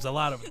crappy things. A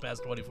lot of the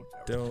past 24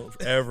 hours.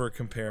 Don't ever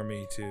compare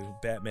me to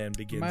Batman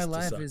Begins My to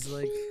life Suck. is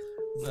like.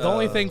 The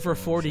only thing for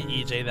 40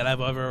 EJ that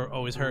I've ever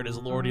always heard is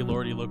Lordy,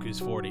 look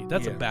who's 40.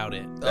 That's about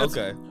it.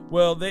 Okay.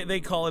 Well, they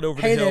call it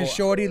over Hey the hill. there,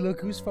 shorty.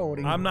 Look who's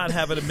 40. I'm not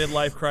having a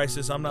midlife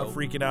crisis. I'm not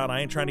freaking out. I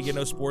ain't trying to get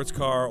no sports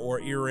car or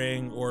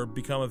earring or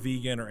become a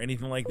vegan or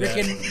anything like that.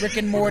 Rick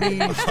and Morty.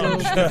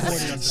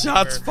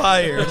 Shots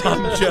fired.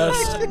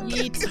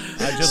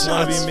 I just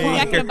want to be me.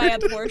 Not gonna buy a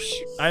Porsche.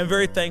 I'm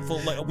very thankful.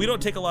 Like, we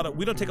don't take a lot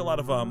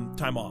of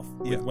time off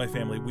with my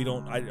family. We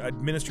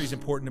don't. Ministry is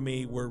important to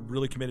me. We're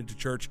really committed to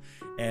church,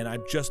 and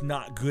I'm just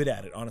not good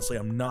at it. Honestly,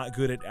 I'm not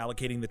good at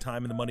allocating the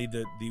time and the money,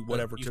 the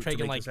whatever You've to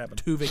taken make like this happen.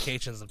 2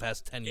 vacations in the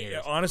past 10 years.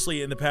 Yeah,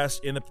 honestly, in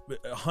the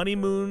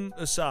honeymoon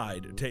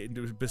aside,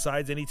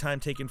 besides any time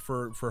taken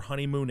for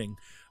honeymooning,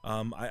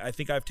 I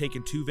think I've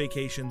taken 2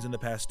 vacations in the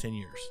past 10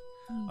 years.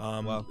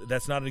 Wow.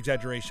 That's not an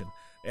exaggeration,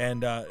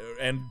 and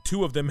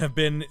 2 of them have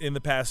been in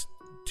the past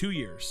 2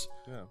 years.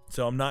 Yeah.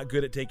 So I'm not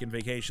good at taking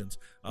vacations,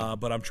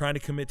 but I'm trying to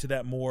commit to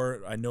that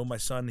more. I know my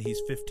son, he's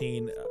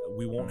 15.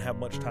 We won't have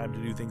much time to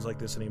do things like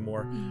this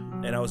anymore.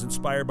 And I was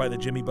inspired by the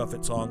Jimmy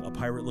Buffett song, A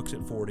Pirate Looks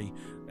at 40.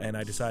 And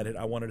I decided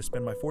I wanted to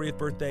spend my 40th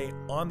birthday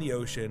on the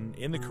ocean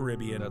in the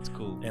Caribbean. That's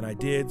cool. And I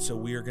did. So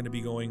we are going to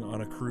be going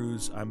on a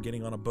cruise. I'm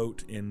getting on a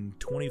boat in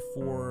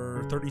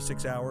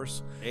 36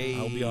 hours. Hey.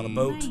 I'll be on a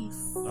boat.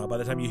 Nice. By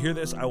the time you hear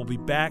this, I will be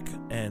back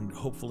and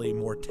hopefully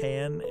more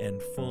tan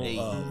and full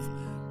of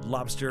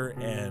lobster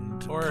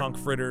and conch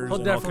fritters. He'll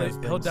and all kinds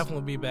of definitely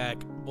things. be back.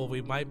 Well,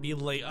 we might be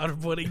late on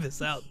putting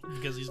this out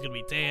because he's gonna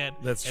be tan.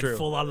 That's and true.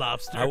 Full on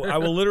lobster. I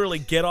will literally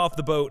get off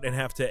the boat and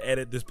have to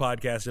edit this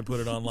podcast and put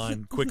it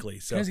online quickly.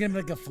 So There's gonna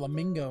be like a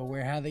flamingo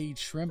where how they eat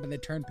shrimp and they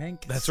turn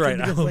pink. that's It's right.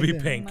 gonna I will like be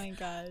that. pink. Oh my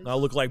gosh. I'll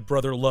look like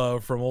Brother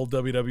Love from old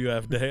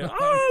WWF day.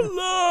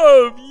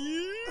 I love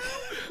you.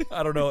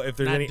 I don't know if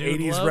there's Not any Dude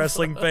 80s Love?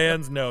 wrestling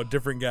fans. No,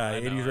 different guy. I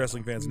know, 80s I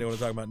wrestling fans know what I'm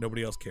talking about.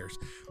 Nobody else cares.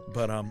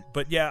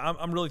 But yeah,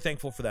 I'm really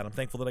thankful for that. I'm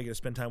thankful that I get to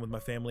spend time with my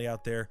family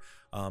out there.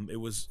 It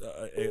was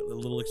a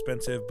little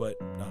expensive, but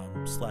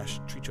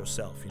 / treat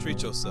yourself. You know?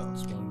 Treat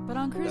yourself. But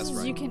on cruises,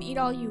 right. you can eat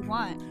all you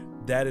want.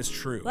 That is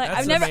true. Like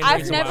That's I've the never, main I've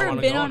reason why I never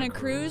wanna been go on on a a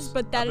cruise,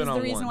 but that I've is been the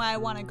on reason one. why I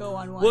want to go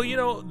on one. Well, you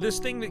know, this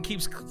thing that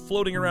keeps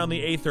floating around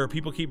the aether,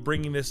 people keep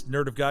bringing this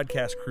Nerd of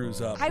Godcast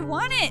cruise up. I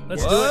want it.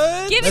 Let's do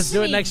it. Give Let's it do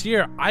to it me. next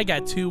year. I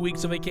got 2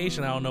 weeks of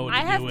vacation. I don't know what to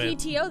I do have with.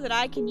 PTO that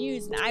I can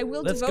use, and I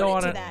will Let's devote go it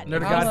on to a that. Nerd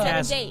of I'll,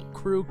 Godcast date.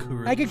 crew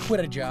cruise. I could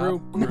quit a job. Crew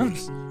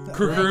cruise.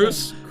 Crew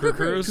cruise.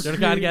 Nerd of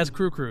Godcast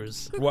crew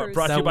cruise. What,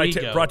 brought, to That you by we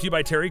go. brought to you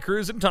by Terry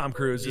Crews and Tom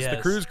Cruise. It's the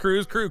Yes.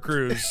 Crew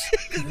Cruise.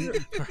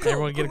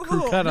 Everyone get a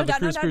crew cut on the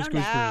cruise.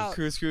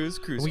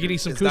 Cruise. We getting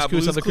some It's not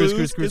couscous on the Blue's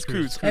cruise. Clues, it's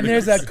Cruise. And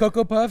there's a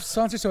Cocoa Puff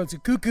sponsor, so it's a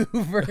cuckoo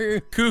for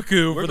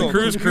Cuckoo for the going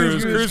cruise.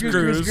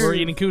 cruise. We're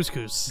eating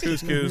couscous.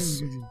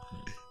 Couscous.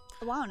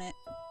 I want it.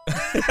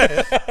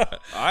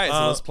 All right,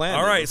 so let's plan.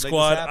 All it. right, Let's make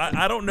squad. this happen.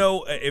 I don't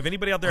know if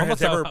anybody out there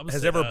has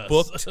Almost ever us.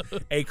 booked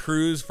a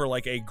cruise for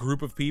like a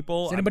group of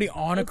people. Is anybody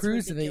on a That's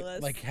cruise? Do they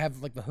ridiculous. like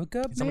have like the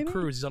hookup? He's on a maybe?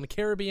 cruise. He's on a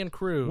Caribbean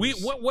cruise.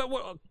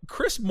 What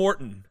Chris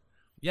Morton.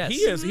 Yes.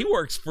 He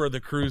works for the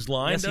cruise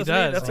line. Yes, he doesn't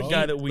does. That's a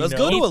guy that we Let's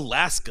know. go to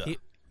Alaska.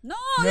 No,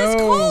 No.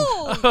 that's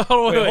cold.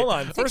 Oh, Wait, hold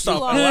on. First too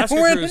off, long. an Alaska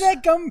Where cruise. did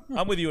that come from?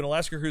 I'm with you. An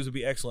Alaska cruise would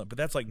be excellent, but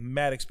that's like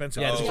mad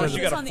expensive. Yeah, it's First,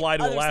 you it's got on to the fly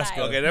to other Alaska.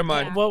 side. Okay, never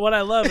mind. Yeah. Well, what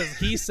I love is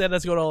he said,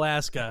 "Let's go to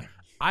Alaska."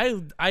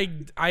 I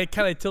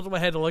kind of tilted my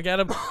head to look at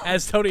him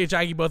as Tony and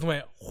Jackie both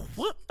went,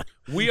 "What?"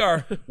 We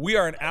are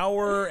an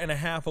hour and a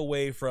half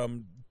away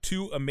from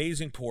 2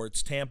 amazing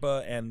ports,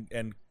 Tampa and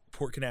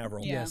Port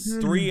Canaveral. Yeah. Yes.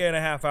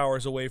 3.5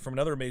 hours away from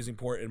another amazing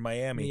port in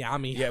Miami.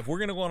 Miami. Yeah, if we're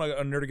gonna go on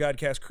a Nerd of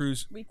Godcast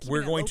cruise, We keep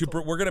we're it going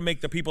local. we're gonna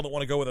make the people that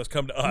want to go with us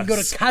come to us. We go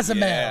to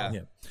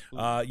Cozumel.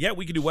 Yeah,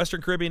 we could do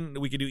Western Caribbean,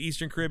 we could do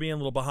Eastern Caribbean,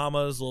 little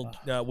Bahamas, little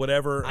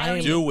whatever. I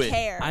don't Do even it.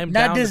 care. I'm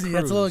Not down Disney. To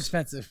That's a little cruise.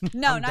 expensive.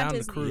 no, I'm not down to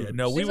Disney. cruise. Yeah,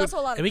 no, we There's would. also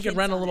a lot of And we could kids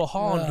rent a on little it.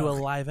 hall and do a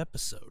live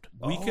episode.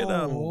 We could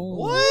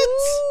What?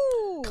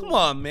 Come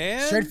on,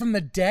 man. Straight from the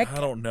deck. I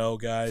don't know,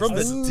 guys. From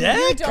the Ooh,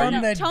 deck? From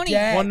No, the Tony.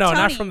 deck. Well, no, not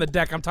Tony. from the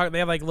deck. I'm talking. They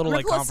have like little I'm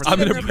like gonna pull conference. I'm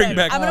gonna Steven bring real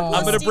back. quick. I'm gonna pull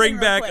I'm gonna Steven bring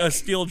real back quick. a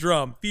steel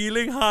drum.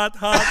 Feeling hot.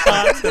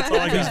 That's all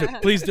I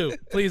got. Please do.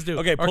 Please do.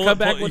 Okay, or pull come up,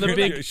 back pull- with a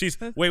you're- big. She's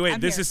wait. I'm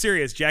This here. is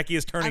serious. Jackie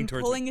is turning I'm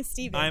towards pulling me. a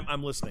Steven.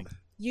 I'm listening.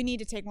 You need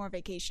to take more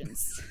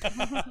vacations.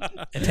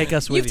 And take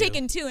us with You've you.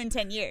 taken 2 in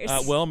 10 years.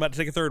 Well, I'm about to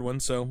take a third one,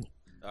 so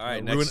All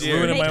right, ruin, next year.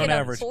 ruining Make my it own a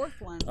average. 4th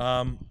one.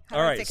 All do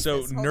I right, fix so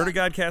this? Hold Nerd on. of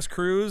Godcast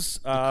cruise.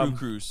 Crew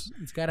cruise.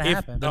 It's got to If-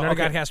 happen. The Nerd of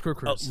okay. Godcast crew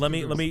cruise. Let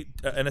me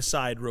an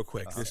aside real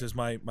quick. This is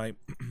my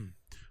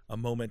a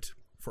moment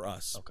for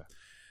us.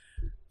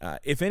 Okay.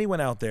 If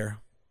anyone out there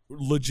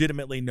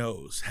legitimately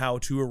knows how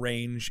to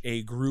arrange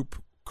a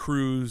group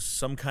cruise,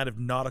 some kind of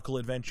nautical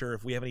adventure,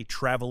 if we have any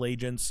travel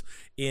agents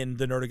in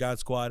the Nerd of God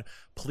Squad,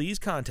 please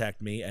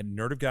contact me at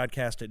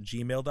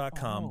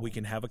nerdofgodcast@gmail.com. We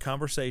can have a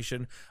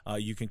conversation.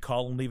 You can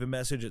call and leave a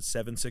message at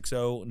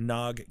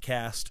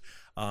 760-NOG-CAST.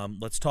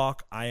 Let's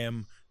talk. I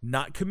am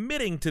not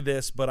committing to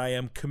this, but I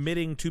am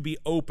committing to be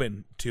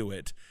open to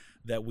it,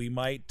 that we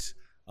might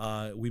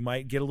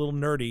get a little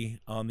nerdy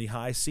on the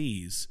high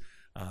seas,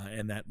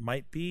 and that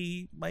might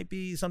be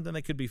something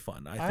that could be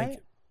fun. I think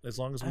as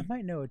long as I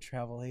might know a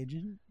travel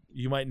agent.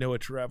 You might know a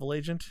travel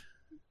agent?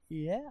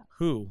 Yeah.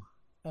 Who?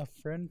 A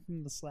friend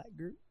from the Slack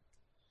group.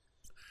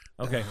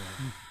 Okay.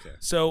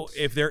 So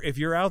if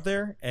you're out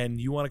there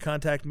and you want to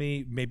contact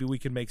me, maybe we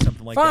can make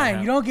something like that Fine,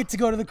 happen. you don't get to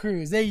go to the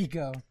cruise. There you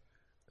go.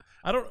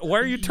 I don't. Why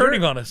are you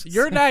turning on us?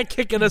 You're not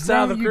kicking us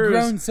out of the You've cruise.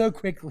 grown so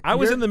quickly. I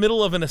was in the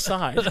middle of an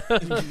aside.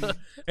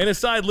 An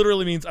aside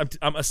literally means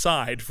I'm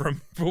aside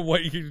from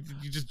what you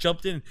just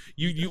jumped in.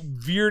 You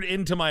veered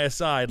into my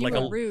aside You like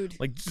were a rude.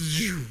 like.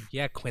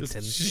 Yeah,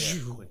 Quentin.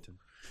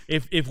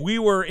 If we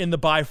were in the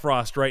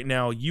Bifrost right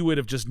now, you would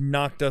have just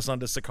knocked us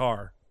onto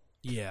Sakaar.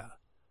 Yeah.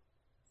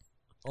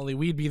 Only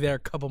we'd be there a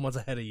couple months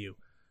ahead of you.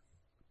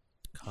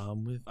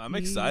 Come with I'm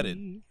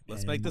excited.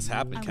 Let's make this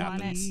happen, I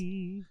Captain. want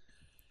it.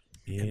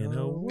 In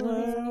a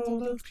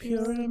world of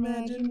pure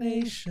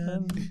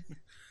imagination.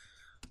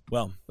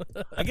 Well,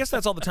 I guess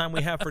that's all the time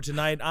we have for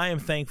tonight. I am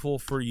thankful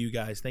for you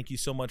guys. Thank you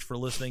so much for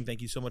listening.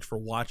 Thank you so much for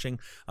watching.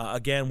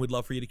 Again, we'd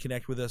love for you to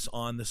connect with us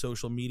on the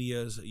social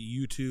medias,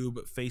 YouTube,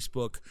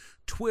 Facebook,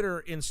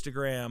 Twitter,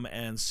 Instagram,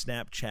 and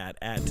Snapchat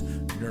at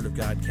Nerd of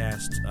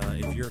Godcast.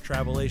 If you're a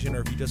travel agent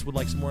or if you just would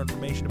like some more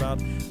information about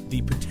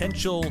the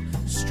potential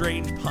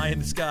strange pie in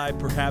the sky,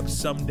 perhaps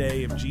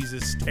someday if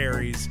Jesus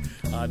tarries,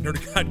 Nerd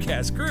of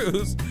Godcast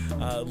cruise,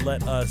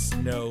 let us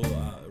know.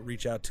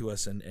 Reach out to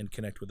us and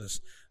connect with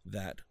us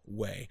that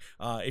way.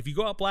 If you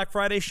go out Black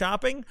Friday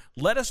shopping,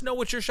 let us know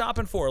what you're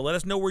shopping for. Let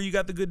us know where you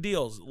got the good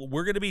deals.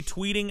 We're going to be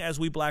tweeting as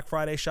we Black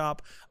Friday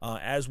shop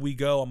as we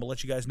go. I'm going to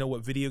let you guys know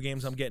what video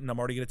games I'm getting. I'm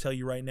already going to tell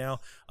you right now.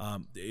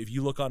 If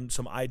you look on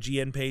some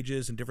IGN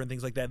pages and different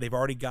things like that, they've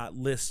already got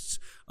lists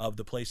of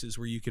the places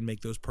where you can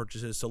make those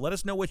purchases. So let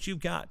us know what you've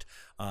got.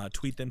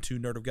 Tweet them to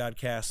Nerd of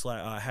Godcast,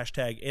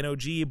 hashtag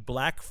NOG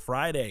Black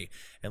Friday,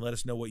 and let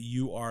us know what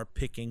you are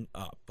picking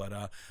up.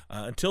 But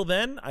until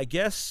then, I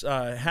guess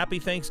happy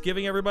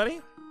Thanksgiving,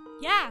 everybody.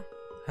 Yeah.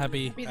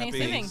 Happy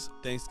Thanksgiving.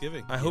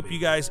 Thanksgiving. I hope you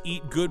guys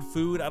eat good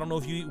food. I don't know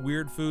if you eat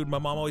weird food. My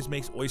mom always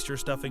makes oyster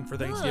stuffing for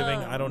Thanksgiving.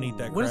 I don't eat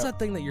that What is crap. that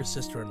thing that your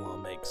sister-in-law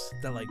makes?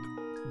 That like,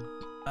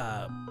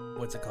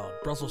 what's it called?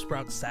 Brussels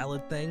sprout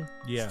salad thing?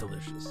 Yeah. It's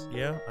delicious.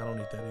 Yeah, I don't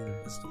eat that either.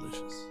 It's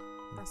delicious.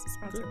 Brussels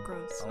sprouts are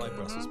gross. I like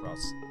Brussels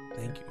sprouts.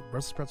 Thank you.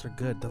 Brussels sprouts are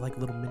good. They're like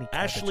little mini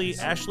Ashley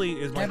cabbages.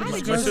 is my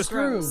Cabbages my are sister.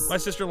 gross. My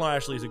sister-in-law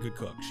Ashley is a good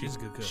cook. She's a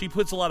good cook. She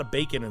puts a lot of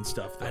bacon and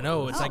stuff. Though. I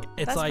know. It's Oh, like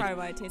it's that's like probably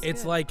why it tastes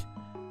it's good. like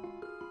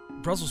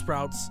Brussels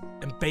sprouts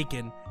and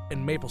bacon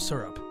and maple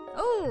syrup.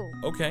 Oh.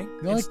 Okay.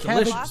 The only It's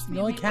cabbage. delicious. The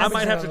only I cabbage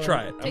might have to that I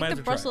try like- it. I Take might the have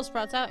to try it. Brussels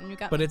sprouts out and you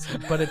got. But it's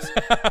Weird.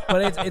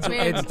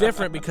 it's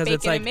different because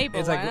it's Bacon like and maple,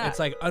 it's why like not? it's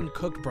like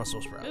uncooked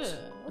Brussels sprouts.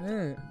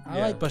 Ugh. I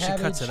Yeah. like But cabbage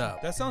she cuts it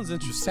up. That sounds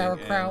interesting.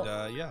 Sauerkraut.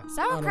 And, yeah.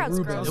 Sauerkraut's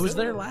Reuben. gross. It was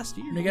there last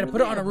year. You got to put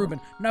it on a Reuben,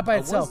 not by Oh,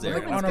 was itself, there?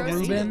 but like on a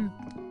Reuben's gross. Reuben.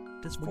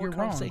 There's Well, four you're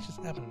wrong. conversations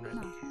happening right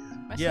now.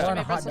 My Yeah. sister On a made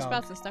hot Brussels dog.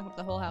 sprouts and stuck up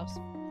the whole house.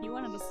 You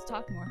wanted us to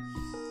talk more.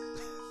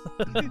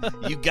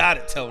 You got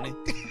it, Tony.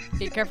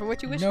 Be careful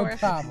what you wish No for.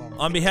 problem.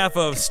 On behalf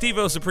of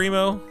Steve-O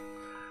Supremo,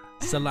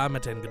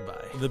 Salamat and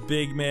goodbye. the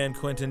big man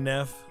Quentin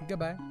Neff,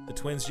 Goodbye. the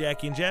twins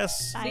Jackie and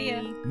Jess, See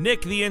ya.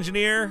 Nick the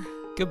engineer,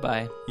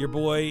 Goodbye. your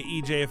boy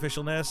EJ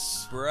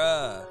Officialness,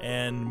 Bruh.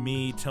 and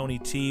me, Tony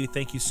T.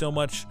 Thank you so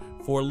much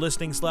for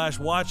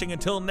listening/watching.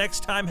 Until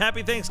next time,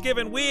 happy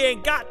Thanksgiving. We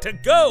ain't got to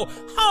go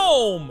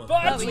home.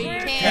 But we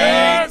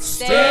can't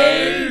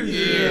stay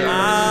here.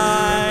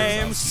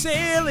 I'm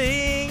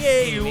sailing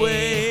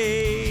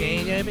away.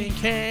 Change every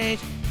cage,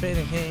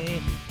 fading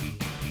hay.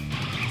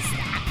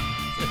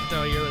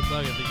 No, you're the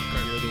dog.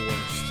 You're the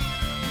worst.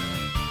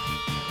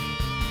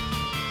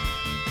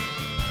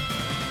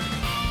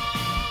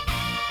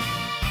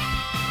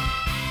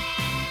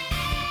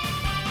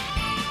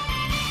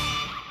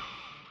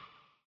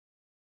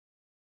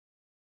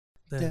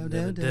 We don't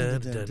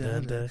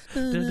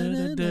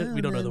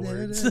know the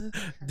words. I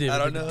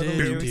don't know the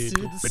lyrics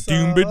to the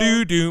Ba-doom, song.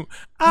 ba-doo-doom.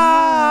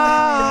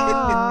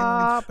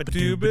 Ah,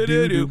 ba-doo,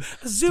 ba-doo-doo.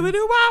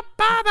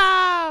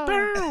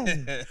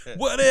 Zoobie-doo-wop-ba-ba.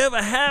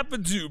 Whatever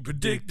happened to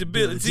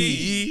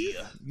predictability?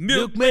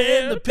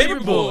 Milkman, the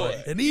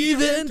paperboy, and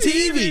even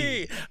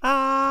TV.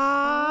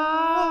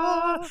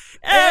 Ah,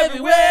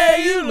 everywhere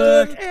you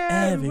look,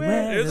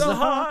 everywhere there's a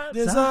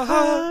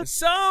heart,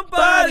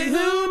 somebody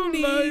who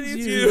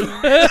needs you.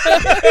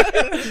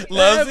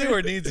 Loves you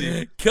or needs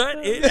you?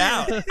 Cut it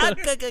out.